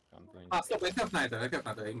 Can't do anything. Stop, I have Niter.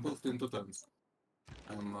 I improved in 2 turns.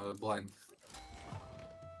 I'm blind.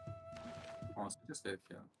 Oh, so just stay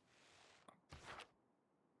here.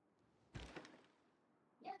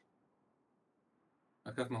 I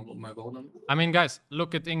have my golden. I mean, guys,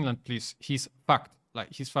 look at England, please. He's fucked. Like,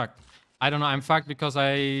 he's fucked. I don't know, I'm fucked because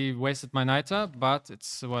I wasted my Niter, but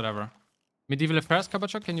it's whatever. Medieval Affairs,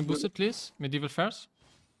 Kabachok, can you boost it, please? Medieval Affairs.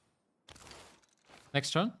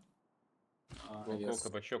 Next turn. Go Yes.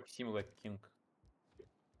 Kabachok, seem like king.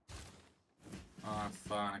 Ah,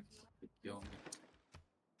 fuck. He killed me.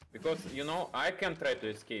 Because, you know, I can try to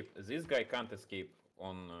escape. This guy can't escape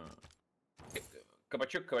on...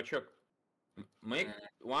 Kabachok. Make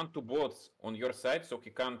 1-2 boats on your side so he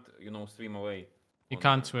can't, you know, swim away. He on,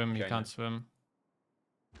 can't swim, he China. can't swim.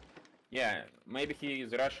 Yeah, maybe he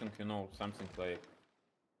is Russian, you know, something like...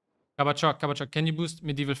 Kabachok, can you boost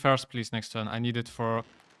Medieval Affairs, please, next turn? I need it for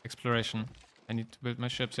exploration. I need to build my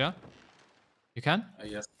ships, yeah? You can?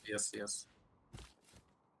 Yes.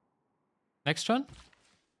 Next turn?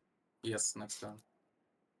 Yes, next turn.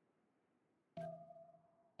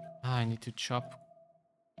 Ah, I need to chop.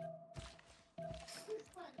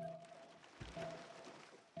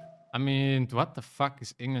 I mean, what the fuck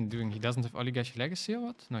is England doing? He doesn't have Oligarchy Legacy or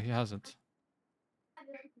what? No, he has it.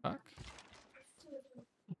 Fuck.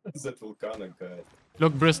 That volcanic guy.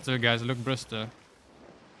 Look Bristol, guys, look Bristol.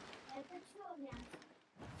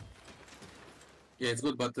 Yeah, it's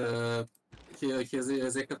good, but they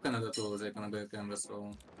have Canada too. They can do Canada,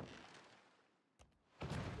 so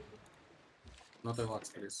not a lot,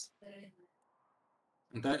 please.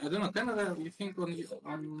 And I don't know, Canada. You think on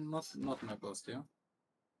not my cost, yeah?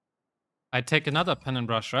 I take another pen and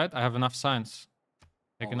brush, right? I have enough science.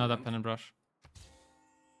 Take Oh, another yeah. pen and brush.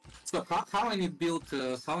 So how I need build?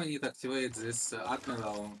 How I need activate this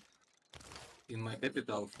admiral in my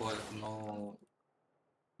capital for no?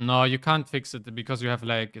 No, you can't fix it because you have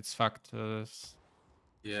like it's fucked. Yeah,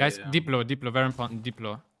 Guys, yeah. Diplo, very important.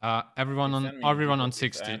 Diplo. Everyone Send me on because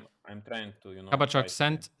 60. I'm trying to, you know... Kabachok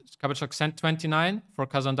sent 29 for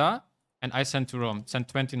Kazandar, and I sent to Rome. Sent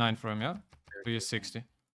 29 for him, yeah? To you 60.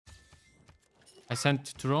 I sent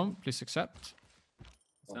to Rome, please accept.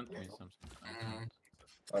 Send me something.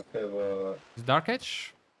 I have Is Dark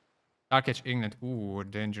Age? Dark Age England. Ooh,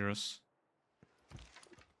 dangerous.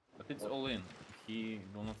 But it's all in. He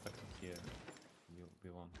will not succeed here. We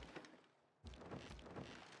won.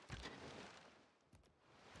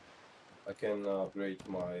 I can upgrade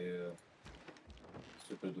my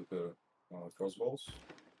super duper crossbows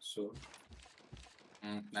soon.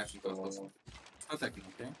 Nice and crossbows. Protect me,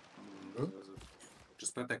 okay?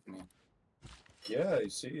 Just protect me. Yeah, you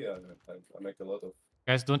see, I make a lot of.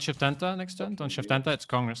 Guys, don't shift enter next turn. Don't shift enter. It's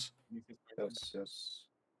Congress. Yes, yes.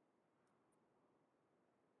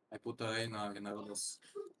 I put Arena in Elders.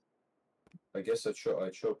 I guess I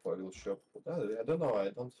will shop. I don't know. I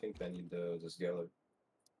don't think I need this gallery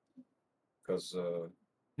because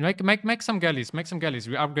Make some galleys. Make some galleys.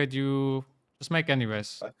 We upgrade you. Just make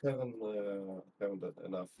anyways. I haven't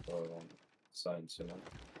enough signs, you know.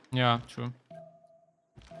 Yeah, true.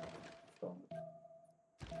 So,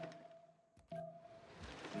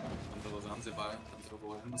 Until Zanzibar, until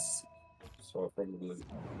Williams. so I probably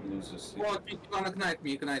lose this. Oh, he wanna ignite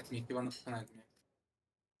me, he wanna ignite me.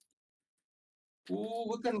 Ooh,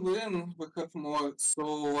 we can win, we have more,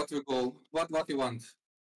 so what we go? What you want?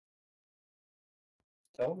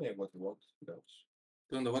 Tell me what you want, guys.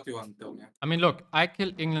 Tunda, what you want, tell me. I mean, look, I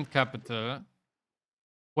kill England capital.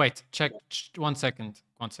 Wait, check. 1 second.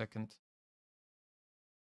 1 second.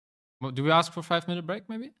 Do we ask for 5-minute break,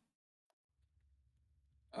 maybe?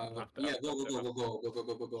 Yeah, go.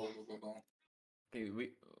 Okay,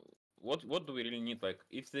 what do we really need? Like,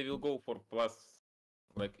 if they will go for plus,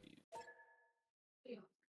 like,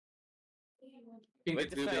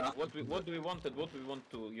 let's decide what do we want and what we want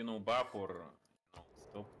to, you know, buff or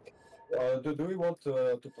stop. Do we want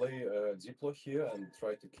to play Diplo here and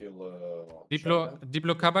try to kill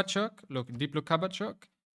Diplo Kabachok. Look, Diplo Kabachok.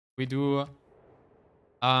 We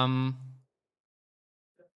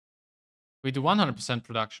do 100%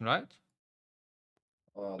 production, right?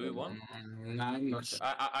 Do you want? No, I'm not sure.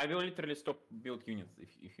 I will literally stop build units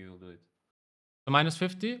if you will do it. So minus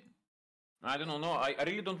 50. I don't know. No, I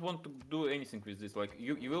really don't want to do anything with this. Like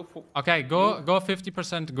you will. Okay, go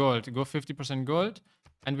 50% gold. Go 50% gold,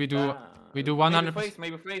 and we do 100%.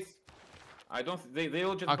 Maybe face. I don't. They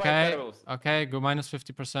will just buy Okay, barrels. okay. Go minus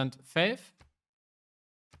 50% faith,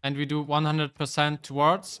 and we do 100%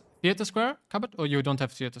 towards theater square cupboard. Or you don't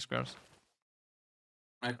have theater squares?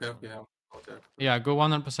 I have, yeah. Okay. Yeah, go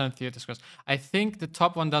 100% theater squares. I think the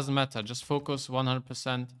top one doesn't matter. Just focus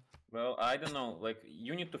 100%. Well, I don't know. Like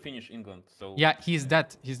you need to finish England. So Yeah, he's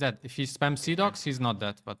dead. He's dead. If he spams sea dogs, he's not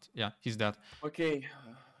dead. But yeah, he's dead. Okay.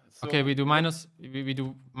 So Okay, we do minus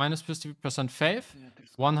 50% faith,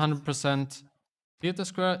 100% theater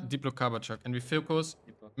square, Diplo Kabachok, and we focus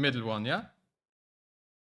middle one, yeah?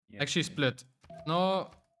 Yes, Actually yes. split. No,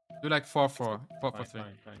 do like 4-4, 4-4-3.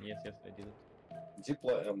 Fine. Yes, I did it.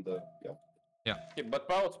 Diplo and yeah. Yeah. Okay, but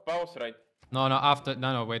pause, right? No, after.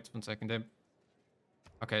 No, wait 1 second.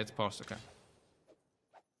 Okay, it's paused. Okay.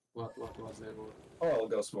 What was their vote? Oh, I'll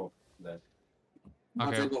go smoke then. What's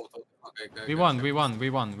Okay. their vote? Okay. We won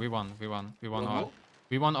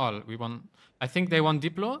all. We won. I think they won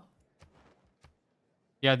Diplo.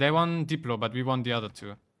 Yeah, they won Diplo, but we won the other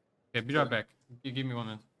two. Okay, be right back. You give me 1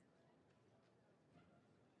 minute.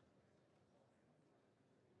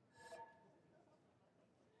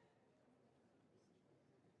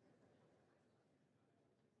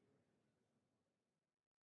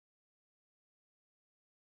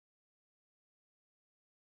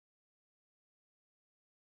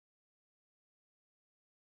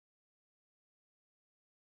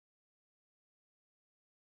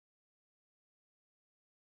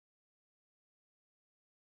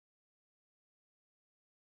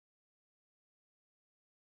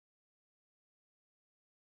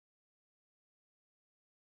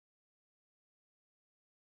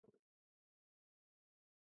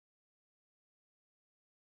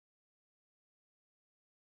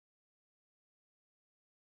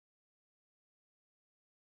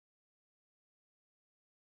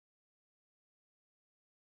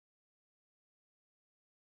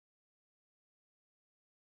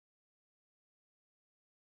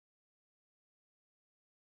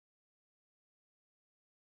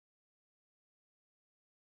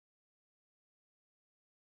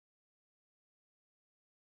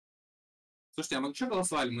 Слушайте, а мы что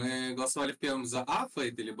голосовали? Мы голосовали в первом за А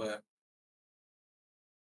фейт или Б?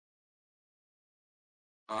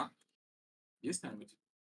 А? Есть кто-нибудь?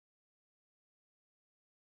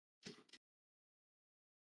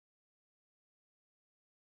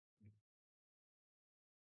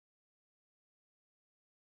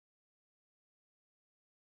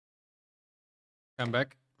 Come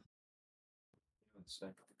back.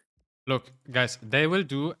 Look, guys, they will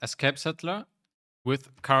do Escape Settler with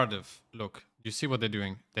Cardiff. Look, you see what they're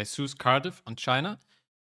doing? They choose Cardiff on China,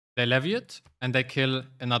 they levy it, and they kill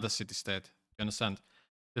another city-state. You understand?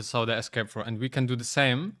 This is how they escape for. And we can do the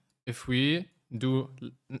same if we do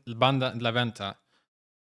Banda and Laventa.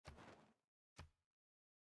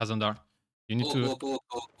 Kazandar. You need to...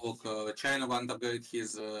 Look. China want to upgrade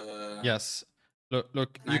his... Yes.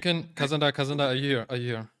 Look, you can... Kazandar, are you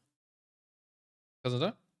here?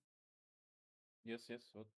 Kazandar? Yes.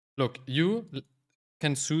 What? Look, you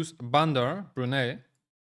can choose Bandar, Brunei,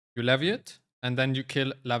 you levy it, and then you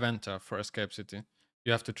kill Laventa for Escape City.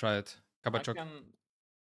 You have to try it. Kabachok.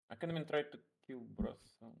 I can even try to kill Bros.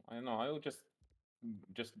 I don't know. I will just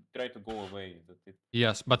try to go away.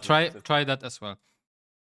 Yes, but try that as well.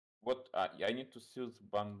 What? I need to choose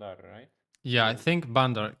Bandar, right? Yeah, I think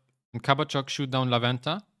Bandar. And Kabachok shoot down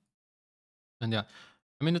Laventa. And yeah.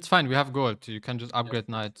 I mean, it's fine. We have gold. You can just upgrade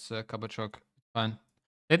knights, Kabachok. Fine.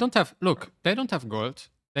 They don't have... Look, they don't have gold.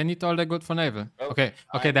 They need all their gold for naval. Well,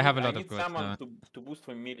 okay, they have a lot of gold. I need someone to boost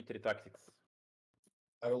for military tactics.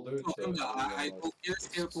 I will do it. I will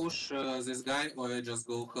here push this guy, or I just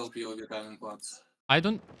go help you with Italian quads. I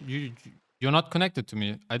don't... You're not connected to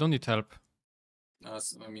me. I don't need help. I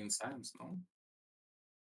mean, Sam's, no?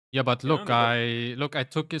 Yeah, but look, I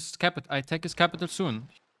took his capital. I take his capital soon.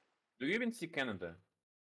 Do you even see Canada?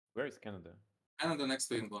 Where is Canada? Canada next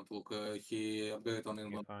to England. Look, he upgraded on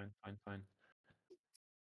England. Okay, fine.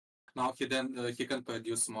 Now he can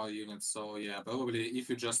produce more units. So yeah, probably if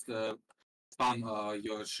you just farm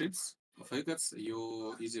your ships, frigates,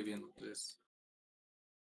 you easy win this.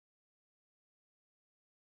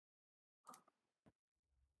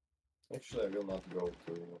 Actually, I will not go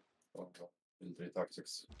to military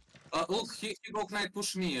tactics. Look, he go knight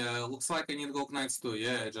push me. Looks like I need go knights too.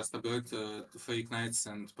 Yeah, just upgrade to 3 knights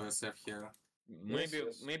and persevere here.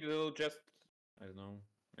 Maybe we'll just, I don't know,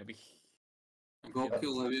 maybe Go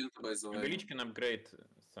kill Laventa, by the way. Village can upgrade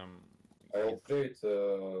some. I'll upgrade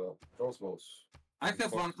crossbows. I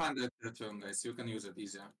have 100 return, guys. You can use it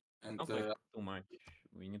easier. And Not like too much.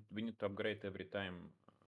 We need to upgrade every time.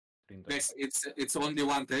 Guys, it's only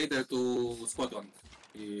one trader to Scotland.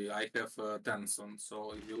 I have 10 soon,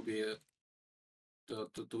 so it will be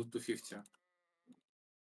 250.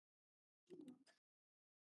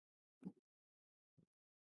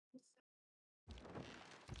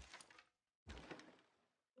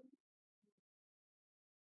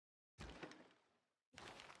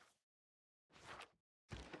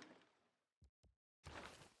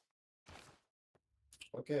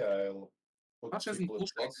 Okay, I'll put Fascism people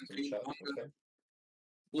push, I plus can in clean chat, Conquer. okay?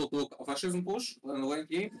 Look, fascism push, lane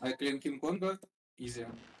game, I clean King Conquer, easy.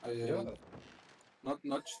 Yeah. Not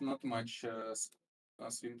much swing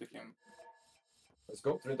to him. Let's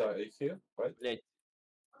go 3 die here, right? Блять.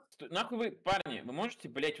 Нахуй вы, парни, вы можете,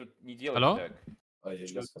 блять, вот не делать Hello? так?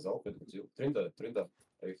 Я сказал, предупредил. 3 die.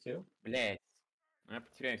 Are you here? Блять. Ну я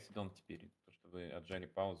потеряю Сидон теперь, потому что вы отжали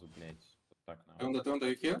паузу, блять. Вот так нам. Turn, are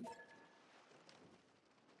you here?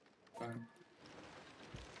 Fine.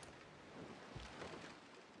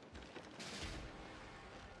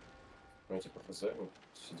 Ну, типа, хз, мы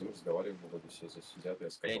сидим, разговариваем, вроде все здесь сидят, я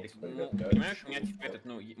сказал, Блять, типа, ну, ребят, понимаешь, у меня типа этот,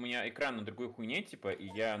 ну, у меня экран на другой хуйне, типа, и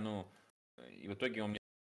я, ну, и в итоге он мне...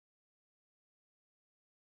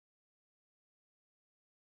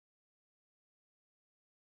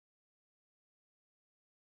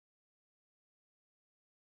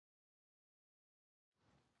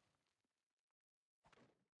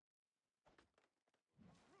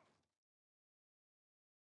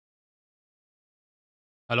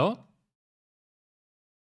 Hello?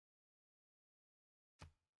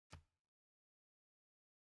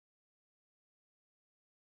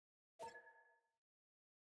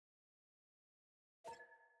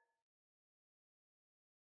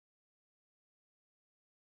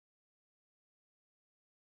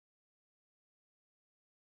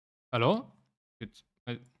 Hello?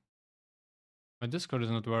 My Discord is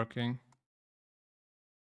not working.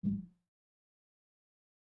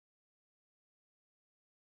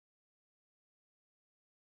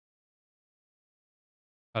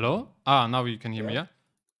 Hello? Ah, now you can hear me, Yeah. yeah?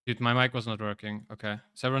 Dude, my mic was not working. Okay.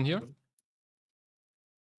 Is everyone here?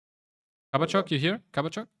 Kabachok, you here?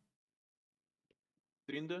 Kabachok?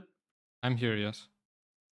 Тринда? I'm here, yes.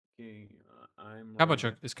 Okay, I'm...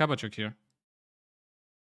 Kabachok, is Kabachok here?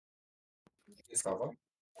 Cover.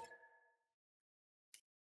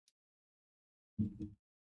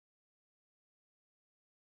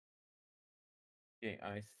 Okay,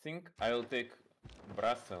 I think I'll take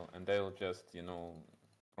Brussels and I'll just, you know,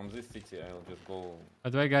 from this city I'll just go... By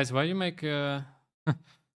the way, guys, why you make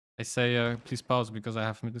I say please pause because I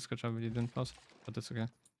have my Discord chat, but you didn't pause. But that's okay.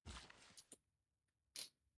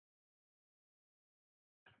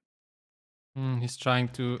 He's trying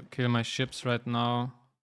to kill my ships right now.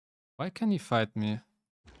 Why can he fight me?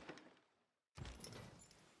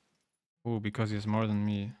 Oh, because he has more than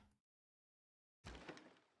me.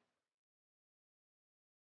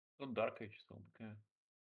 Not Dark Age, so okay.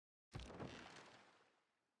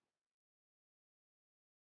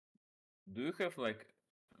 Do you have like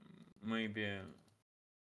maybe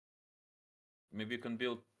you can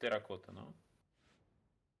build terracotta, no?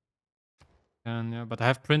 And yeah, but I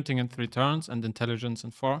have printing in 3 turns and intelligence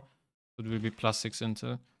in 4. So it will be +6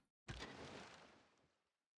 into.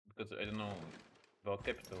 Because I don't know about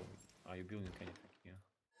capital. Are you building anything here?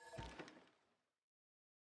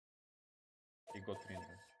 You got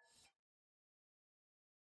 300.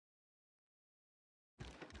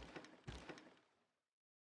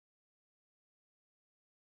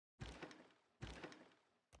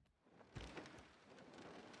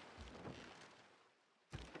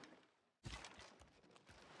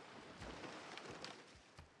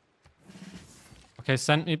 Okay,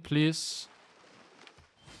 send me please.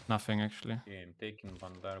 Nothing actually. Okay, I'm taking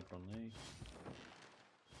Bandar Brunei.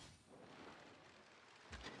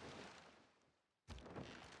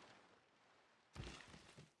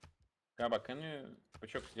 Каба, can you...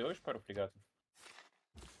 Пучок, сделаешь пару фрегатов?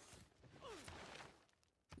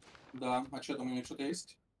 Да, а что там у меня что-то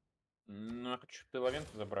есть? Ну, я хочу, чтобы ты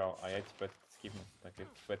Лавенту забрал, а я типа этот скипнул. Так, я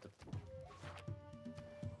типа этот...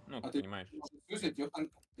 Ну, А ты ты понимаешь. можешь сюзить,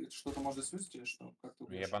 Йохан? Что-то можно сюзить или что? Как ты Я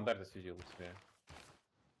будешь? Бандар засвязил у себя.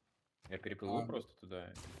 Я переплыву А. просто туда.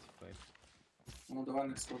 И, типа, Ну, давай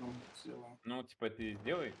next ходом сделаем. ну, типа, ты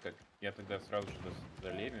сделай, как я тогда сразу же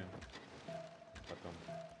залемию. Потом.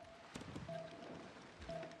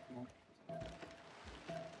 Ну.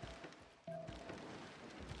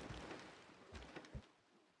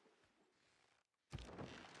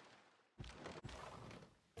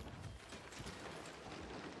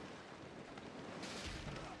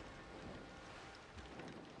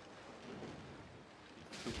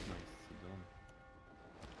 Тут nice, Сидон.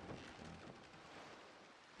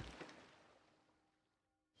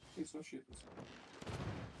 It's вообще тут.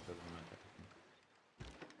 Doesn't matter.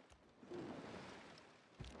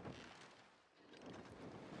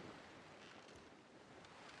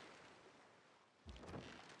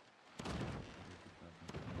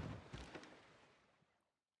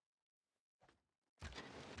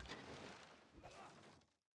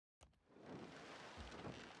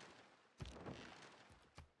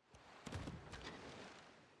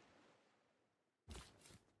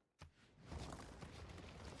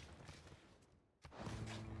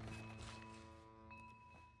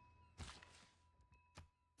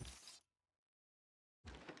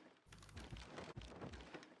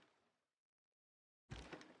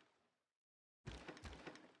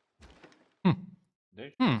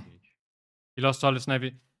 Дальше тысяч. He lost all his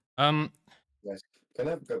navy. Nice. Can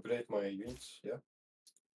I upgrade my units? Yeah.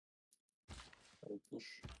 I'll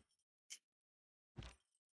push.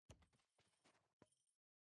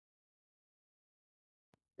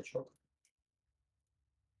 Shock.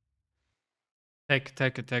 Take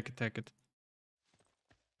it.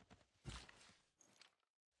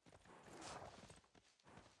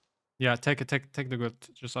 Yeah, take the good.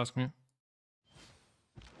 Just ask me.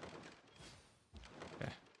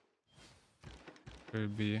 Okay. Will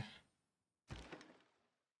be...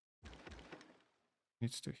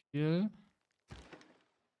 Needs to heal.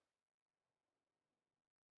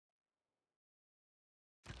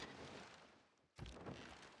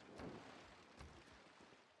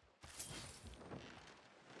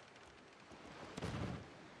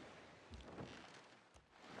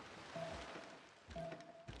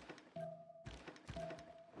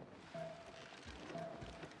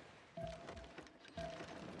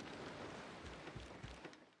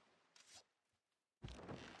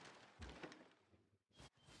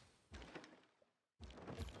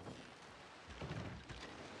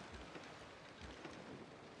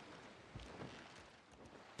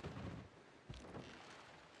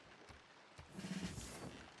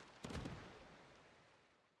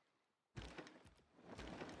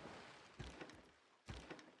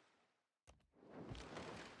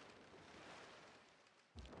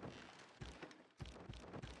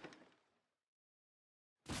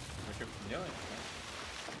 Ну, что ты делаешь, да?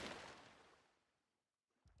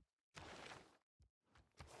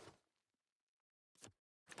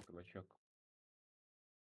 Кабачок.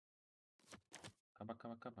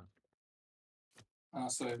 Каба. А,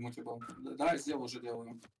 сори, мультибол. Да, сделал, уже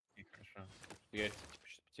делаю. И хорошо. Я типа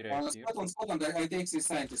сейчас потеряю тир. Scotland, I take this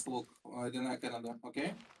scientist look. Then I Canada,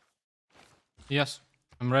 okay? Yes,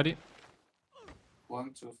 I'm ready.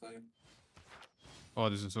 1, 2, 3. Oh,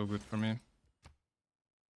 this is so good for me.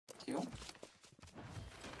 Heal.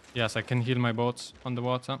 Yes, I can heal my boats on the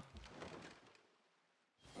water.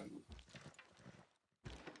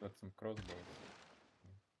 Got some crossbows.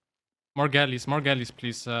 More galleys,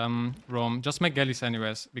 please, Rome. Just make galleys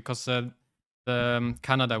anyways, because the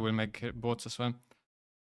Canada will make boats as well.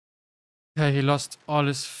 Okay, he lost all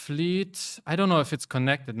his fleet. I don't know if it's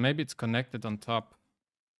connected. Maybe it's connected on top.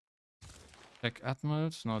 Check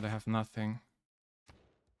admirals. No, they have nothing.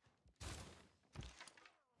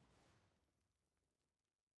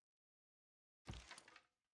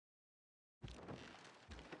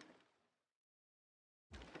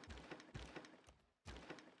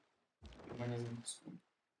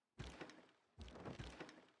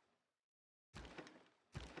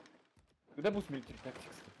 Когда будет military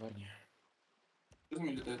tactics, парни? Что за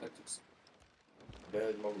military tactics?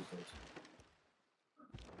 Я не могу знать.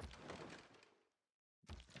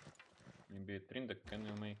 Maybe Trindak, can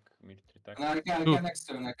you make military tactics? No, I can Two. next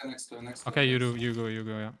turn, I can next turn, next turn. Okay, you go,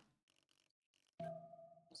 yeah.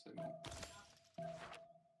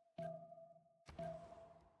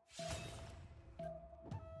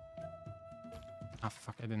 Ah,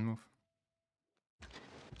 fuck, I didn't move.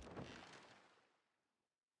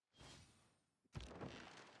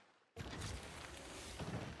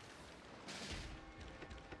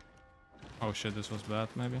 Oh shit, this was bad,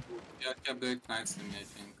 maybe. Yeah, I have great knights in me, I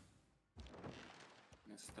think.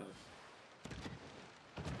 Next turn.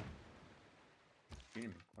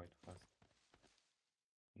 Killing quite fast.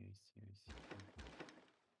 Yes.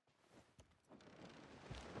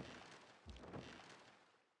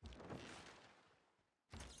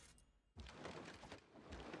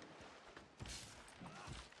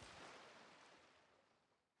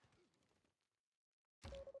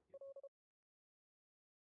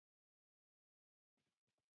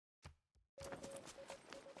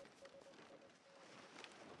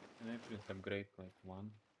 Can I please upgrade like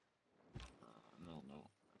one? No.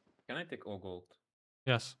 Can I take all gold?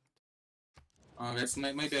 Yes. Guys,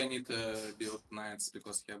 maybe I need to build knights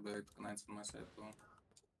because I have great knights on my side too.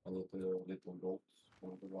 I need a little gold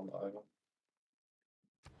for the one iron.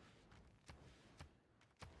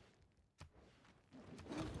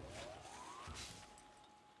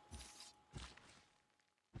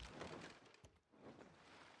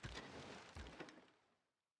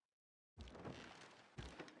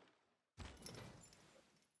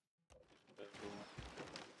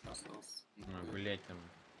 Блять, там.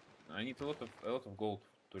 I need a lot of gold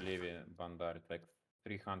to levy Bandar. It's like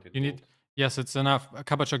 300 You gold. need. Yes, it's enough.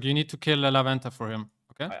 Kabachok, you need to kill Laventa for him.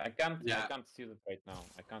 Okay. I can't. Yeah. I can't see it right now.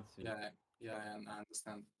 I can't see it. Yeah, I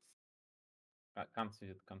understand. I can't see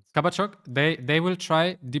it. Kabachok, they will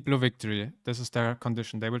try Diplo victory. This is their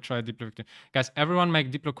condition. They will try Diplo victory. Guys, everyone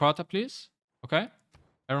make Diplo quarter, please. Okay?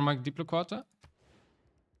 Everyone make Diplo quarter.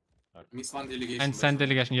 Miss one delegation. And send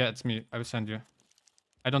delegation. Yeah, it's me. I will send you.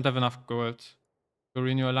 I don't have enough gold. Go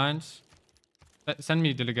renew alliance. Send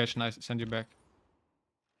me delegation. I send you back.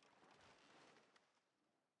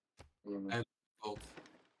 I have gold.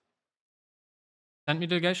 Send me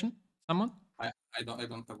delegation. Someone? I don't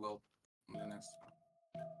have gold on the next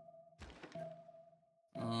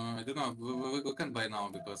one. I don't know. We can buy now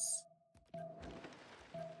because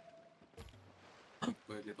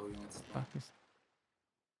very little units. Fuck this.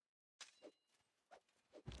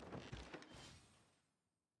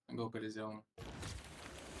 Go Coliseum.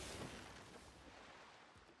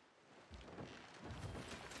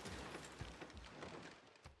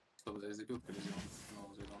 Stop, they execute Coliseum. No,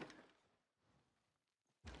 they don't.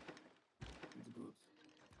 It's good.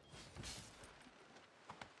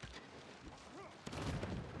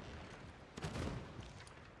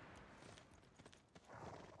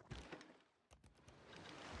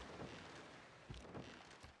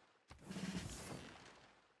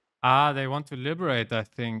 Ah, they want to liberate, I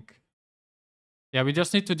think. Yeah, we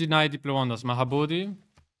just need to deny Diplo wonders. Mahabodhi.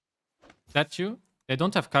 Statue. They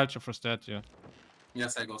don't have culture for statue.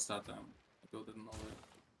 Yes, I go start. I built it in Norway.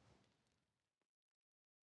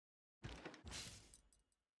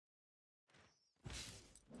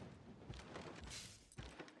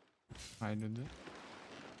 I did it.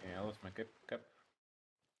 Okay, I lost my cap.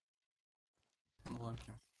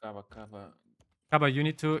 Unlucky. Kava. Kaba, you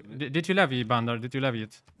need to. Did you levy Bandar? Did you levy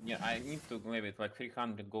it? Yeah, I need to levy it like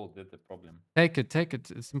 300 gold. That's the problem. Take it.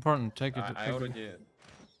 It's important. Take it. I already.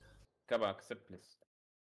 Kava, accept please.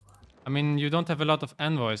 I mean, you don't have a lot of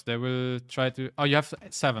envoys. They will try to. Oh, you have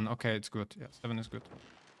 7. Okay, it's good. Yeah, 7 is good.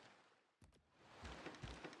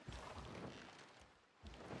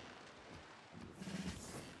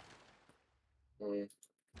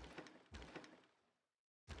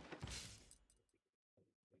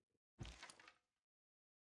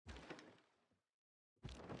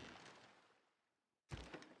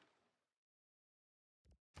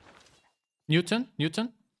 Newton.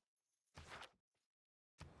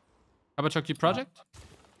 Kabachoki project?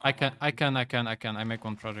 I can. I make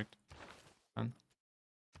one project. Fine.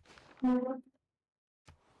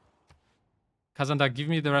 Kazanda, give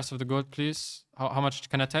me the rest of the gold, please. How much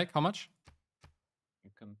can I take? How much?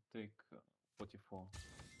 You can take 44.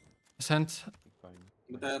 Cent.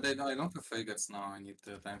 But I don't have frigates now. I need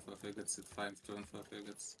time for frigates. It's 5 turn for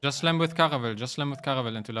frigates. Just slam with Caravel. Just slam with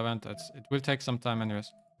Caravel into Laventa. It will take some time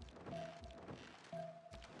anyways.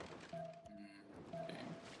 Okay.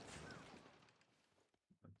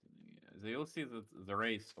 They will see that the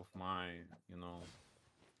race of my, you know.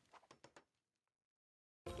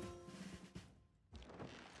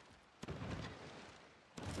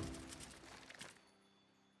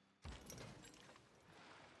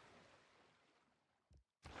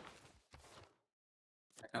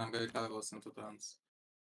 I can upgrade cargos in 2 turns.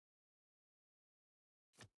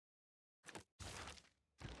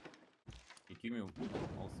 You give me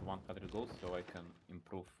also 100 gold so I can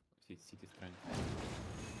improve city strength.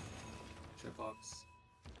 Checkbox.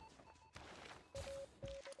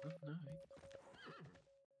 Good night.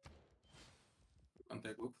 Can't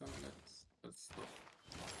take book from me, that's tough.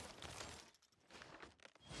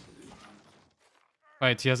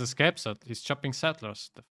 Wait, he has escape set. He's chopping settlers.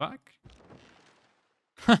 The fuck?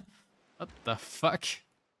 What the fuck?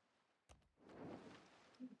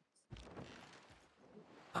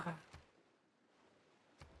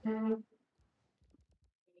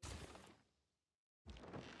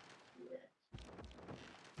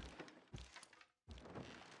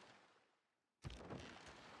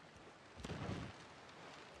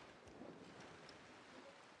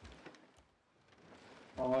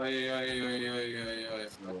 Oi.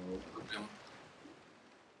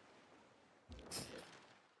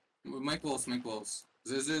 Make walls.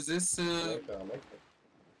 This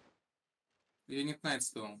you need knights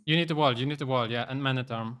too. You need the wall, yeah, and man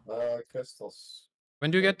at arm. Castles.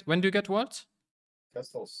 When do you get walls?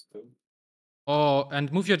 Castles too. Oh,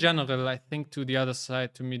 and move your general, I think, to the other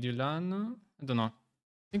side, to Mediolano. I don't know. I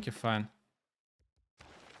think you're fine.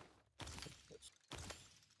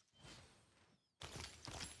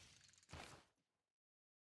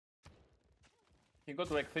 He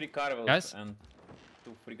got like 3 caravels Guys? and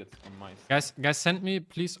 2 frigates on my side. Guys, send me,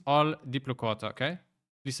 please, all Diploquarter, okay?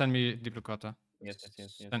 Please send me Diploquarter. Yes.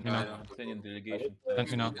 Send me now. I'm sending delegation.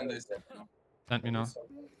 Send me now. Send me now.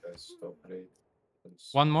 Guys, stop raid.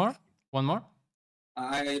 One more?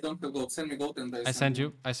 I don't have gold. Send me gold and I send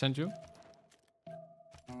you. I send you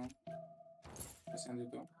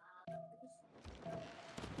too.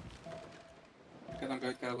 Can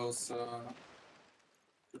upgrade cargos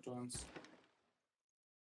 2 turns.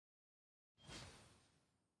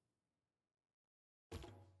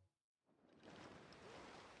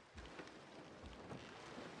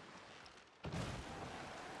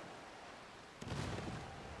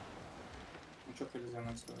 Ничего нельзя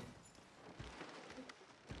настроить.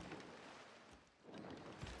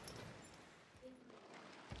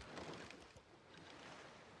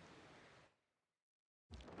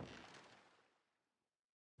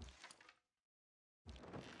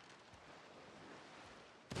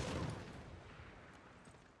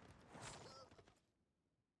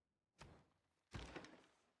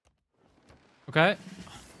 Okay.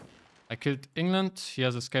 I killed England. He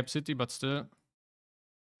has escaped city, but still.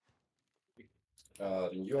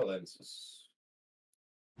 The New Alliances.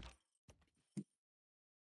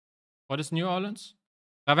 What is New Orleans?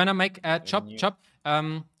 Ravenna, make chop.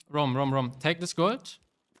 Rome. Take this gold.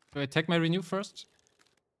 Wait, take my renew first.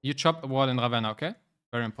 You chop a wall in Ravenna, okay?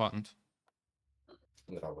 Very important.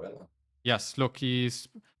 In Ravenna. Yes, look, he's.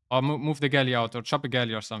 Or move the galley out, or chop a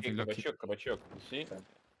galley or something. Hey, Look. Kabachok, you see?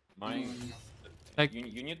 My... Like...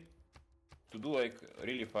 You need to do like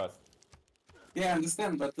really fast. Yeah, I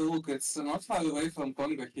understand, but look, it's not far away from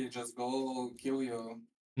Congo. He just go kill you.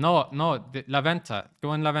 No, La Venta.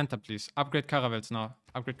 Go in La Venta, please. Upgrade caravels now.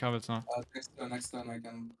 Next turn I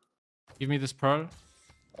can. Give me this pearl.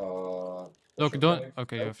 Look, don't.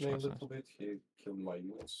 Okay, you have me a shots. little bit. He killed my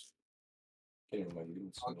units. Killing my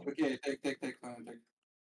units. Okay, take.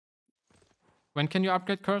 When can you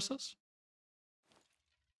upgrade cursors?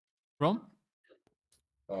 Rome?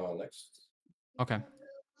 Next. Okay.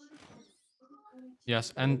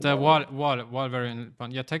 Yes, and wall very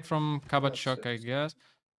important. Yeah, take from Kabachok, I guess.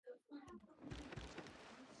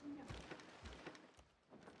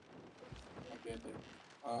 Okay.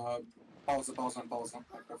 Pause. I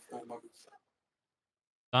have full buckets.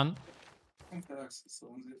 Done.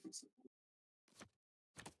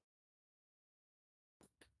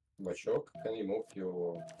 Bachok, can you move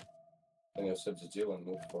your... Can you set the deal and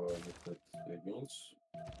move your units?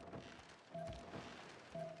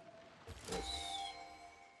 Yes.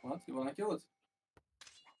 What? You wanna kill it?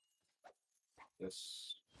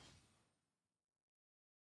 Yes.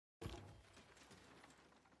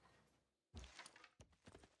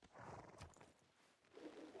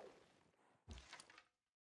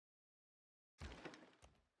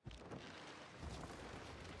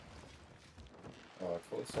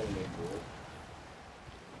 Full send me gold.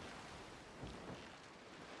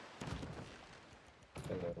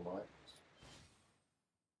 Okay, never mind.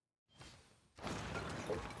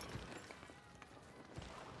 Sure.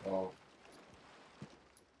 Oh.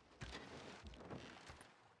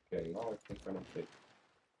 Okay, now I think I'm okay.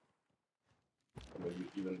 Maybe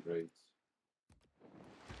even great.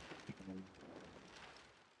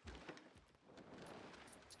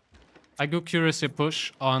 I go curiosity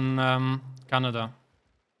push on Canada.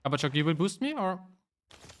 Kabachok, you will boost me or?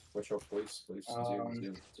 Watch out, please.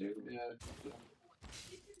 Deal. Yeah.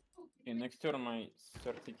 Okay, next turn my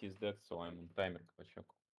third city is dead, so I'm on timer, Kavachok.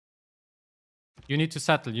 You need to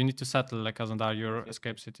settle. You need to settle, like Kazandar, your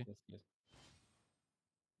escape city. Yes.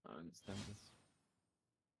 I understand this.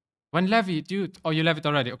 When levy, dude. Oh, you levied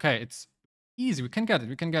already. Okay, it's easy. We can get it.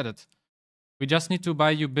 We can get it. We just need to buy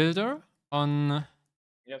you builder on.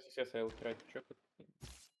 Yes, I will try to check it.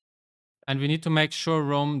 And we need to make sure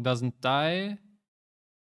Rome doesn't die.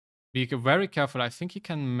 Be very careful. I think he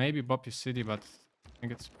can maybe bop your city, but I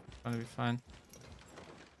think it's gonna be fine.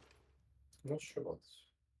 Not sure what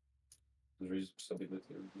the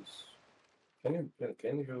stability of this. Can you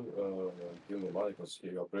give me money because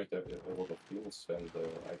you operate a lot of things and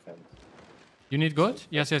I can't. You need gold? So,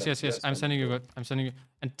 Yes. I'm sending you gold. I'm sending you.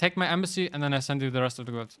 And take my embassy, and then I send you the rest of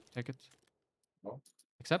the gold. Take it. No?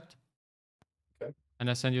 Accept. Okay. And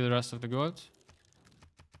I send you the rest of the gold.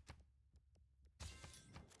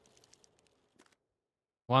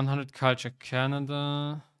 100 culture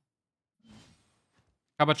Canada.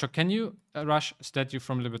 Kabachok, can you rush statue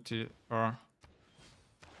from Liberty or?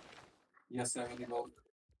 Yes, I will go.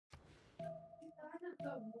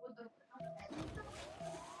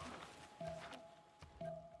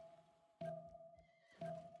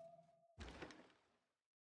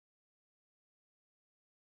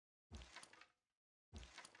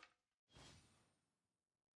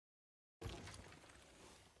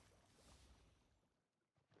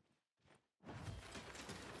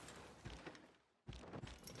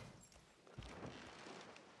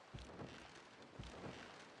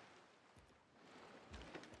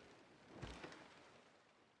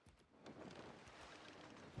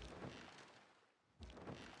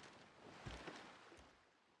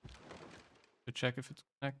 To check if it's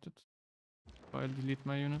connected. I'll delete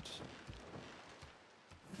my unit.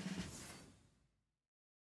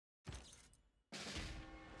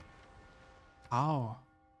 Ow.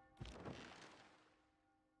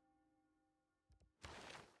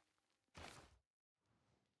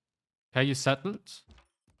 Okay, you settled.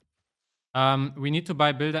 We need to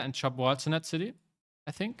buy builder and chop walls in that city,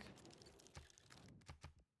 I think.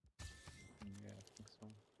 Yeah, I think so.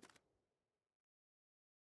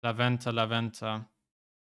 Laventa.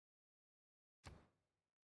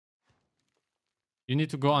 You need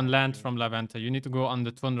to go on land from Laventa. You need to go on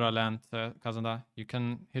the Tundra land, Kazanda. You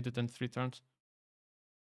can hit it in 3 turns.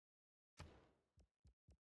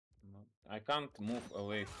 No, I can't move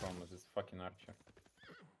away from this fucking archer.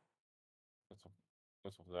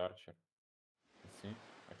 Because of the archer. You see?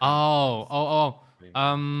 I can't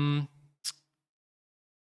leave.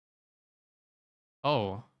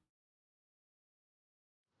 Oh.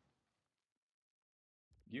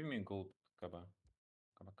 Give me gold, Kaba.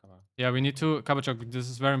 Yeah, we need to, Kabachok, this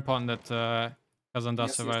is very important that Kazanda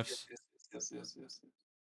Yes, survives. yes.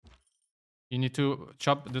 You need to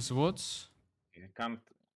chop this woods. I can't,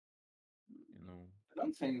 you know. I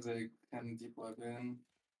don't think they can deploy again.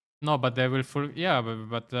 No, but they will full. Yeah,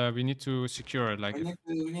 but we need to secure it. Like We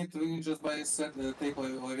need just buy set take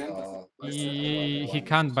Orienta. he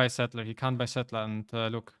can't buy settler. He can't buy settler. And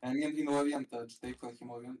look. I mean in Orienta, take him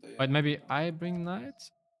Orienta. Yeah. Wait, maybe I bring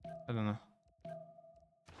knights. I don't know.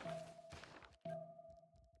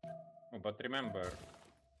 Oh, but remember,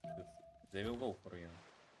 they will go for you.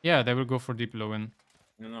 Yeah, they will go for deep low in.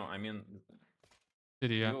 No, I mean,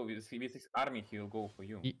 City, yeah. with his army, he will go for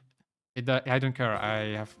you. I don't care.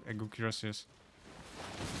 I have a good curiosity.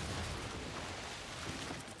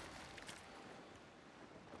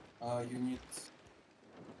 You need.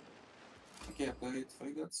 Okay, upgrade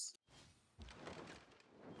frigates.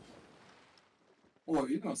 Oh,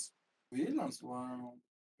 Williams. Wow.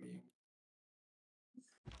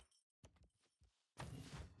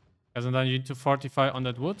 And then you need to fortify on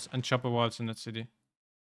that woods and chop a walls in that city.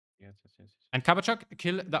 Yes. And Kabachok,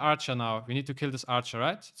 kill the archer now. We need to kill this archer,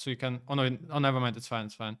 right? So you can... Oh, no, never mind. It's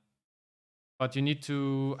fine. But you need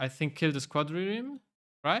to, I think, kill this quadrireme,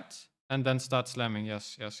 right? And then start slamming.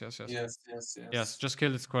 Yes. Yes, just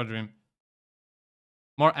kill this quadrireme.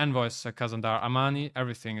 More envoys, Kazandar. Amani,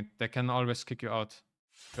 everything. They can always kick you out.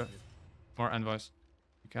 Sure. More envoys.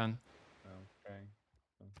 You can. Okay.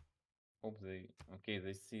 Hope they... Okay,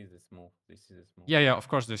 they see this move. Yeah, of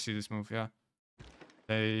course they see this move, yeah.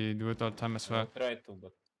 They do it all the time as well. I'll try to,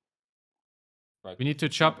 but... Like, We need to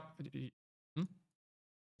chop... It's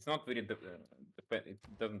not very... it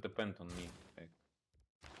doesn't depend on me. Like,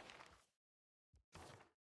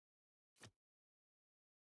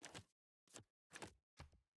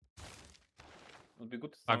 it would be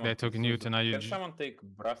good to Fuck, they took Newton. Can someone take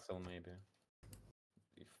Brussels, maybe?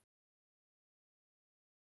 If...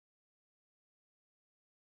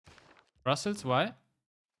 Brussels, why?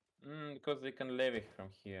 Because they can levy from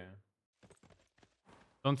here.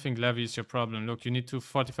 Don't think levy is your problem. Look, you need to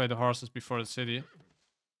fortify the horses before the city.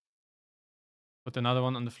 Put another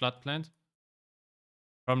one on the floodplain.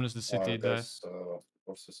 Problem is the city. There's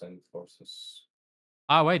horses and forces.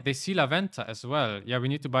 Ah, wait, they see La Venta as well. Yeah, we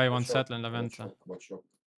need to buy one settler in La Venta. Watch out.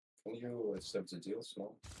 Can you accept the deals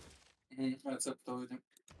now? I accept already.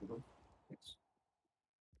 Thanks.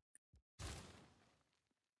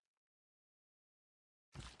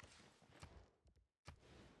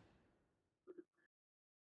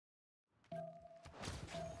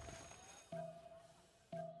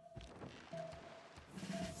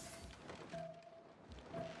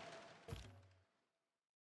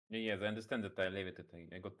 Yes, I understand that I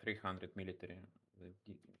levitated. I got 300 military.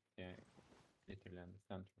 Yeah, literally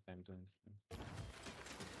understand what I'm doing.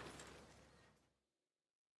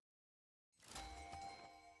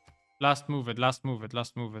 Last move it.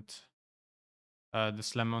 The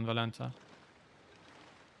slam on Valenta.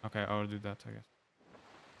 Okay, I'll do that, I guess.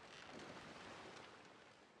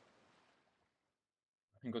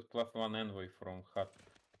 I got +1 envoy from Hut.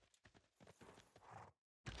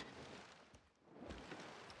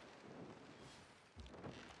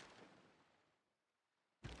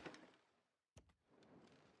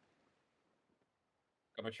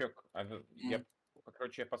 Кабачок,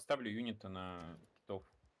 короче, я поставлю юнита на китов.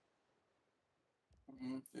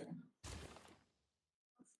 Okay.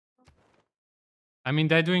 I mean,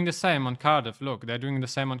 they're doing the same on Cardiff. Look, they're doing the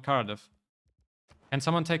same on Cardiff. Can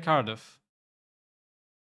someone take Cardiff?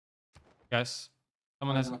 Yes.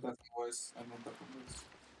 Someone has... I'm not that voice. I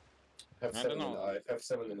don't know. I have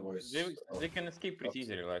 7 invoices. They can escape pretty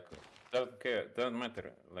easily, like, doesn't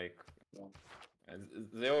matter, like,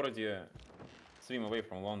 they already swim away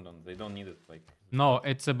from London, they don't need it, like... No,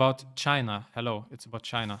 it's about China. Hello, it's about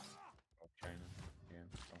China. China, yeah.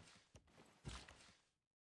 So.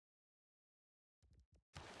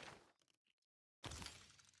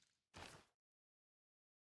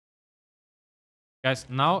 Guys,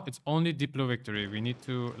 now it's only Deep Blue victory. We need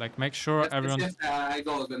to like make sure everyone... Yes, I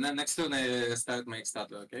go, but then next turn I start make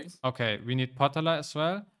starter, okay? Okay, we need Potala as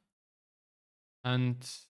well. And...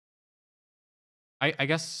 I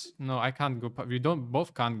guess... No, I can't go... We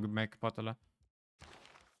both can't make Potala.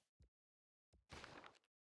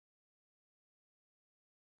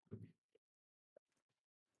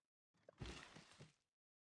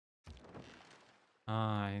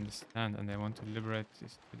 Ah, I understand. And they want to liberate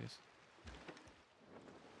this.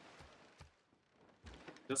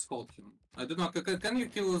 Just hold him. I don't know, can you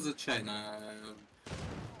kill the China?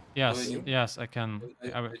 Yes, I can.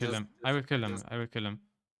 I will kill him. I will kill him.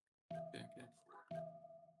 Okay.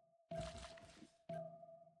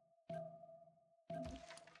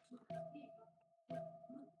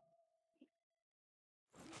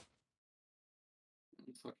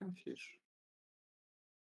 Fucking fish.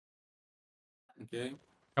 Okay.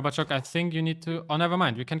 Kabachok, I think you need to... Oh, never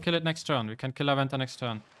mind. We can kill it next turn. We can kill Aventa next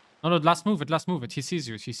turn. No, last move it. He sees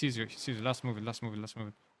you. Last move it.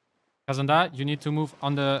 Kazanda, you need to move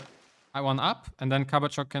on the one up, and then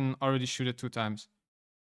Kabachok can already shoot it 2 times.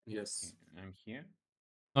 Yes. I'm here.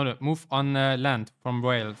 No, move on land from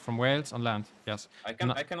Wales on land. Yes. I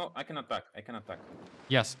can attack.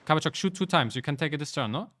 Yes, Kabachok, shoot 2 times. You can take it this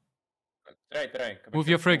turn, no? Try. Move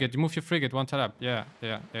your frigate. One tap. Yeah.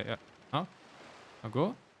 No? Now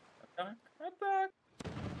go. Attack.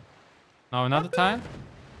 Now another time.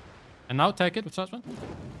 And now take it with such one.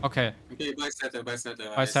 Okay. Okay, by settler. By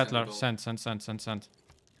settler. Send.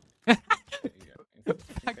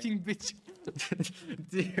 Fucking bitch.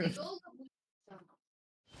 Dude.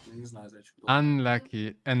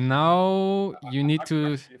 Unlucky. And now you need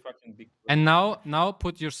to... And now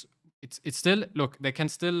put your... It's still... Look, they can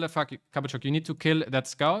still fuck you. Kabachok, you need to kill that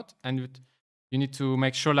scout. And You need to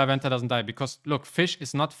make sure Laventa doesn't die because look, Fish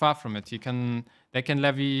is not far from it. They can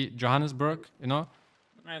levy Johannesburg, you know.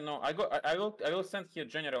 I know. I will send here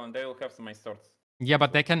general, and they will have some my swords. Yeah,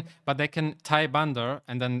 but they can tie Bandar,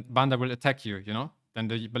 and then Bandar will attack you. You know, then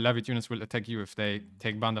the levied units will attack you if they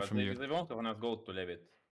take Bandar from you. They won't have enough gold to levy it.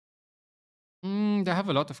 They have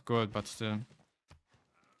a lot of gold, but still.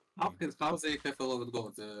 How they have a lot of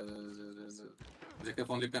gold? They have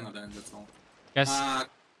only Canada, and that's all. Yes.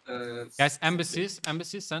 Guys, embassies,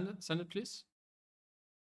 send it, please.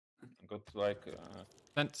 Got like.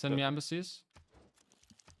 Send me embassies.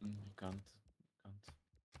 Can't.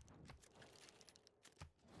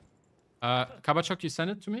 Kabachok, you send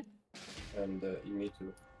it to me. And you need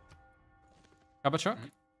to. Kabachok,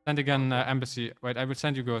 send again embassy. Wait, I will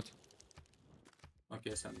send you gold.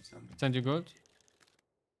 Okay, send. Send you gold.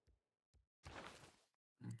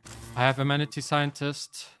 I have amenity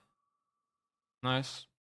scientist. Nice.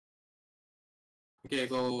 Okay,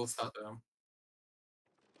 go start.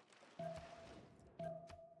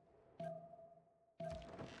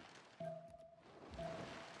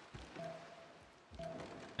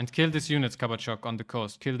 And kill these units, Kabachok, on the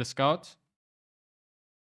coast. Kill the scout.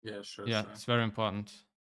 Yeah, sure. Yeah, sure. it's very important.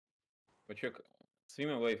 But check,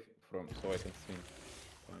 swim away from so I can swim.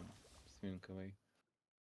 Swimming away.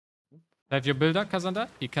 Have your builder, Kazanda?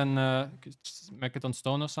 He can make it on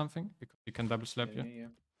stone or something because he can double slap you. Yeah.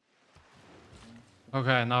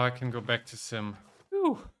 Okay, now I can go back to sim.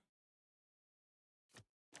 Whew.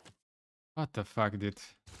 What the fuck, dude?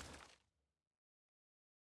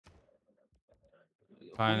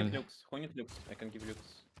 Finally. Who needs looks? I can give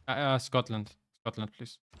looks. Scotland,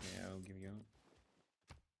 please. Yeah, I'll give you.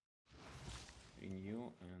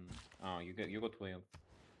 Renew and you got whale.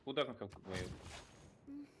 Who doesn't have whale?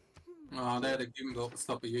 There, give me go.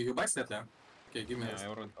 Stop. You buy settler? Okay, give me. Yeah, I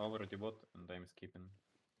already bought and I'm skipping.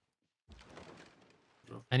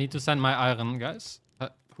 I need to send my iron, guys.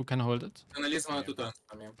 Who can hold it? Journalism 2 turns.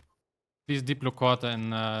 I mean. Please deploy quarter in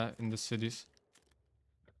the cities.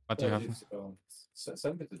 But you have.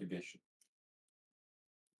 Send me the delegation.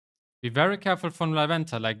 Be very careful from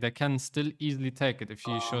Laventa. Like they can still easily take it if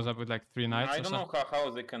he shows up with like 3 knights. I don't know how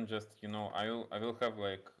they can just I will have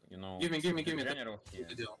like Give me. general here.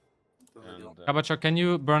 And, Kabachok, can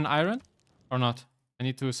you burn iron or not? I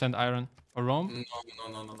need to send iron or Rome.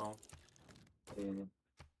 No.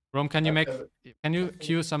 Rome, can you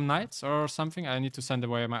queue some knights or something? I need to send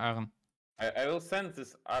away my iron. I will send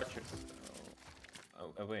this archers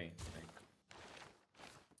away. Like,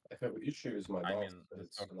 I have issue with my mouse, but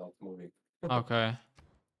it's not moving. Okay.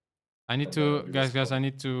 I need to guys. I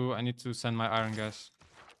need to send my iron, guys.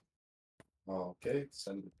 Okay,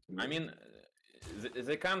 send it to me. I mean,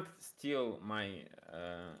 they can't steal my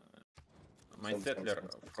my settler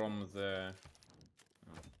from the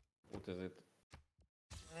what is it?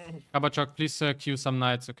 Kabachok, please queue some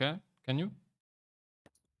knights, okay? Can you?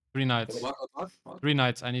 3 knights. What? 3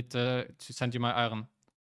 knights. I need to send you my iron.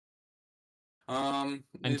 I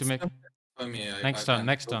need to make for me. next turn.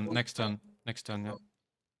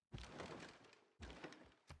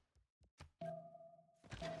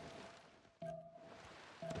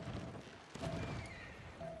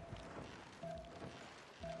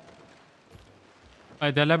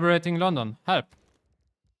 Yeah. They're liberating London. Help.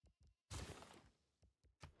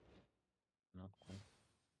 Not cool.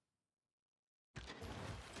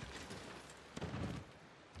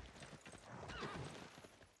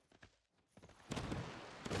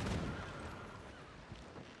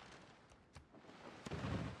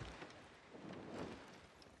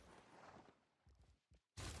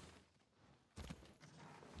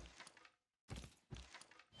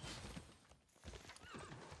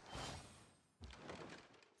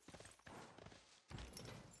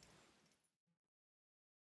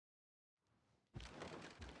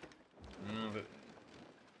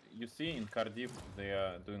 You see, in Cardiff, they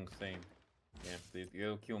are doing the same. Yeah,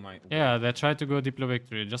 they'll kill my... Yeah, they try to go deploy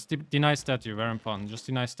victory. Just deny statue, very important. Just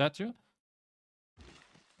deny statue.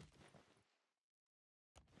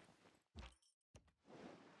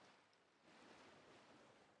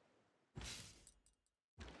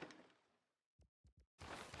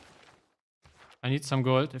 I need some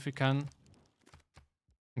gold, if you can.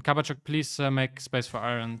 And Kabachok, please make space for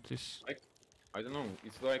iron, please. I don't know,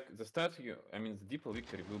 it's like the statue, I mean, the depot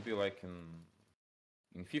victory will be like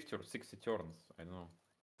in 50 or 60 turns, I don't know.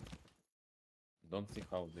 Don't see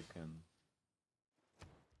how they can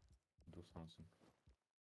do something.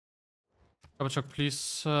 Kabachok,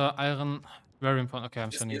 please, iron, very important. Okay,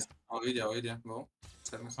 I'm sending Yes. Already. Go.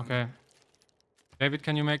 Send me some. Okay. David,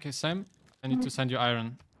 can you make the same? I need to send you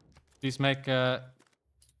iron. Please make 20.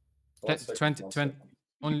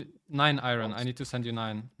 Only 9 iron. I need to send you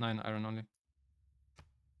 9 iron only.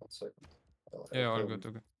 1 second. Yeah, all I'll good,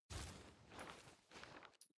 all good.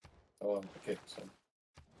 Oh, okay, so.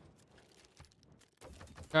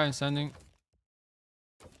 Guy sending.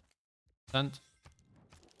 Send.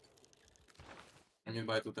 I need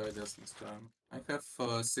buy 2 traders next turn. I have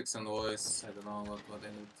 6 invoice. I don't know what I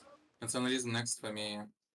need. Can someone reason next for me?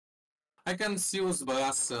 I can use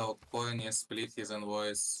Brassel, Pony, split his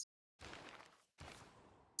invoice.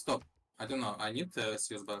 Stop. I don't know. I need to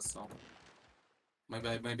use Brassel.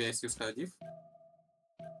 Maybe I use Cardiff?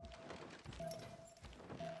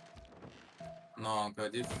 No,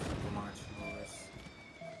 Cardiff too much invoice.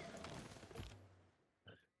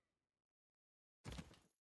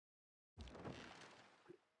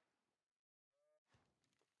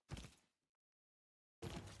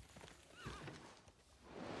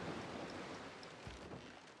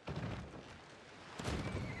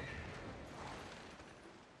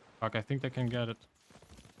 Fuck, I think they can get it.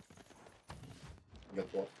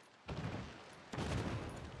 Get what?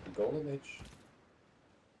 Golden Age?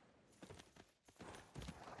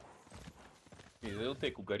 Yeah, they'll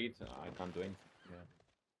take Ugarit. I can't do anything. Yeah.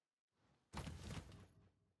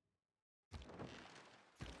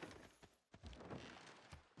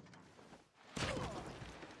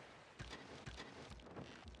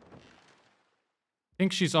 I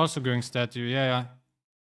think she's also going statue. Yeah.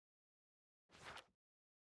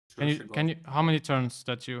 Can you? How many turns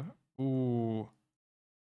statue? Ooh.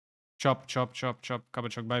 Chop.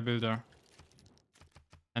 Kabachok by builder.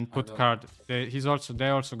 And put card.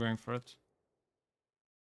 They're also going for it.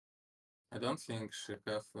 I don't think she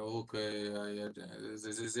have. Look, they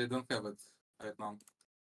don't have it right now.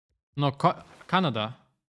 No, Canada.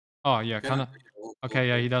 Oh yeah, Canada. Look, Okay,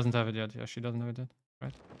 yeah, he doesn't have it yet. Yeah, she doesn't have it yet.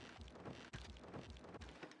 Right.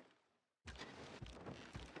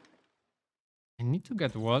 I need to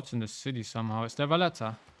get walls in the city somehow. Is there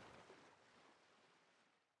Valletta?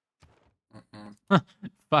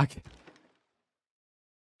 Fuck.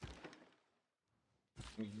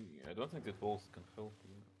 I don't think that walls can help you.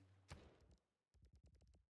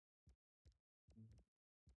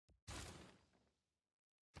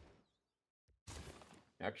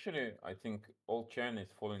 Actually, I think all China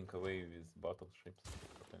is falling away with battleships.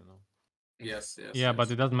 But I know. Yes. Yeah,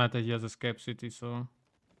 but it doesn't matter. He has escape city, so.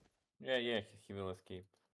 Yeah, he will escape.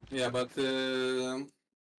 Yeah, but you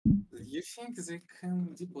think they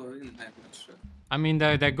can deploy in? I'm not sure. I mean,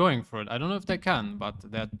 they're going for it. I don't know if they can, but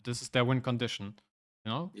this is their win condition.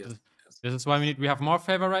 You know. Yes. This is why we have more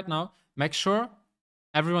favor right now. Make sure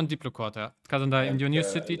everyone Diplo quarter. Because in your new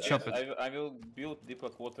city, chop it. I will build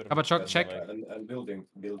Diplo quarter. Kabachok, check. And buildings.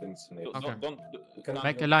 Okay. Don't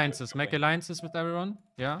Make alliances. Make alliances with everyone.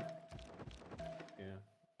 Yeah. Yeah.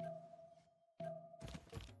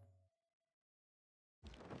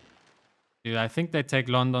 Dude, I think they take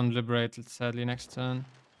London liberated sadly next turn.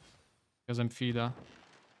 Because I'm feeder.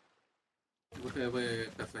 We have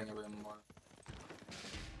anyway more.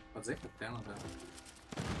 But they have Canada.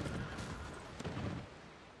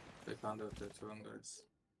 300 guys.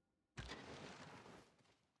 I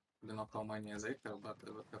don't know how many they have, but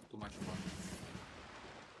they have too much more.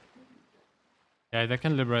 Yeah, they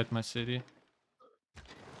can liberate my city.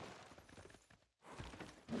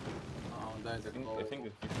 Oh, I think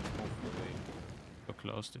that you should move away. So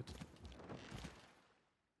closed it.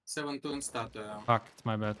 7-2 stat. Fuck, it's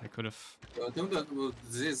my bad. I could have. They don't have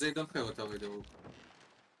it already. Look.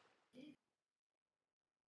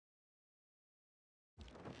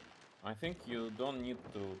 I think you don't need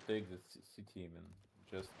to take the city even.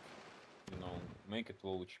 Just, make it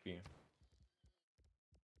low HP.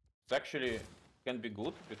 It's actually can be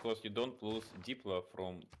good because you don't lose Diplo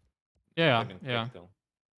from having capital.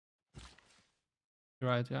 You're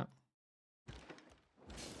right, yeah.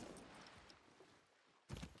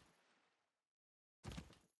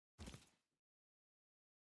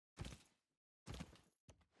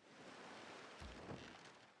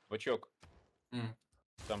 Бачок.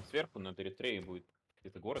 Там сверху над Эритрее будет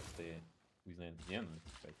где-то город стоять. Не знаю где, но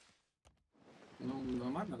кстати. Ну,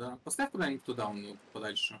 нормально, да. Поставь куда-нибудь туда,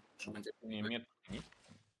 подальше. Чтобы нет.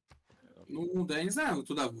 Ну, да, я не знаю,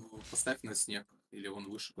 туда поставь на снег. Или вон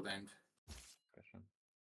выше куда-нибудь. Хорошо.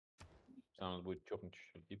 Там будет чокнуть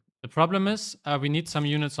чуть-чуть. The problem is, we need some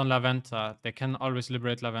units on Laventa. They can always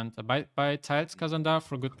liberate Laventa. Buy tiles, Kazandar,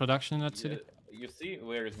 for good production in that city. You see,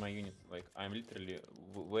 where is my unit? Like, I'm literally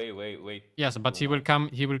way. Yes, but he will come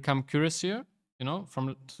curious here,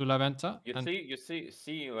 from to Laventa. You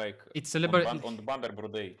see, like, it's a on the Bandar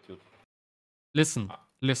Brudey, dude. Listen.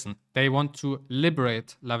 They want to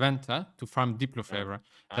liberate Laventa to farm Diplo favor.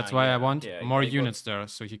 That's why I want more units there,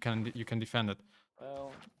 so you can defend it.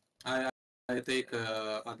 Well, I take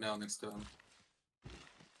Admiral next turn.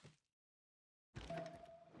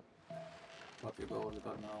 What you go with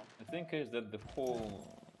Admiral? the thing is that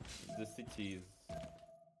the city is.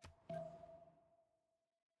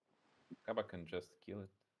 Kaba can just kill it,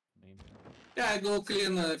 maybe. Yeah, I go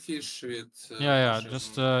clean fish with. Yeah, fish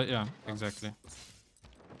just and yeah, rocks. exactly.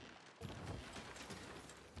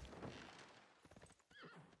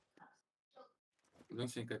 I don't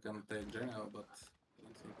think I can take general, but I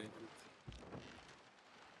don't think I need it.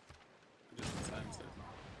 Just in science right now.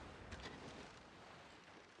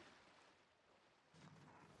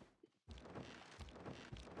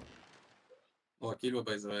 Oh, Kilo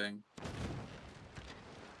by the way.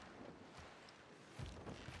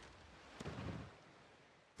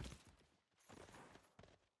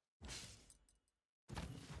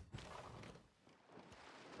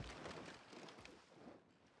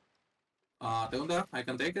 Tilda, I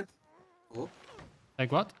can take it. Oh,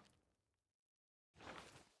 Take what?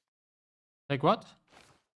 Take what?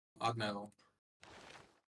 Admiral.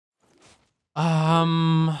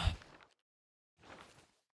 Hmm.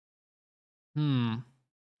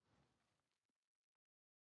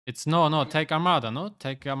 It's no, take Armada, no?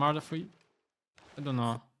 Take Armada for you. I don't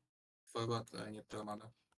know. Forgot I need Armada.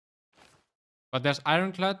 But there's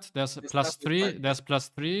Ironclad, there's Just plus have to 3, fight. there's plus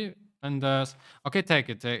 3, and there's... Okay, take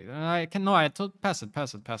it. I can... No, I told... Pass it.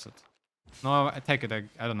 No, I take it.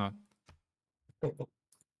 I don't know. I do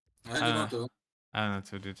Uh, not do. I don't know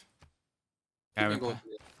too, dude. You Yeah, can go.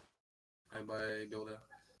 I buy builder.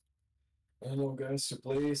 Hello guys, you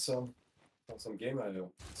play some game I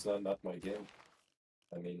know. It's not my game.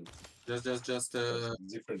 I mean, Just it's a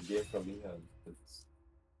different game from me, and it's,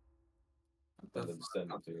 I don't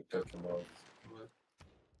understand what you're talking about.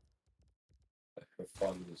 I have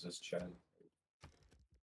fun with this channel.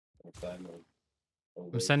 All time, all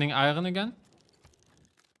I'm day. sending Iron again.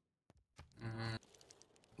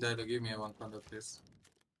 Dad, give me 100, please.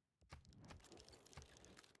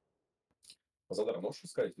 Задара, можешь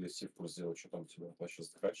сказать, или сивку сделать, что там у тебя? Вообще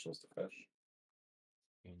вздыхаешь, не вздыхаешь?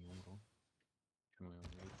 Я не умру. Почему я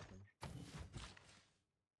умею?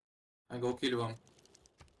 I go kill one.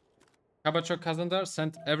 Kabachok Kazandar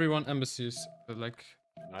sent everyone embassies. Like...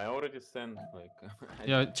 I already sent, like...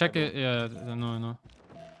 Yeah, check it. Yeah, no.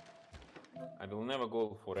 I will never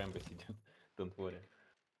go for embassy, dude. Don't worry.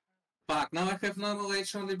 Fuck, now I have normal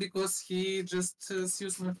age only because he just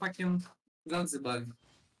used my fucking Zanzibar.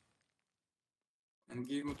 And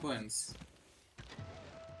give me points.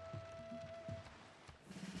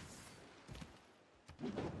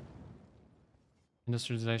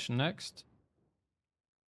 Industrialization next.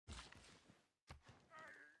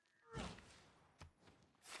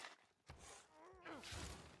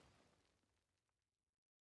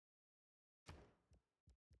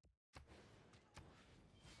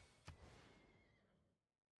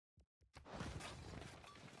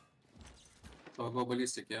 So I'll go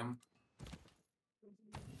ballistic, yeah?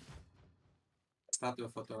 Statue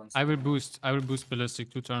for turns. I will boost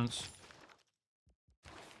ballistic 2 turns.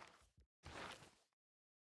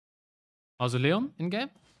 Mausoleum in game?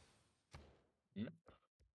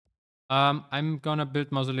 I'm gonna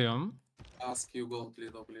build Mausoleum. Ask you gold,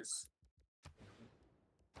 please.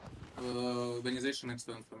 Organization next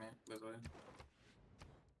turn for me, by the way.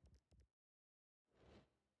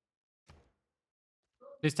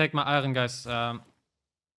 Please take my iron, guys.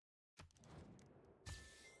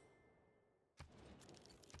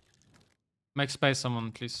 Make space,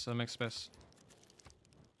 someone, please. Make space.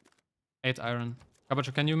 8 iron.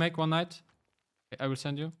 Kabacho, can you make 1 knight? I will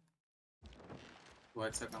send you. Wait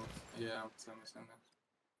a second. Yeah, send me.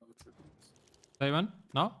 Wait a second. Say when?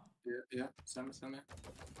 Now? Yeah, send me.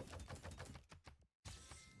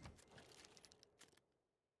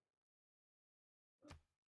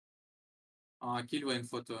 Kill Wayne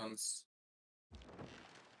for turns.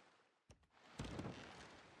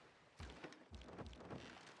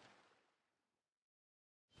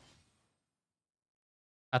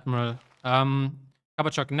 Admiral.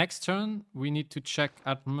 Kabachok, next turn, we need to check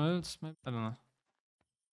admirals. Maybe? I don't know.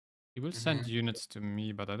 He will send units to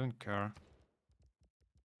me, but I don't care.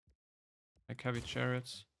 Like heavy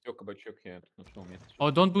chariots. Кабачок, я тут нашел место. Oh,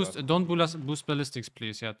 don't boost ballistics,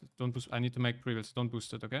 please. Yeah, don't boost. I need to make pre-builds. Don't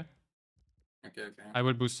boost it, okay? Okay. I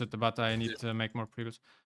will boost it, but I need to make more pre-builds.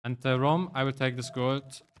 And Rome, I will take this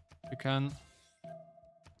gold. You can.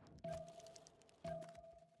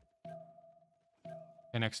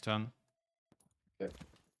 Okay, next turn. Okay.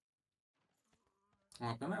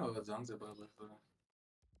 Oh, can I have a Zanzibar?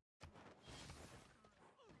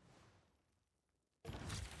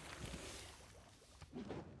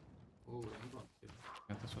 Oh,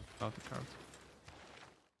 Yeah, that's what without the card.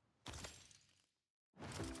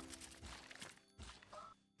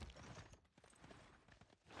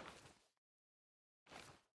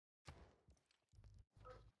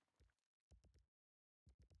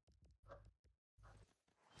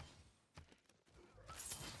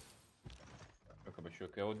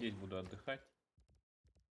 чувак, я вот здесь буду отдыхать.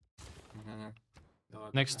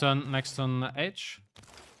 Next on H.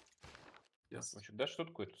 Yes. Чувак, да что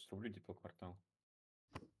такое? Срублю типа квартал.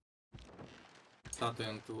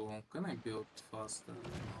 Starting to... Can I build faster?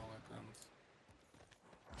 No, I can't.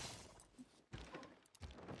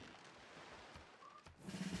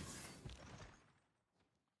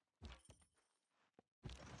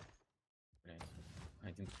 Блять.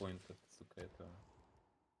 1 point, сука, это...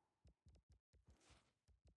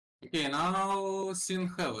 Okay, now Sin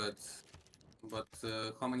have it. But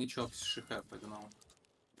how many chops she have? I don't know.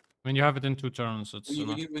 When you have it in 2 turns, it's We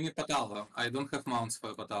enough. need Patala. I don't have mounts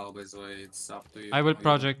for Patala, by the way. It's up to you. I will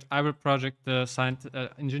project the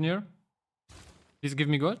engineer. Please give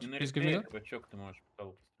me good. И на Please give me ретрее, good. кабачок, ты можешь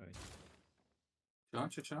потолок построить.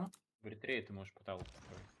 Чё? В ретрее ты можешь потолок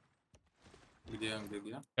построить. Где?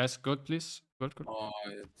 Guys, good, please. Good. О,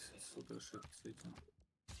 это супер шит, действительно.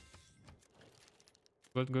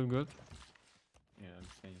 Good. Я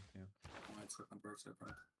объяснение даю. Wait, second.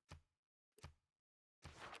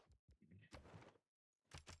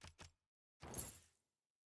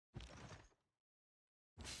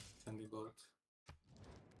 Send me gold.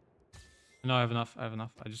 No, I have enough. I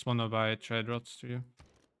just want to buy trade routes to you.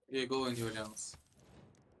 Yeah, go in your lands.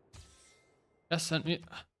 Yes, send me.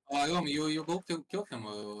 Rom, you go kill him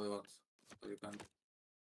or what? Or you can't?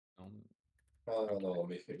 I don't know,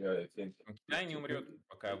 Michael. I think Китай не умрет,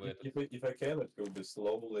 пока вы это... if I can, it will be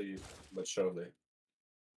slowly but surely.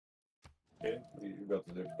 Okay, you got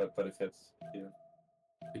the parapet here.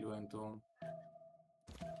 Kill into...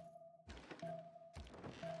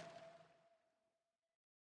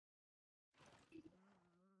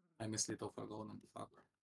 I miss little for golden, fuck.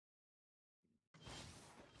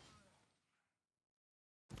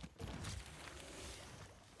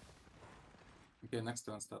 Okay, next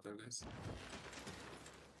turn starter, guys.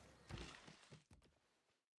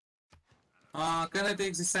 Can I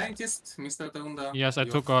take the scientist, Mr. Tunda? Yes, I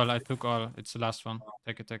took all. It's the last one.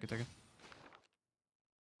 Take it.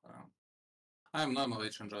 I'm normal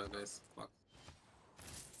H enjoy, guys. Fuck.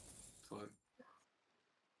 Sorry.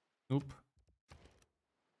 Nope.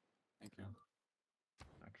 Thank you.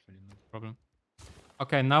 Actually, no. Problem.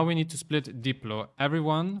 Okay, now we need to split Diplo.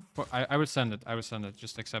 Everyone, I will send it.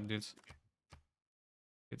 Just accept this.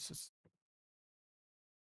 It's just...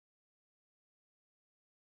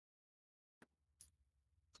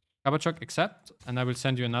 Kabachok, accept, and I will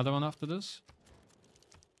send you another one after this.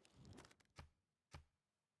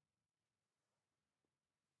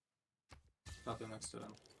 Starter next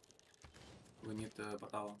turn. We need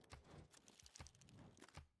Patala.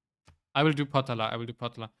 I will do Potala.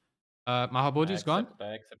 Mahabodhi is gone.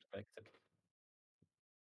 I accept.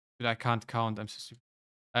 Dude, I can't count. I'm so stupid.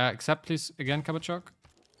 Accept, please, again, Kabachok.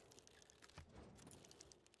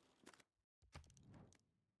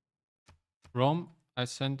 Rome, I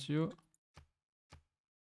sent you.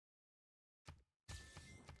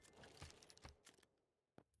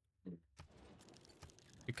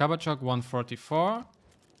 Kabachok 144.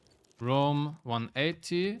 Rome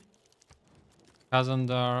 180.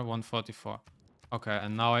 Kazandar 144. Okay,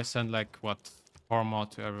 and now I send like what? 4 more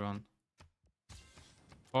to everyone.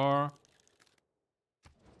 4.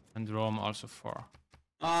 And Rome also 4.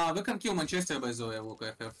 We can kill Manchester, by the way. Look,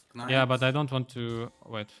 I have Knight. Yeah, but I don't want to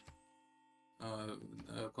wait.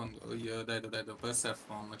 Дай до PSF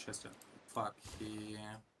on Manchester. Fuck, he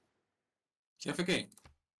FK.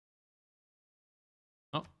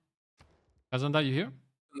 Oh. Kazandar, you here?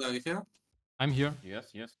 You here? I'm here.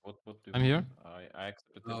 Yes. What do you I'm here. I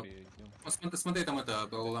accept every deal. Смотри, там это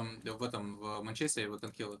было в Манчестере, we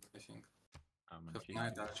can kill it, I think. Have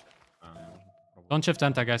Knight, Archer. Don't shift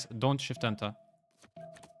enter, guys. Don't shift enter.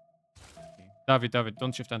 Okay. David,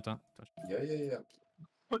 don't shift enter. Yeah.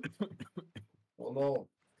 Oh no.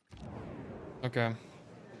 Okay.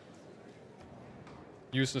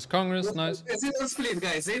 Useless Congress, nice. They don't split,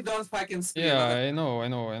 guys. They don't fucking split. Yeah, I know.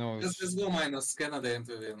 Just go minus Canada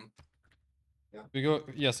into win. Yeah. We go,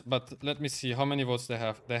 yes, but let me see how many votes they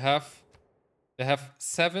have. They have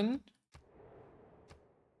 7.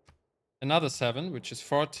 Another 7, which is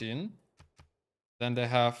 14. Then they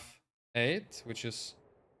have 8, which is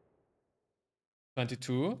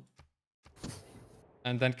 22.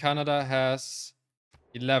 And then Canada has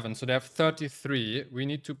 11. So they have 33. We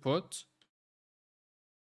need to put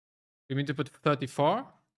 34.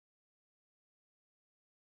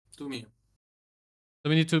 To me. So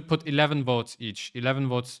we need to put 11 votes each. 11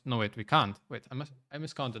 votes. No, wait, we can't. Wait, I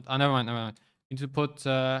miscounted. Never mind. We need to put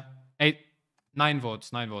 9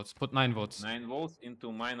 votes. 9 votes. Put 9 votes. 9 votes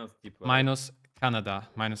into minus Diplo. Minus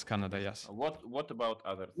Canada. Yes. What about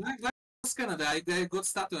others? It's Canada. I got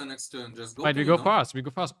statue next turn. Just go. Wait, we to, go no? fast. We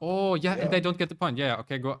go fast. Oh yeah, Yeah. and they don't get the point. Yeah,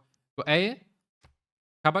 okay, go A.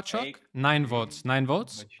 Kabachok, 9 votes. 9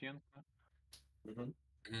 votes. Bachenko. Mhm.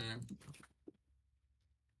 Mm.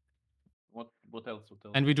 What else? What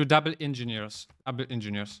else? And we do double engineers. Double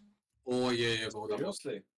engineers. Oh yeah, go double.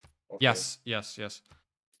 Seriously? Okay. Yes, yes, yes.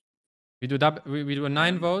 We do double. We do 9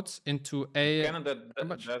 And votes into A. Canada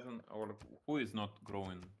much? doesn't, or who is not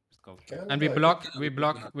growing his culture? Canada, And we I block. think- We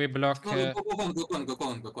block. We block. No,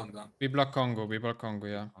 go Congo. We block Congo. We block Congo.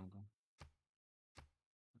 Yeah. Congo.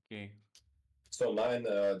 Okay. So 9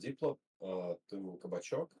 Diplo to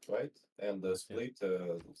Kabachok, right? And the split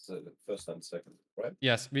the first and second, right?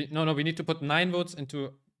 Yes. We no. We need to put 9 votes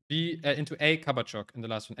into B into A Kabachok in the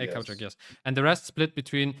last one. A Yes. Kabachok. Yes. And the rest split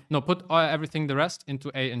between put everything the rest into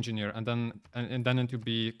A engineer and then into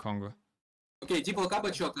B Congo. Okay, Diplo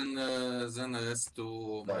Kabachok and then rest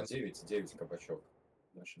to... Да, 9 Kabachok.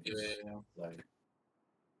 Yeah. 9.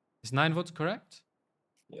 Is 9 votes correct?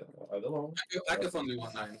 Yeah, I don't know. I have only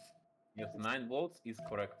 9. Yes, 9 votes is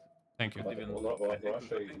correct. Thank you. Could even, I think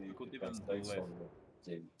we could even do less.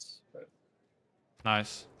 9, right?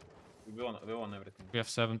 Nice. We won everything. We have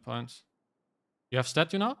 7 points. You have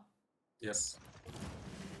stat, Yes.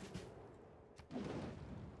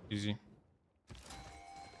 Easy.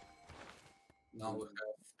 Now we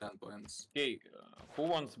have 10 points. Okay, who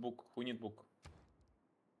wants book? Who need book?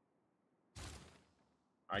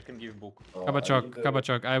 I can give book.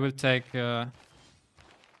 Kabachok. I will take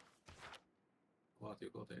What you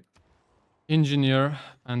go take? engineer,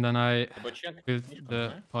 and then I Баченко, build книжка, the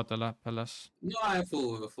да? Potala Palace. No, I'm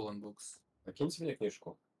full on books. Киньте мне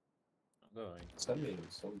книжку. Давай. Сами.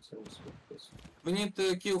 We need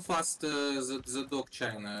to kill fast the dog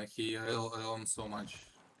China. He roams so much.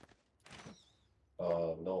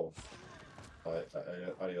 No. I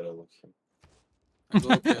love him. And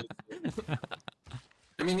go kill-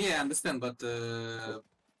 I mean, yeah, I understand, but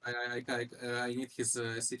I need his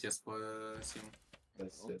cities for him.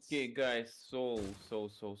 That's Okay, guys, so.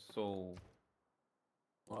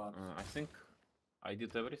 What? I think I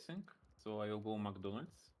did everything, so I will go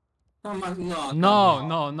McDonald's. No,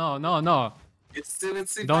 no, No. It's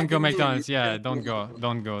Don't go fucking McDonald's. game. Yeah, It's don't go. not-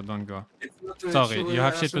 Don't go. Don't go. It's not Sorry, true, you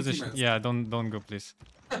have shit Russian position. females. Yeah, don't go, please.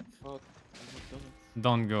 Fuck, McDonald's.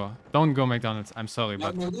 Don't go. Don't go McDonald's. I'm sorry,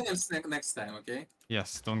 but McDonald's next time, okay?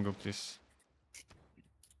 yes, don't go, please.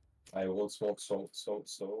 I won't smoke so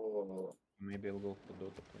Maybe I'll go for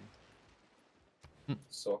Dota play.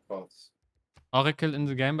 hot. Oracle in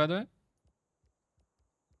the game, by the way.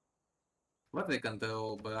 What they can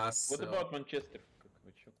do, brass? What about Manchester?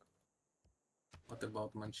 Кабачок? What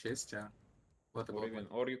about Manchester? What Or about even,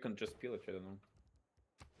 or you can just pillage, I don't know.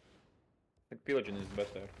 I think pillaging is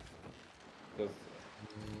better. Because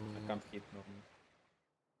I can't hit normally.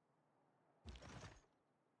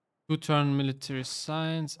 2 turn military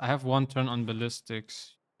science. I have 1 turn on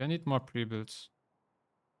ballistics. I need more pre-builds.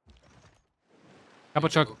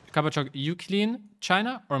 Kabachok, you clean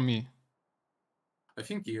China or me? I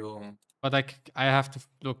think you... But I have to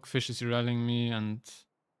look. Fish is rallying me, and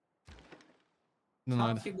no,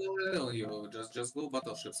 How he go well, you just go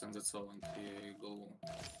battleships and that's all, and he go...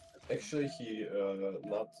 Actually, he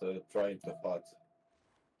not trying to hard.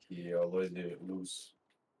 He already lose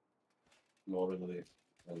morally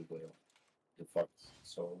and the fact.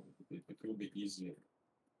 So it will be easy.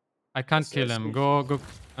 I can't So kill I him. see Go.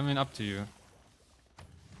 I mean, up to you.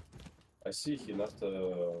 I see he not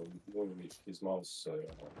moving his mouse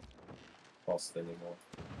fast anymore,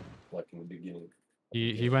 like in the beginning.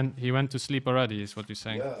 He went to sleep already. Is what you're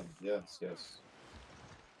saying? Yeah, yes.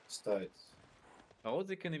 It's tight. How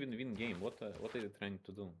they can even win game? What are they trying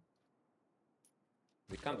to do?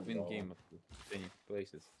 They can't don't win know. game at any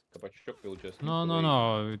places. Kabachok will just... No. lead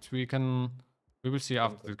the way. We can. We will see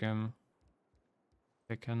after Okay. the game.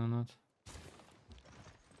 They can or not.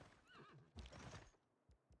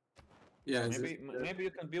 Yeah, Maybe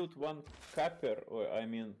you can build one capper, or I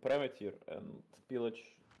mean privateer, and pillage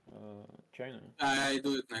China. I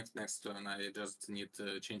do it next turn. I just need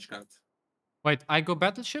to change card. Wait, I go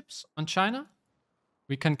battleships on China.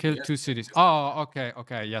 We can kill Yes. 2 cities. Oh,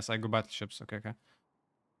 okay. Yes, I go battleships. Okay.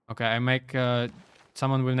 Okay, I make.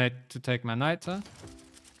 Someone will need to take my knight.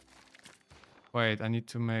 Wait, I need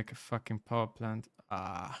to make a fucking power plant.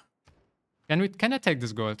 Can I take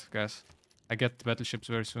this gold, guys? I get the battleships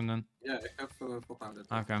very soon then. Yeah, I have 400.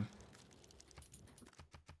 Okay.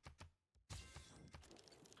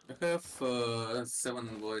 I have 7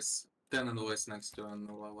 invoice, 10 invoice next turn.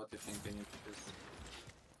 What do you think I need to do?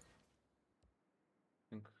 I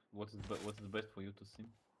think what is best for you to see?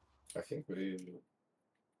 I think we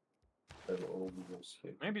all the walls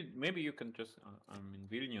here. Maybe you can just. I mean,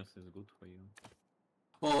 Vilnius is good for you.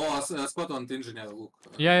 Spot on engineer, look.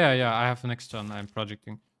 Yeah. I have next turn. I'm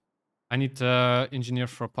projecting. I need engineer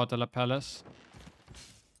for Potala Palace.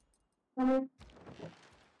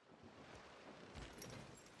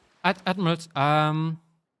 Admirals.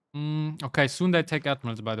 Okay, soon they take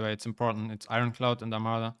Admirals, by the way. It's important. It's Ironclad and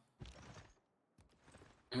Armada.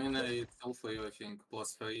 I mean, it's all for you, I think.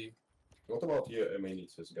 +3. What about your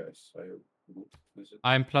amenities, guys? Are you good with it?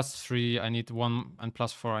 I'm +3. I need 1, and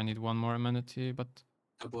 +4. I need 1 more amenity, but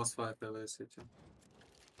 +5 diversity.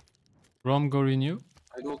 Rome go renew.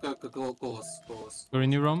 I go Colossus. Go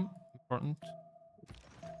renew Rome. Important.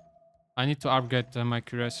 I need to upgrade my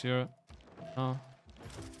cuirass here. Oh.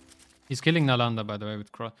 He's killing Nalanda, by the way,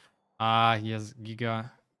 with cross. Ah, he has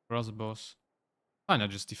Giga crossbows. Fine, I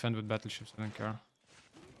just defend with battleships. I don't care.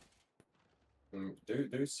 Do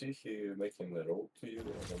you see he making the road to you?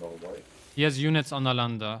 I don't know why. He has units on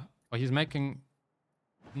Nalanda. Oh, he's making...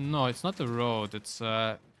 No, it's not a road. It's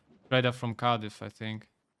trader from Cardiff, I think.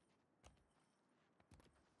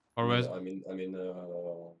 Or where's... I mean,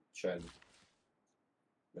 China.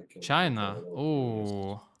 China?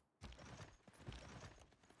 Oh.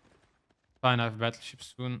 Fine, I have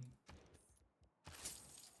battleships soon.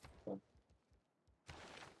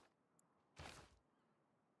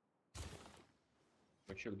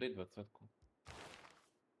 Почему дай 20-ку?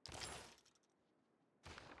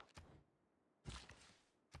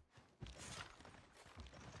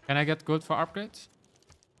 Can I get gold for upgrades?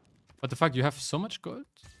 What the fuck, you have so much gold?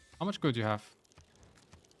 How much gold do you have?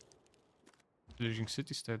 Pillaging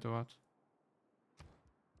city state or what?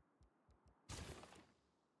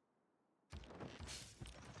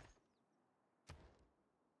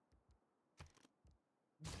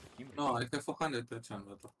 No, I have 400 return,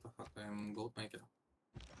 but what the fuck, I'm gold maker.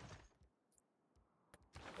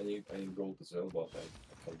 I need gold as well, but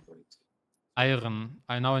I can't wait. Iron.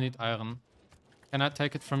 Now I need iron. Can I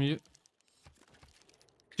take it from you?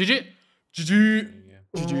 GG! GG! Yeah.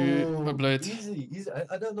 GG! My blade. Easy.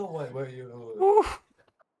 I don't know where you...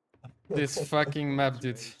 This fucking map,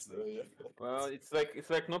 dude. Well, it's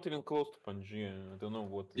like not even close to Pangea. I don't know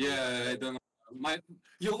what. Yeah, I don't know.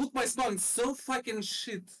 You look my spawn, so fucking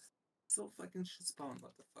shit. So fucking shit spawn,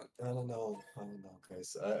 what the fuck. I don't know,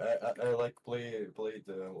 guys. I like played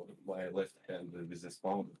my left hand with this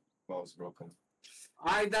mouse broken.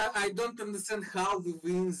 I don't understand how we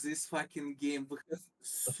win this fucking game. We have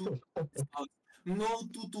super spawns. No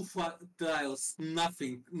 2-2 tiles,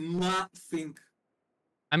 nothing.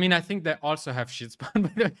 I mean, I think they also have shit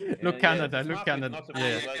spawn. Look, Canada, look, Canada.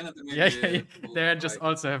 Yeah. They just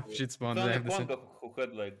also have shit spawn. They have the same. Who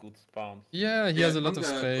had like good spawns. Yeah, he has a lot of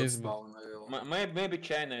space. Maybe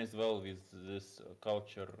China as well with this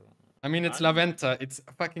culture. I mean, it's La Venta. It's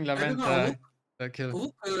fucking La Venta.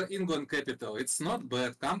 Look, England capital. It's not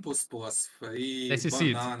bad. Campus +3. They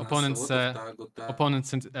succeed. Bananas,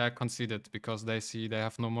 Opponents conceded because they see they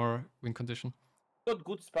have no more win condition. Got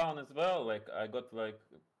good spawn as well. Like I got like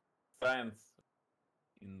science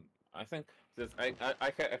in. I think that I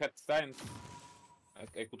had science.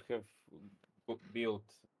 I could have built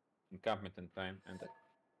encampment in time, and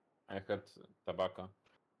I had tobacco.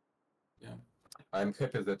 Yeah. I'm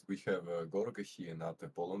happy that we have Gorga here, not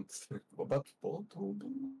Poland. But Poland will do.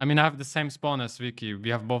 I mean, I have the same spawn as Vicky. We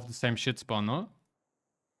have both the same shit spawn, no?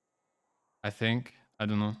 I think. I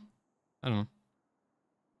don't know.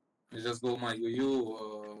 You just go my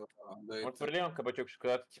UU. Вот проблема, Кабачок, что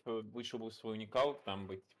когда ты типа вышел бы в свой уникал, там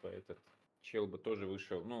бы типа этот чел бы тоже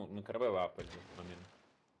вышел, ну на КРВ лапали в этот момент.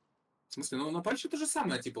 В смысле, ну на пальче то же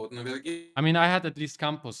самое, типа вот на Верге. I mean, I had at least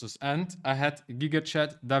campuses, and I had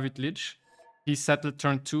GigaChat David Lich. He settled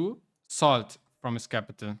turn 2, Salt from his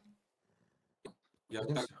capital. Я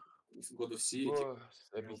так в году все.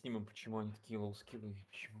 Объясним им, почему они такие лоу-скиллы и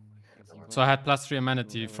почему мы их развиваем. So I had +3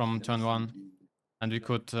 amenity from turn 1, and we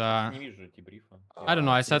could. Не вижу эти брифа. I don't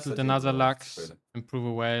know. I settled another Lux, improve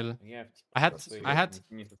a whale.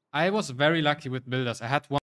 I was very lucky with builders. I had one.